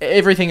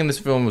everything in this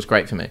film was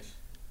great for me.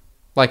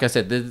 Like I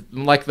said,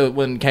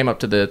 when it came up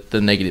to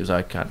the negatives,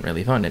 I can't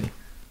really find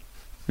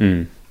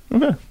any.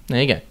 Okay.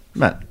 There you go.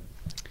 Matt.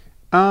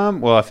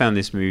 Well, I found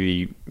this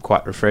movie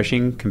quite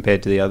refreshing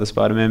compared to the other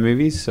Spider-Man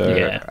movies. So,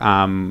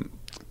 Yeah.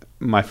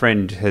 my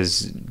friend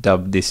has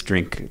dubbed this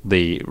drink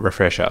the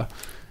refresher.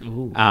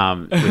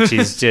 which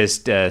is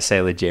just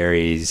Sailor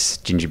Jerry's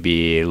ginger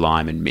beer,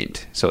 lime, and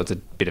mint. So it's a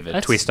bit of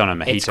a twist on a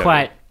mojito. It's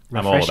quite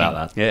I'm all refreshing.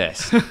 about that.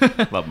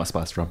 Yes. Love my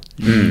spiced rum.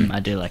 I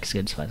do like a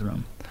good spiced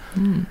rum.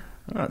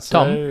 All right,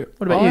 so Tom,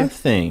 what about I you?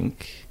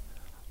 think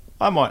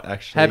I might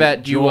actually. How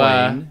about you,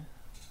 join.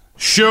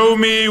 Show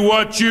me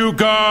what you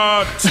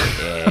got.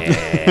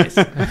 Yes.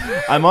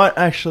 I might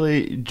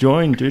actually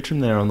join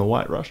Dutram there on the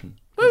White Russian.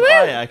 'Cause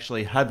I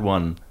actually had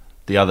one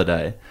the other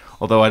day,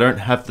 although I don't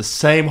have the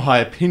same high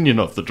opinion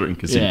of the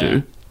drink as you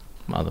do.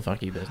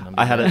 Motherfucker, you better not be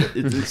I had a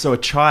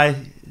chai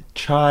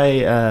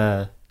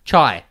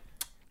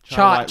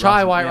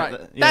white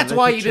Russian. That's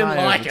why you didn't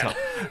like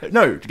it.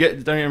 No, don't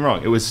get me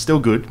wrong. It was still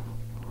good.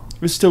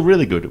 It was still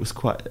really good. It was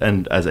quite,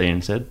 and as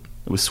Ian said,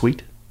 it was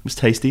sweet. It was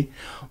tasty,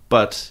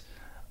 but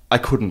I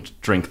couldn't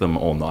drink them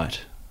all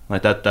night.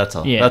 Like that's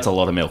a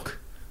lot of milk.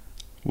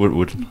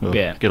 Would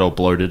get all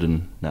bloated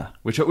and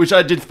Which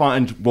I did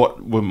find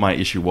what my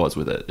issue was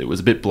with it. It was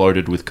a bit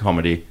bloated with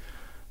comedy.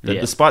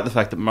 Despite the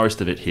fact that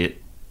most of it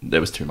hit, there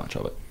was too much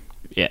of it.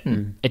 Yeah,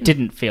 it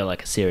didn't feel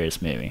like a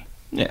serious movie.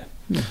 Yeah.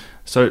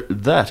 So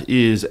that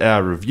is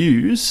our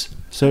reviews.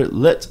 So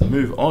let's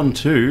move on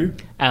to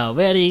our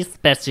very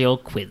special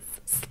quiz,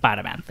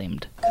 Spider-Man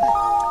themed.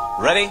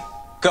 Ready?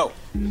 Go.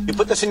 You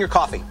put this in your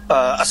coffee.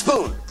 A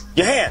spoon.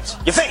 Your hands.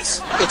 Your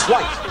face. It's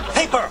white.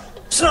 Paper.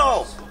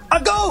 Snow.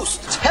 A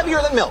ghost. It's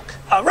heavier than milk.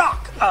 A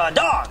rock. A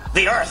dog.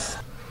 The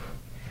earth.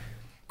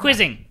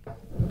 Quizzing.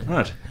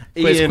 Right.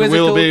 Ian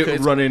will be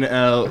running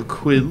our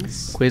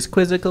quiz.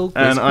 Quizzical.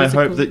 And I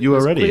hope that you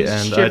are ready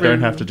and I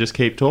don't have to just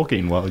keep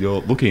talking while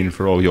you're looking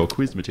for all your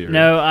quiz material.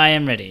 No, I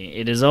am ready.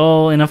 It is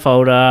all in a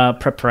folder,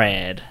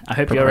 prepared. I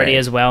hope you're ready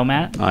as well,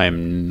 Matt. I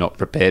am not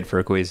prepared for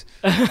a quiz.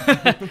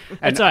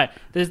 That's all right.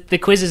 The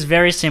quiz is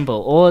very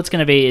simple. All it's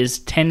going to be is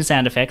 10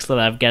 sound effects that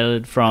I've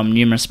gathered from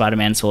numerous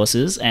Spider-Man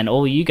sources, and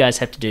all you guys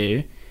have to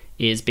do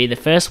is be the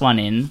first one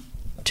in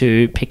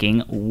to picking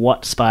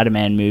what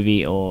Spider-Man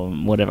movie or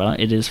whatever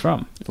it is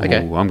from. Okay,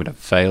 I'm going to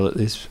fail at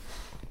this.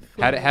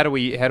 How do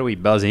we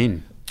buzz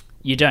in?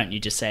 You don't. You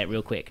just say it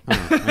real quick.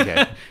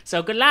 Okay.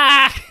 So good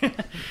luck.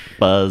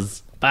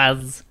 Buzz.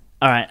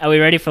 All right. Are we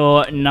ready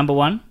for number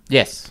one?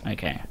 Yes.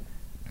 Okay.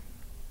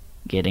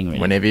 Getting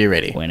ready. Whenever you're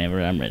ready.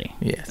 Whenever I'm ready.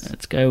 Yes.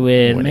 Let's go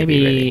with Whenever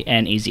you're maybe ready.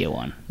 an easier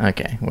one.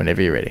 Okay,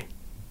 whenever you're ready.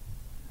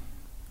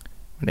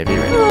 Whenever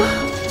you're ready.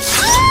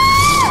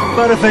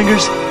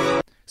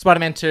 Butterfingers.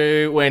 Spider-Man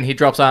 2, when he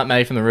drops Aunt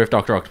May from the roof,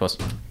 Dr. Octopus.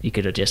 You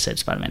could have just said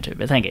Spider-Man 2,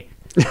 but thank you.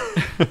 Do you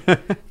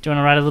want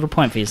to write a little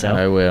point for yourself?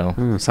 I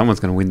will. Someone's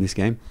going to win this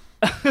game.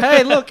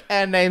 Hey, look,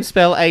 our names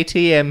spell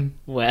ATM.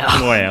 Well.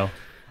 And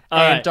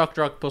right.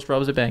 Dr. Octopus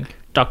robs a bank.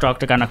 Dr.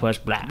 Octopus,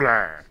 blah. All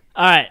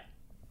right.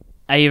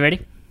 Are you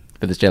ready?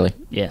 For this jelly.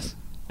 Yes.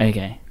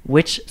 Okay.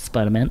 Which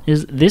Spider-Man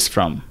is this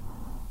from?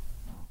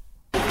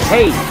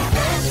 Hey,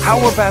 how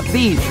about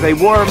these? They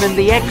wore them in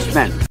the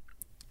X-Men.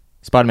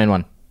 Spider-Man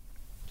 1.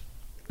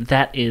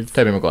 That is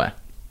Tobey Maguire.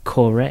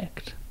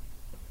 correct.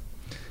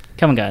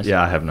 Come on, guys.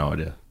 Yeah, I have no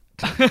idea.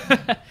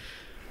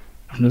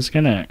 I'm just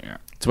going to...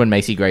 It's when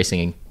Macy Gray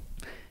singing.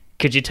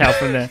 Could you tell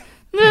from the...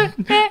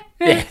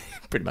 Yeah,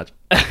 pretty much.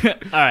 All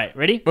right.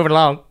 Ready? Moving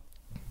along.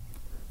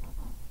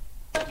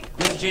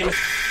 Boss, your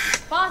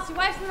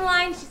wife's in the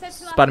line. She said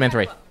she lost Spider-Man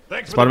 3.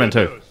 Thanks Spider-Man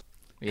 2.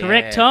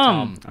 Correct,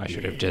 Tom. I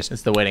should have just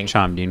It's the wedding.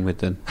 chimed in with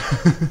the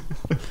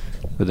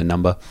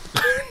number.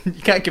 You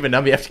can't give a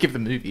number, you have to give the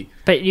movie.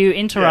 But you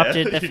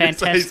interrupted the You can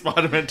say fantastic...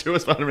 Spider-Man 2 or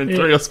Spider-Man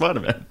 3 or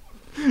Spider-Man.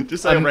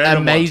 Just say a random one.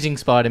 Amazing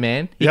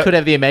Spider-Man. He Yep. could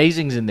have the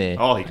Amazings in there.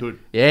 Oh, he could.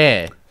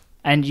 Yeah.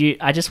 And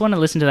I just want to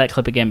listen to that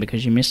clip again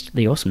because you missed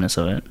the awesomeness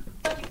of it.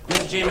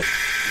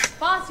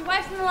 Boss, your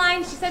wife's in the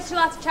line. She said she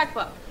lost a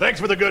checkbook. Thanks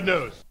for the good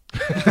news.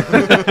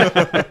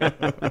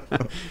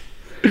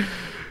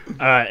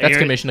 All right. That's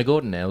Commissioner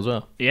Gordon now as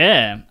well.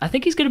 Yeah. I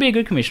think he's going to be a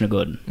good Commissioner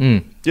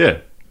Gordon. Yeah.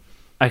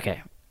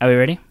 Okay. Are we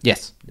ready?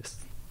 Yes.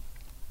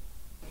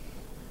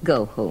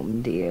 Go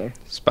home, dear.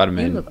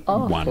 Spider-Man You look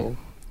awful. 1.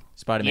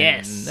 Spider-Man.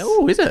 Yes.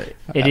 Oh, is it?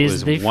 It That is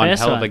was the one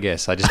first hell one. of a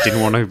guess. I just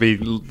didn't want to be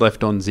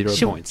left on 0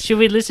 points. Should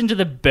we listen to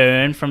the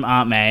burn from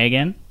Aunt May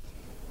again?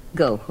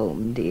 Go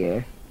home,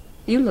 dear.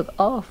 You look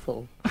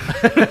awful.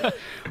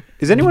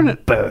 Was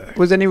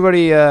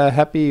anybody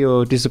happy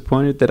or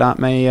disappointed that Aunt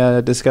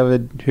May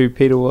discovered who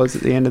Peter was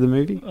at the end of the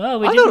movie? Well,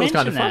 we I did thought it was mention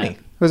kind of that. funny.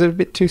 Was it a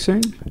bit too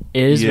soon?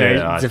 It is I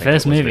it's the think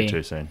first it was a bit movie.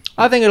 too soon.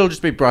 I think it'll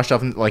just be brushed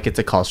off like it's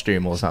a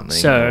costume or something.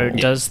 So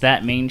does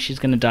that mean she's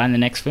going to die in the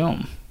next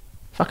film?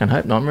 Fucking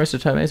hope not. Marissa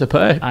Tomei's a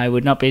perk. I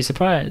would not be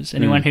surprised.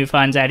 Anyone who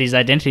finds out his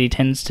identity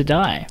tends to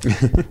die.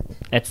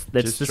 That's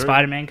Just the true.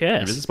 Spider-Man It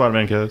is a curse.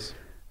 Spider-Man curse.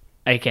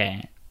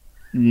 Okay.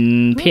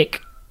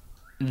 Pick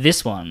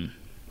this one.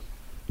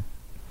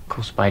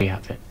 Cool Spidey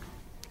outfit.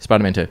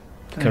 Spider-Man 2.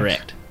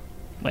 Correct.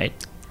 Wait.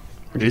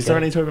 Is there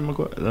any Tobey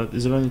Maguire?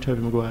 Is it only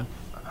Tobey Maguire?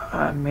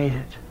 I made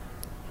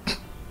it.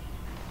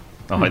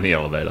 Oh, in the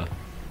elevator.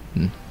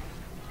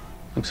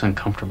 Looks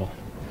uncomfortable.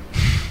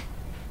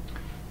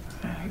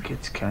 It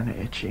gets kind of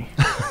itchy.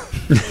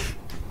 It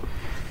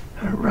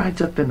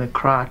rides up in the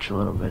crotch a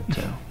little bit,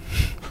 too.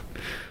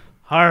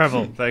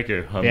 Horrible. Thank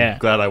you. I'm Yeah.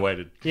 glad I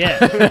waited.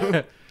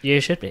 Yeah. You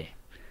should be.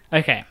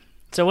 Okay.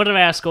 So what are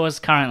our scores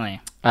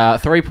currently?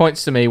 3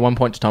 points to me, 1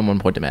 point to Tom, 1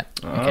 point to Matt.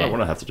 I don't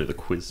want to have to do the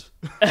quiz.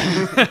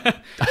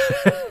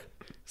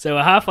 So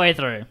we're halfway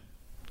through.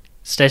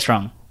 Stay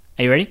strong.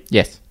 Are you ready?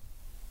 Yes.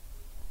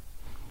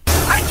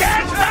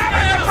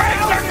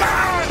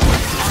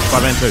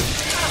 Spider-Man 2.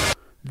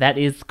 That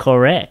is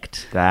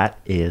correct. That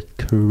is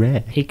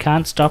correct. He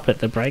can't stop it.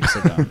 The brakes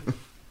are gone.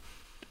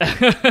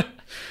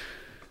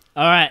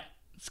 All right.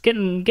 It's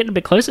getting a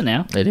bit closer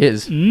now. It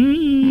is.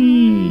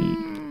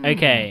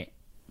 Okay.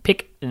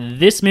 Pick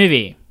this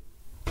movie.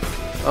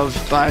 Of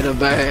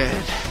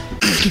Spider-Man.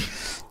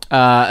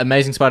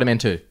 Amazing Spider-Man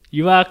 2.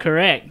 You are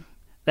correct.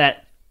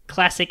 That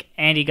classic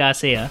Andy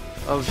Garcia.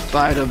 Of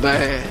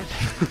Spider-Man.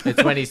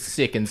 It's when he's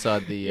sick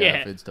inside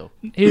the food store.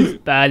 He's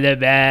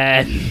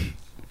Spider-Man.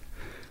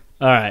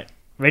 All right.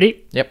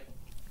 Ready? Yep.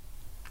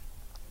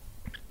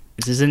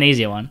 This is an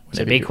easier one,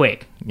 so be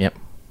quick. Yep.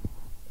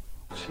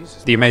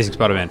 The Amazing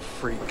Spider-Man.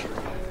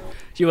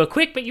 You were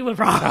quick, but you were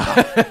wrong.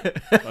 I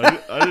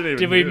didn't even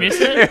Did we do miss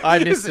it? I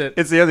missed it.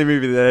 It's the only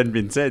movie that hadn't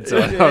been said, so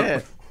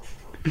Yeah.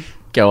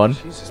 Go on.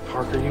 Jesus,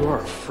 Parker, you are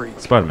a freak.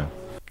 Spider-Man.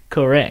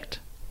 Correct.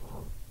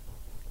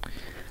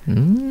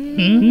 Police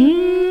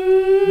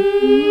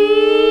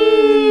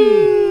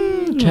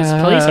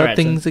are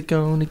Things are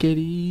gonna get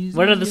easy.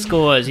 What are the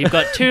scores? You've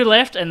got 2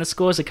 left, and the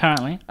scores are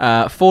currently...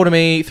 4 to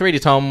me, 3 to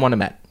Tom, 1 to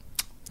Matt.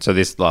 So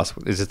is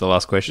this the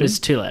last question? There's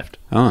 2 left.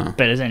 Oh.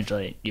 But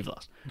essentially, you've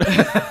lost.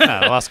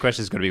 The last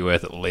question is going to be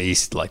worth at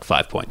least like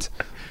 5 points.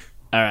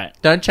 All right.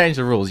 Don't change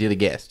the rules. You're the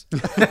guest. Are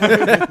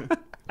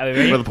we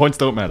ready? Well, the points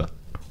don't matter.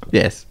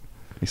 Yes.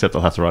 Except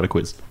I'll have to write a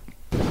quiz.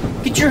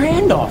 Get your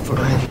hand off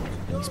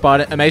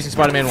her. Amazing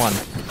Spider-Man 1.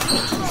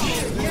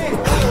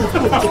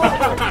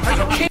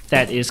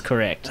 That is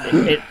correct.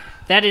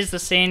 That is the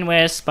scene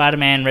where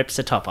Spider-Man rips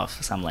the top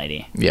off some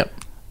lady. Yep.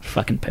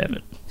 Fucking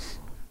pervert.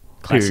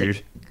 Classic.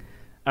 Dude.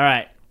 All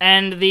right.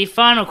 And the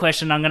final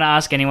question I'm going to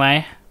ask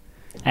anyway,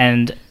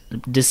 and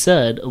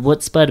decide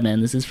what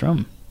Spider-Man this is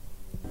from.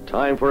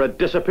 Time for a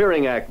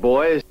disappearing act,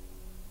 boys.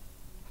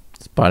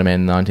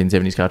 Spider-Man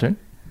 1970s cartoon.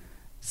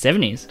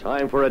 70s.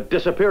 Time for a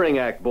disappearing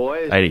act,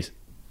 boys. 80s.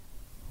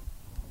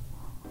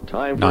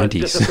 Time for 90s. a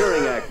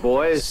disappearing act,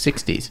 boys.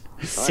 60s.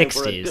 Time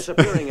for a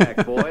disappearing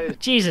act, boys.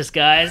 Jesus,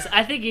 guys.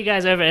 I think you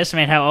guys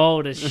overestimate how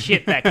old as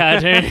shit that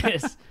cartoon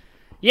is.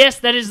 Yes,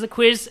 that is the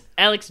quiz.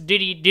 Alex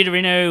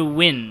Didorino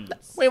wins.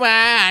 We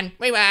won.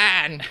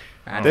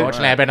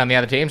 Unfortunately, I bet on the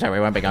other team, so we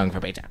won't be going for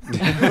pizza.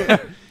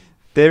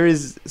 There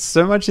is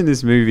so much in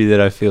this movie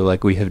that I feel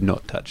like we have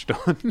not touched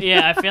on.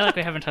 Yeah, I feel like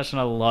we haven't touched on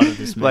a lot of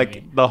this movie.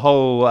 Like the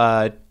whole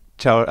Danny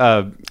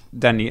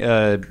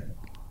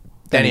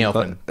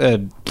Elfman.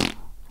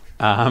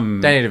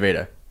 Danny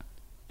DeVito.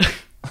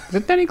 Is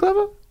it Danny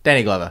Glover?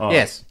 Danny Glover. Oh,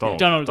 Yes.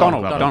 Donald.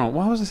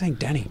 Why was I saying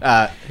Danny?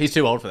 He's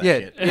too old for that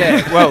shit.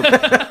 Yeah.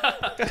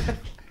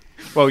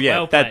 Well, yeah.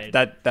 Well played.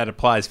 that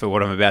applies for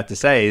what I'm about to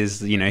say. Is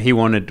he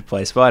wanted to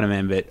play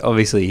Spider-Man, but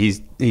obviously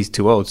he's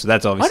too old, so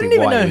that's obviously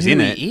even why know he was who in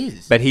he it.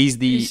 is. But he's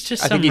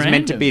just I think some he's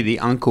meant to random. be the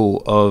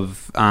uncle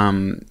of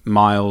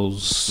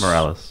Miles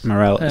Morales.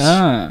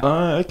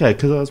 Ah. Okay,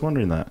 because I was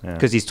wondering that. Yeah.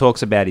 because he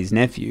talks about his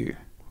nephew.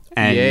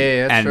 And,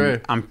 Yeah, that's and true.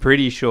 I'm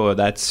pretty sure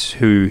that's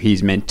who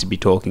he's meant to be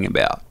talking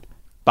about.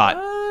 But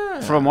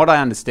from what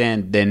I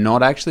understand, they're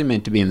not actually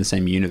meant to be in the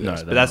same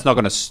universe. No, But that's not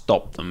going to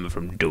stop them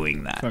from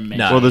doing that.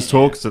 Well, there's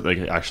talks that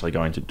they're actually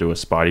going to do a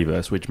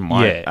Spideyverse, which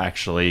might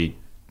actually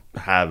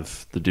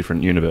have the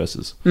different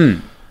universes.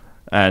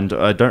 And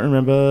I don't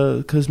remember,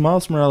 because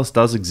Miles Morales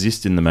does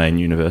exist in the main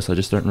universe. I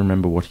just don't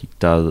remember what he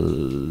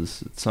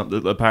does. It's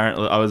something,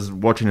 apparently, I was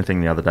watching a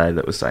thing the other day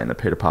that was saying that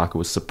Peter Parker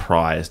was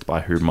surprised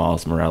by who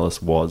Miles Morales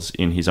was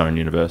in his own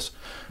universe.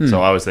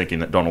 So I was thinking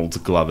that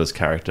Donald Glover's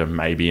character,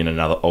 maybe in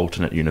another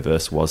alternate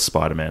universe, was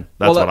Spider-Man.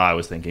 That's what I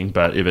was thinking.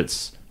 But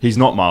if he's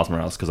not Miles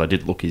Morales, because I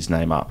did look his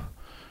name up.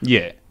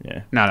 Yeah.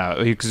 Yeah. No,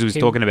 because he was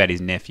talking about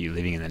his nephew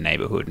living in the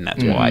neighborhood, and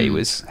that's why he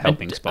was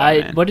helping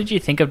Spider-Man. What did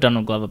you think of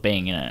Donald Glover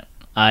being in it?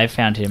 I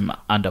found him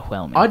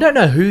underwhelming. I don't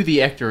know who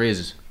the actor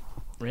is.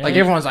 Really? Like,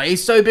 everyone's like,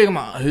 he's so big. I'm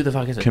like, who the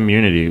fuck is it?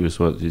 Community was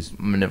what he's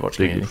never watched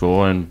big Community.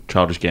 before, and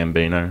Childish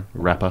Gambino,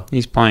 rapper.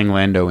 He's playing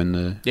Lando in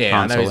the Yeah,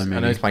 Han Solo I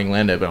movie. know he's playing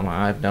Lando, but I'm like,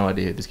 I have no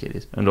idea who this kid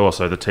is. And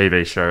also the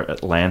TV show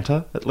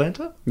Atlanta.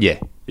 Atlanta? Yeah.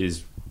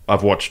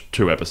 I've watched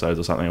 2 episodes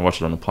or something. I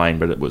watched it on the plane,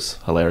 but it was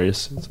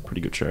hilarious. It's a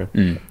pretty good show.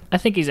 I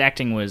think his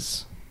acting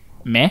was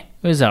meh.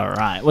 It was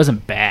alright. It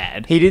wasn't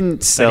bad. He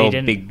didn't sell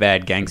didn't- big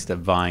bad gangster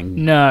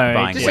buying. No,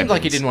 buying It just seemed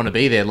like he weapons. didn't want to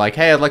be there. Like,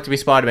 hey, I'd like to be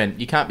Spider-Man.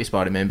 You can't be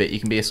Spider-Man, but you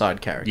can be a side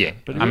character. Yeah,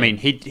 I mean,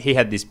 he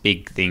had this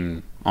big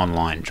thing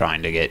online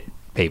trying to get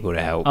people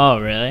to help. Oh,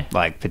 really?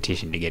 Like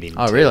petition to get him.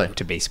 Oh, really?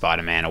 To be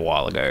Spider-Man a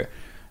while ago.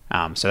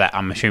 So that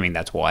I'm assuming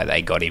that's why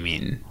they got him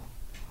in.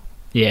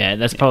 Yeah,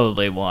 that's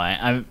probably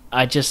why.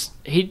 I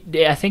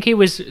think he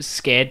was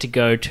scared to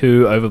go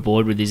too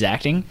overboard with his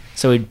acting,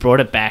 so he brought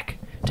it back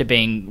to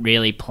being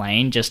really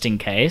plain just in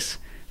case.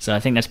 So I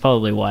think that's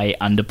probably why he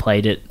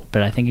underplayed it,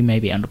 but I think he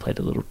maybe underplayed it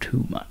a little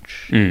too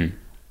much.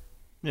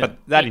 But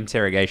that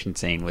interrogation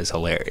scene was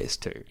hilarious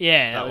too.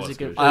 Yeah, that was a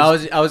good.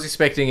 I was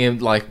expecting him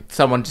like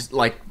someone just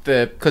like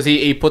because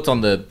he puts on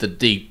the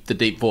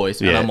deep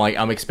voice, and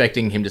Yeah. I'm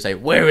expecting him to say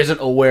where is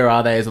it or where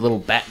are they as a little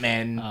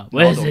Batman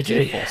where's nod or it,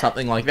 gif yeah. or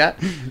something like that.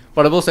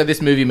 But I've also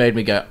this movie made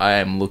me go, I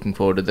am looking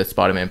forward to the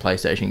Spider-Man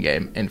PlayStation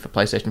game, and for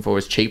PlayStation 4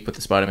 is cheap with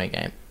the Spider-Man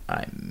game,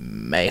 I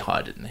may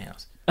hide it in the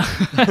house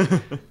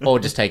or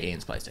just take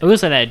Ian's PlayStation. I will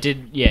say that it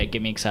did,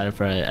 get me excited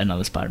for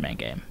another Spider-Man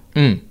game.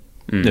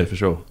 Yeah, for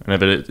sure. And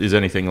if it is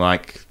anything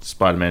like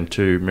Spider-Man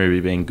 2 movie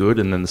being good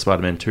and then the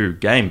Spider-Man 2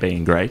 game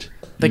being great.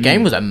 The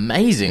game was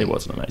amazing. It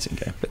was an amazing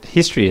game. But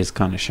history has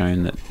kind of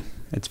shown that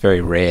it's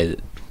very rare that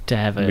to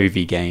have a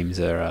movie games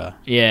are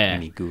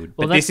any good.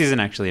 Well, but this isn't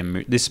actually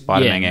this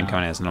Spider-Man game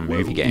coming out is not a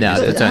movie game. No, is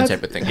it? it's own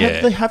separate thing.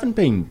 They haven't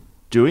been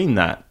doing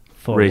that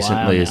for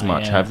recently a as while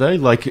much, now, have they?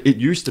 Like, it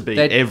used to be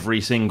They-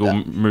 every single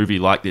movie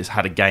like this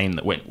had a game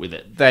that went with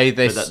it. They But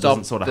that stopped.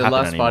 doesn't sort of The happen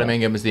last anymore. Spider-Man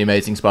game was the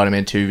Amazing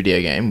Spider-Man 2 video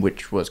game,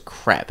 which was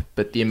crap.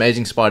 But the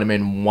Amazing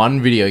Spider-Man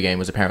 1 video game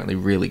was apparently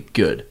really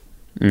good.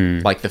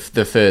 Like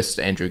the first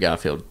Andrew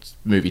Garfield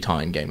movie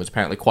tie-in game was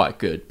apparently quite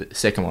good, but the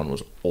second one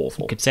was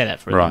awful. You could say that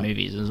for Right. the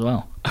movies as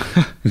well.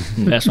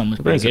 The first one was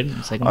pretty good.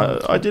 The second one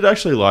was I did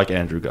actually like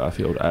Andrew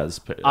Garfield as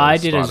I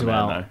did as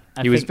Spider-Man, well.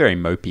 though. He was very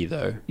mopey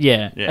though.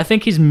 Yeah. I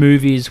think his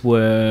movies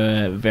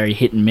were very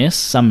hit and miss.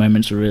 Some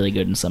moments were really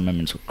good and some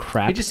moments were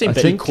crap. He just seemed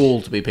too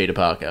cool to be Peter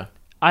Parker.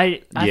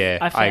 I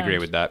I agree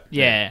with that.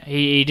 Yeah,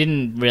 he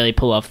didn't really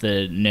pull off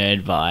the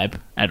nerd vibe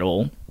at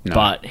all. No.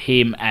 But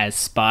him as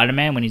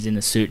Spider-Man, when he's in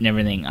the suit and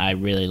everything, I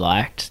really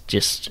liked.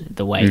 Just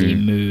the way he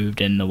moved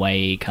and the way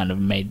he kind of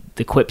made...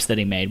 The quips that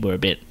he made were a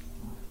bit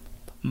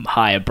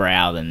higher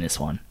brow than this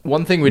one.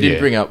 One thing we didn't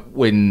bring up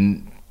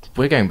when...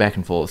 We're going back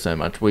and forth so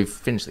much. We've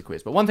finished the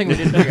quiz. But one thing we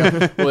didn't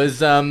bring up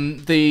was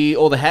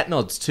all the hat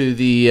nods to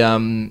the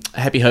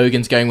Happy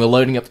Hogan's going, we're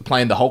loading up the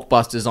plane, the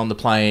Hulkbuster's on the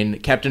plane,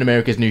 Captain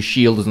America's new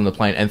shield is on the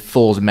plane, and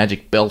Thor's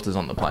magic belt is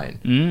on the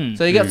plane.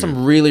 So you got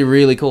some really,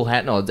 really cool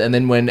hat nods. And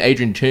then when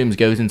Adrian Toomes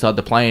goes inside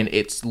the plane,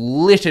 it's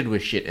littered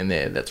with shit in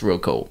there. That's real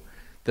cool.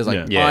 There's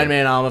like Iron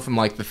Man armor from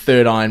like the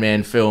third Iron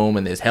Man film,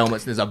 and there's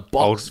helmets, and there's a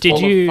box full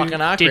of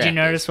fucking arc Did you reactors.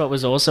 notice what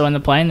was also in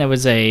the plane? There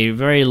was a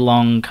very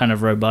long kind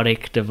of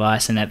robotic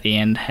device, and at the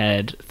end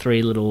had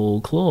 3 little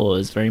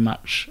claws, very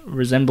much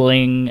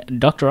resembling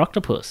Dr.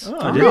 Octopus.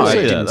 I didn't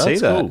see that. see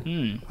That's that.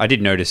 cool. I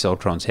did notice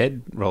Ultron's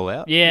head roll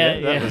out. Yeah,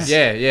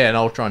 Yeah, an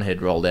Ultron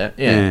head rolled out.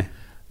 Yeah.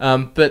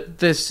 But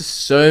there's just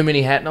so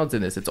many hat nods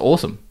in this. It's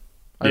awesome.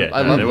 I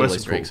love there were little some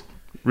Easter eggs.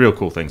 real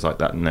cool things like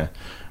that in there.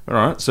 All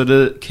right, so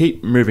to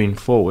keep moving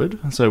forward,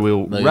 so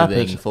we'll wrap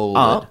it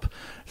up.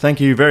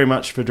 Thank you very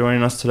much for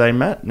joining us today,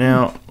 Matt.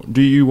 Now,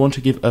 do you want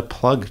to give a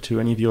plug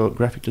to any of your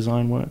graphic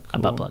design work? A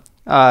butt plug.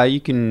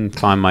 You can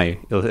find my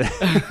you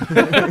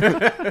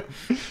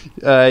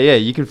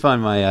can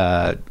find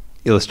my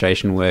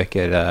illustration work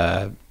at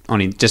on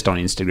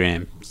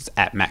Instagram. It's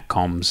at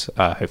MattComs.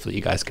 Hopefully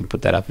you guys can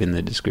put that up in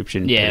the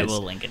description. Yeah, but it's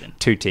we'll link it in.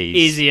 2 T's,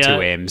 Easier.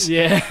 2 M's.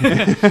 Yeah.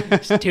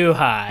 It's too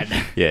hard.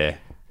 Yeah.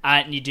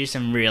 And you do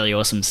some really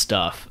awesome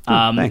stuff.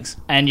 Thanks.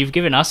 And you've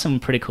given us some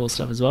pretty cool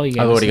stuff as well. You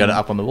gave I've us already got some- it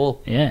up on the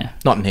wall. Yeah.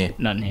 Not in here.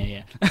 Not in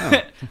here,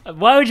 yeah.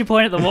 Why would you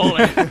point at the wall?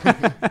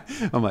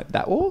 I'm like,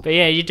 that wall? But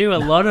yeah, you do a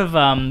lot of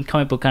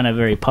comic book kind of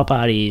very pop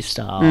arty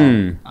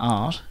style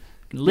art.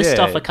 List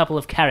Yeah. off a couple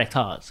of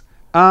characters.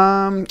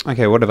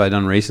 Okay, what have I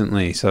done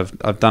recently? So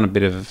I've done a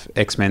bit of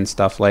X-Men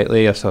stuff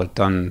lately. I've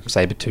done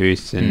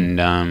Sabretooth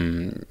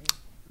and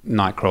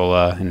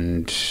Nightcrawler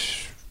and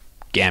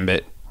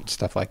Gambit,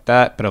 stuff like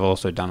that. But I've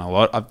also done a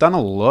lot. I've done a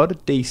lot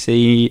of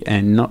DC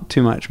and not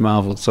too much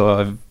Marvel, so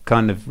I've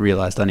kind of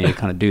realised I need to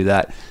kind of do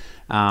that.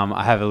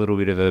 I have a little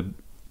bit of a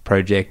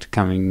project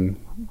coming,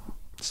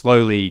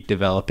 slowly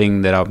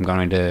developing, that I'm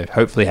going to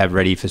hopefully have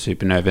ready for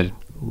Supernova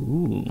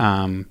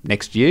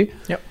next year.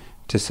 Yep.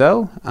 To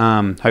sell.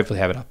 Hopefully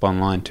have it up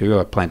online too.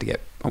 I plan to get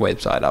a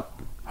website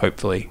up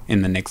hopefully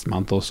in the next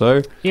month or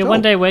so. Yeah,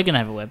 one day we're going to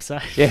have a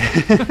website.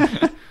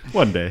 Yeah.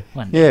 One day.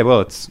 Yeah,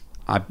 well, it's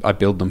I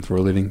build them for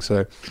a living,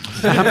 so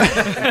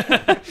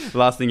the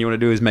last thing you want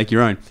to do is make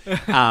your own.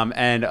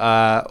 And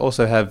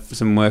also have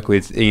some work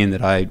with Ian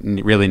that I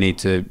really need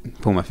to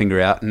pull my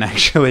finger out and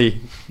actually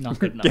Not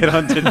good enough.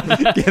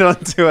 get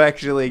onto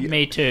actually.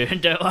 Me too,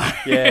 don't worry.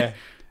 Yeah.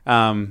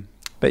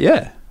 But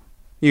yeah,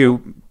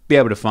 you'll be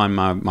able to find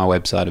my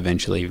website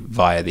eventually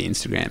via the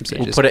Instagram. So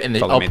We'll just put it in the.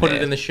 follow I'll me put there.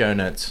 it in the show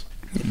notes.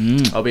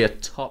 I'll be a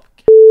top.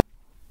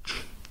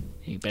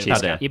 You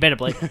Cheers. better, you better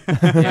bleep it.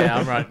 Yeah,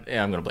 I'm right.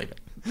 Yeah, I'm gonna bleep it.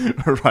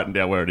 Writing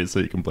down where it is so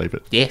you can bleep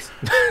it. Yes.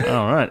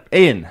 All right.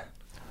 Ian,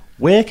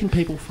 where can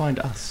people find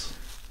us?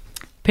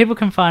 People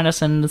can find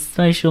us on the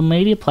social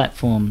media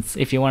platforms.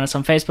 If you want us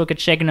on Facebook,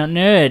 it's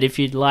Shaken.Nerd. If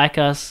you'd like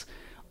us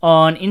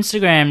on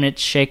Instagram,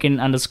 it's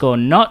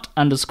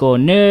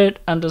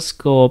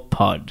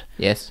shaken_not_nerd_pod.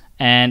 Yes.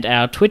 And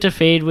our Twitter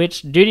feed,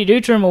 which Duty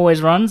Dootrum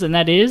always runs, and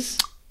that is...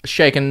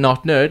 Shaken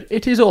Not Nerd.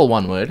 It is all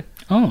one word.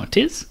 Oh,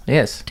 tis?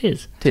 Yes.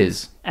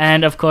 Tis.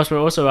 And of course, we're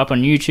also up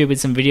on YouTube with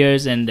some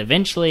videos, and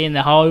eventually, in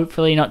the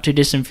hopefully not too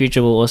distant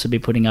future, we'll also be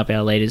putting up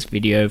our latest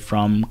video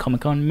from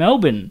Comic-Con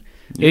Melbourne.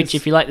 Which,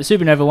 if you like the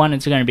Supernova one,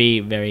 it's going to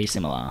be very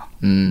similar.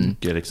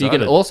 Get excited. You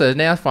can also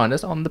now find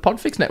us on the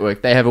Podfix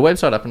Network. They have a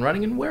website up and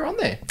running, and we're on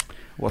there.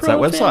 What's that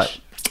website?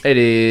 It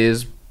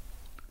is...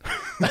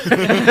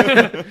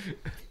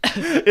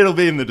 It'll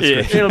be in the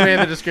description. It'll be in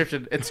the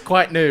description. It's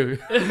quite new.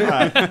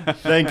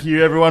 Thank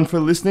you, everyone,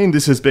 for listening.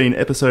 This has been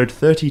episode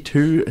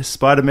 32,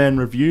 Spider-Man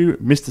Review.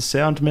 Mr.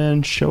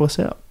 Soundman, show us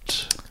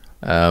out.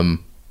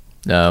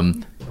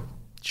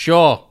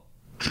 Sure.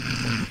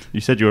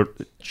 You said you were...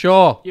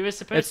 Sure. You were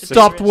supposed to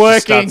stopped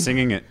working. Start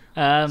singing it.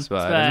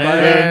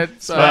 Spider-Man.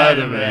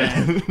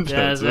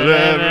 Does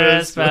whatever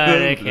a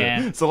spider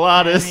can.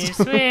 Saladas. And you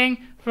swing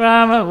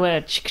from a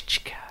web.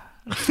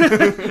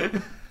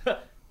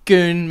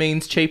 Goon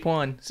means cheap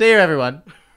wine. See you, everyone.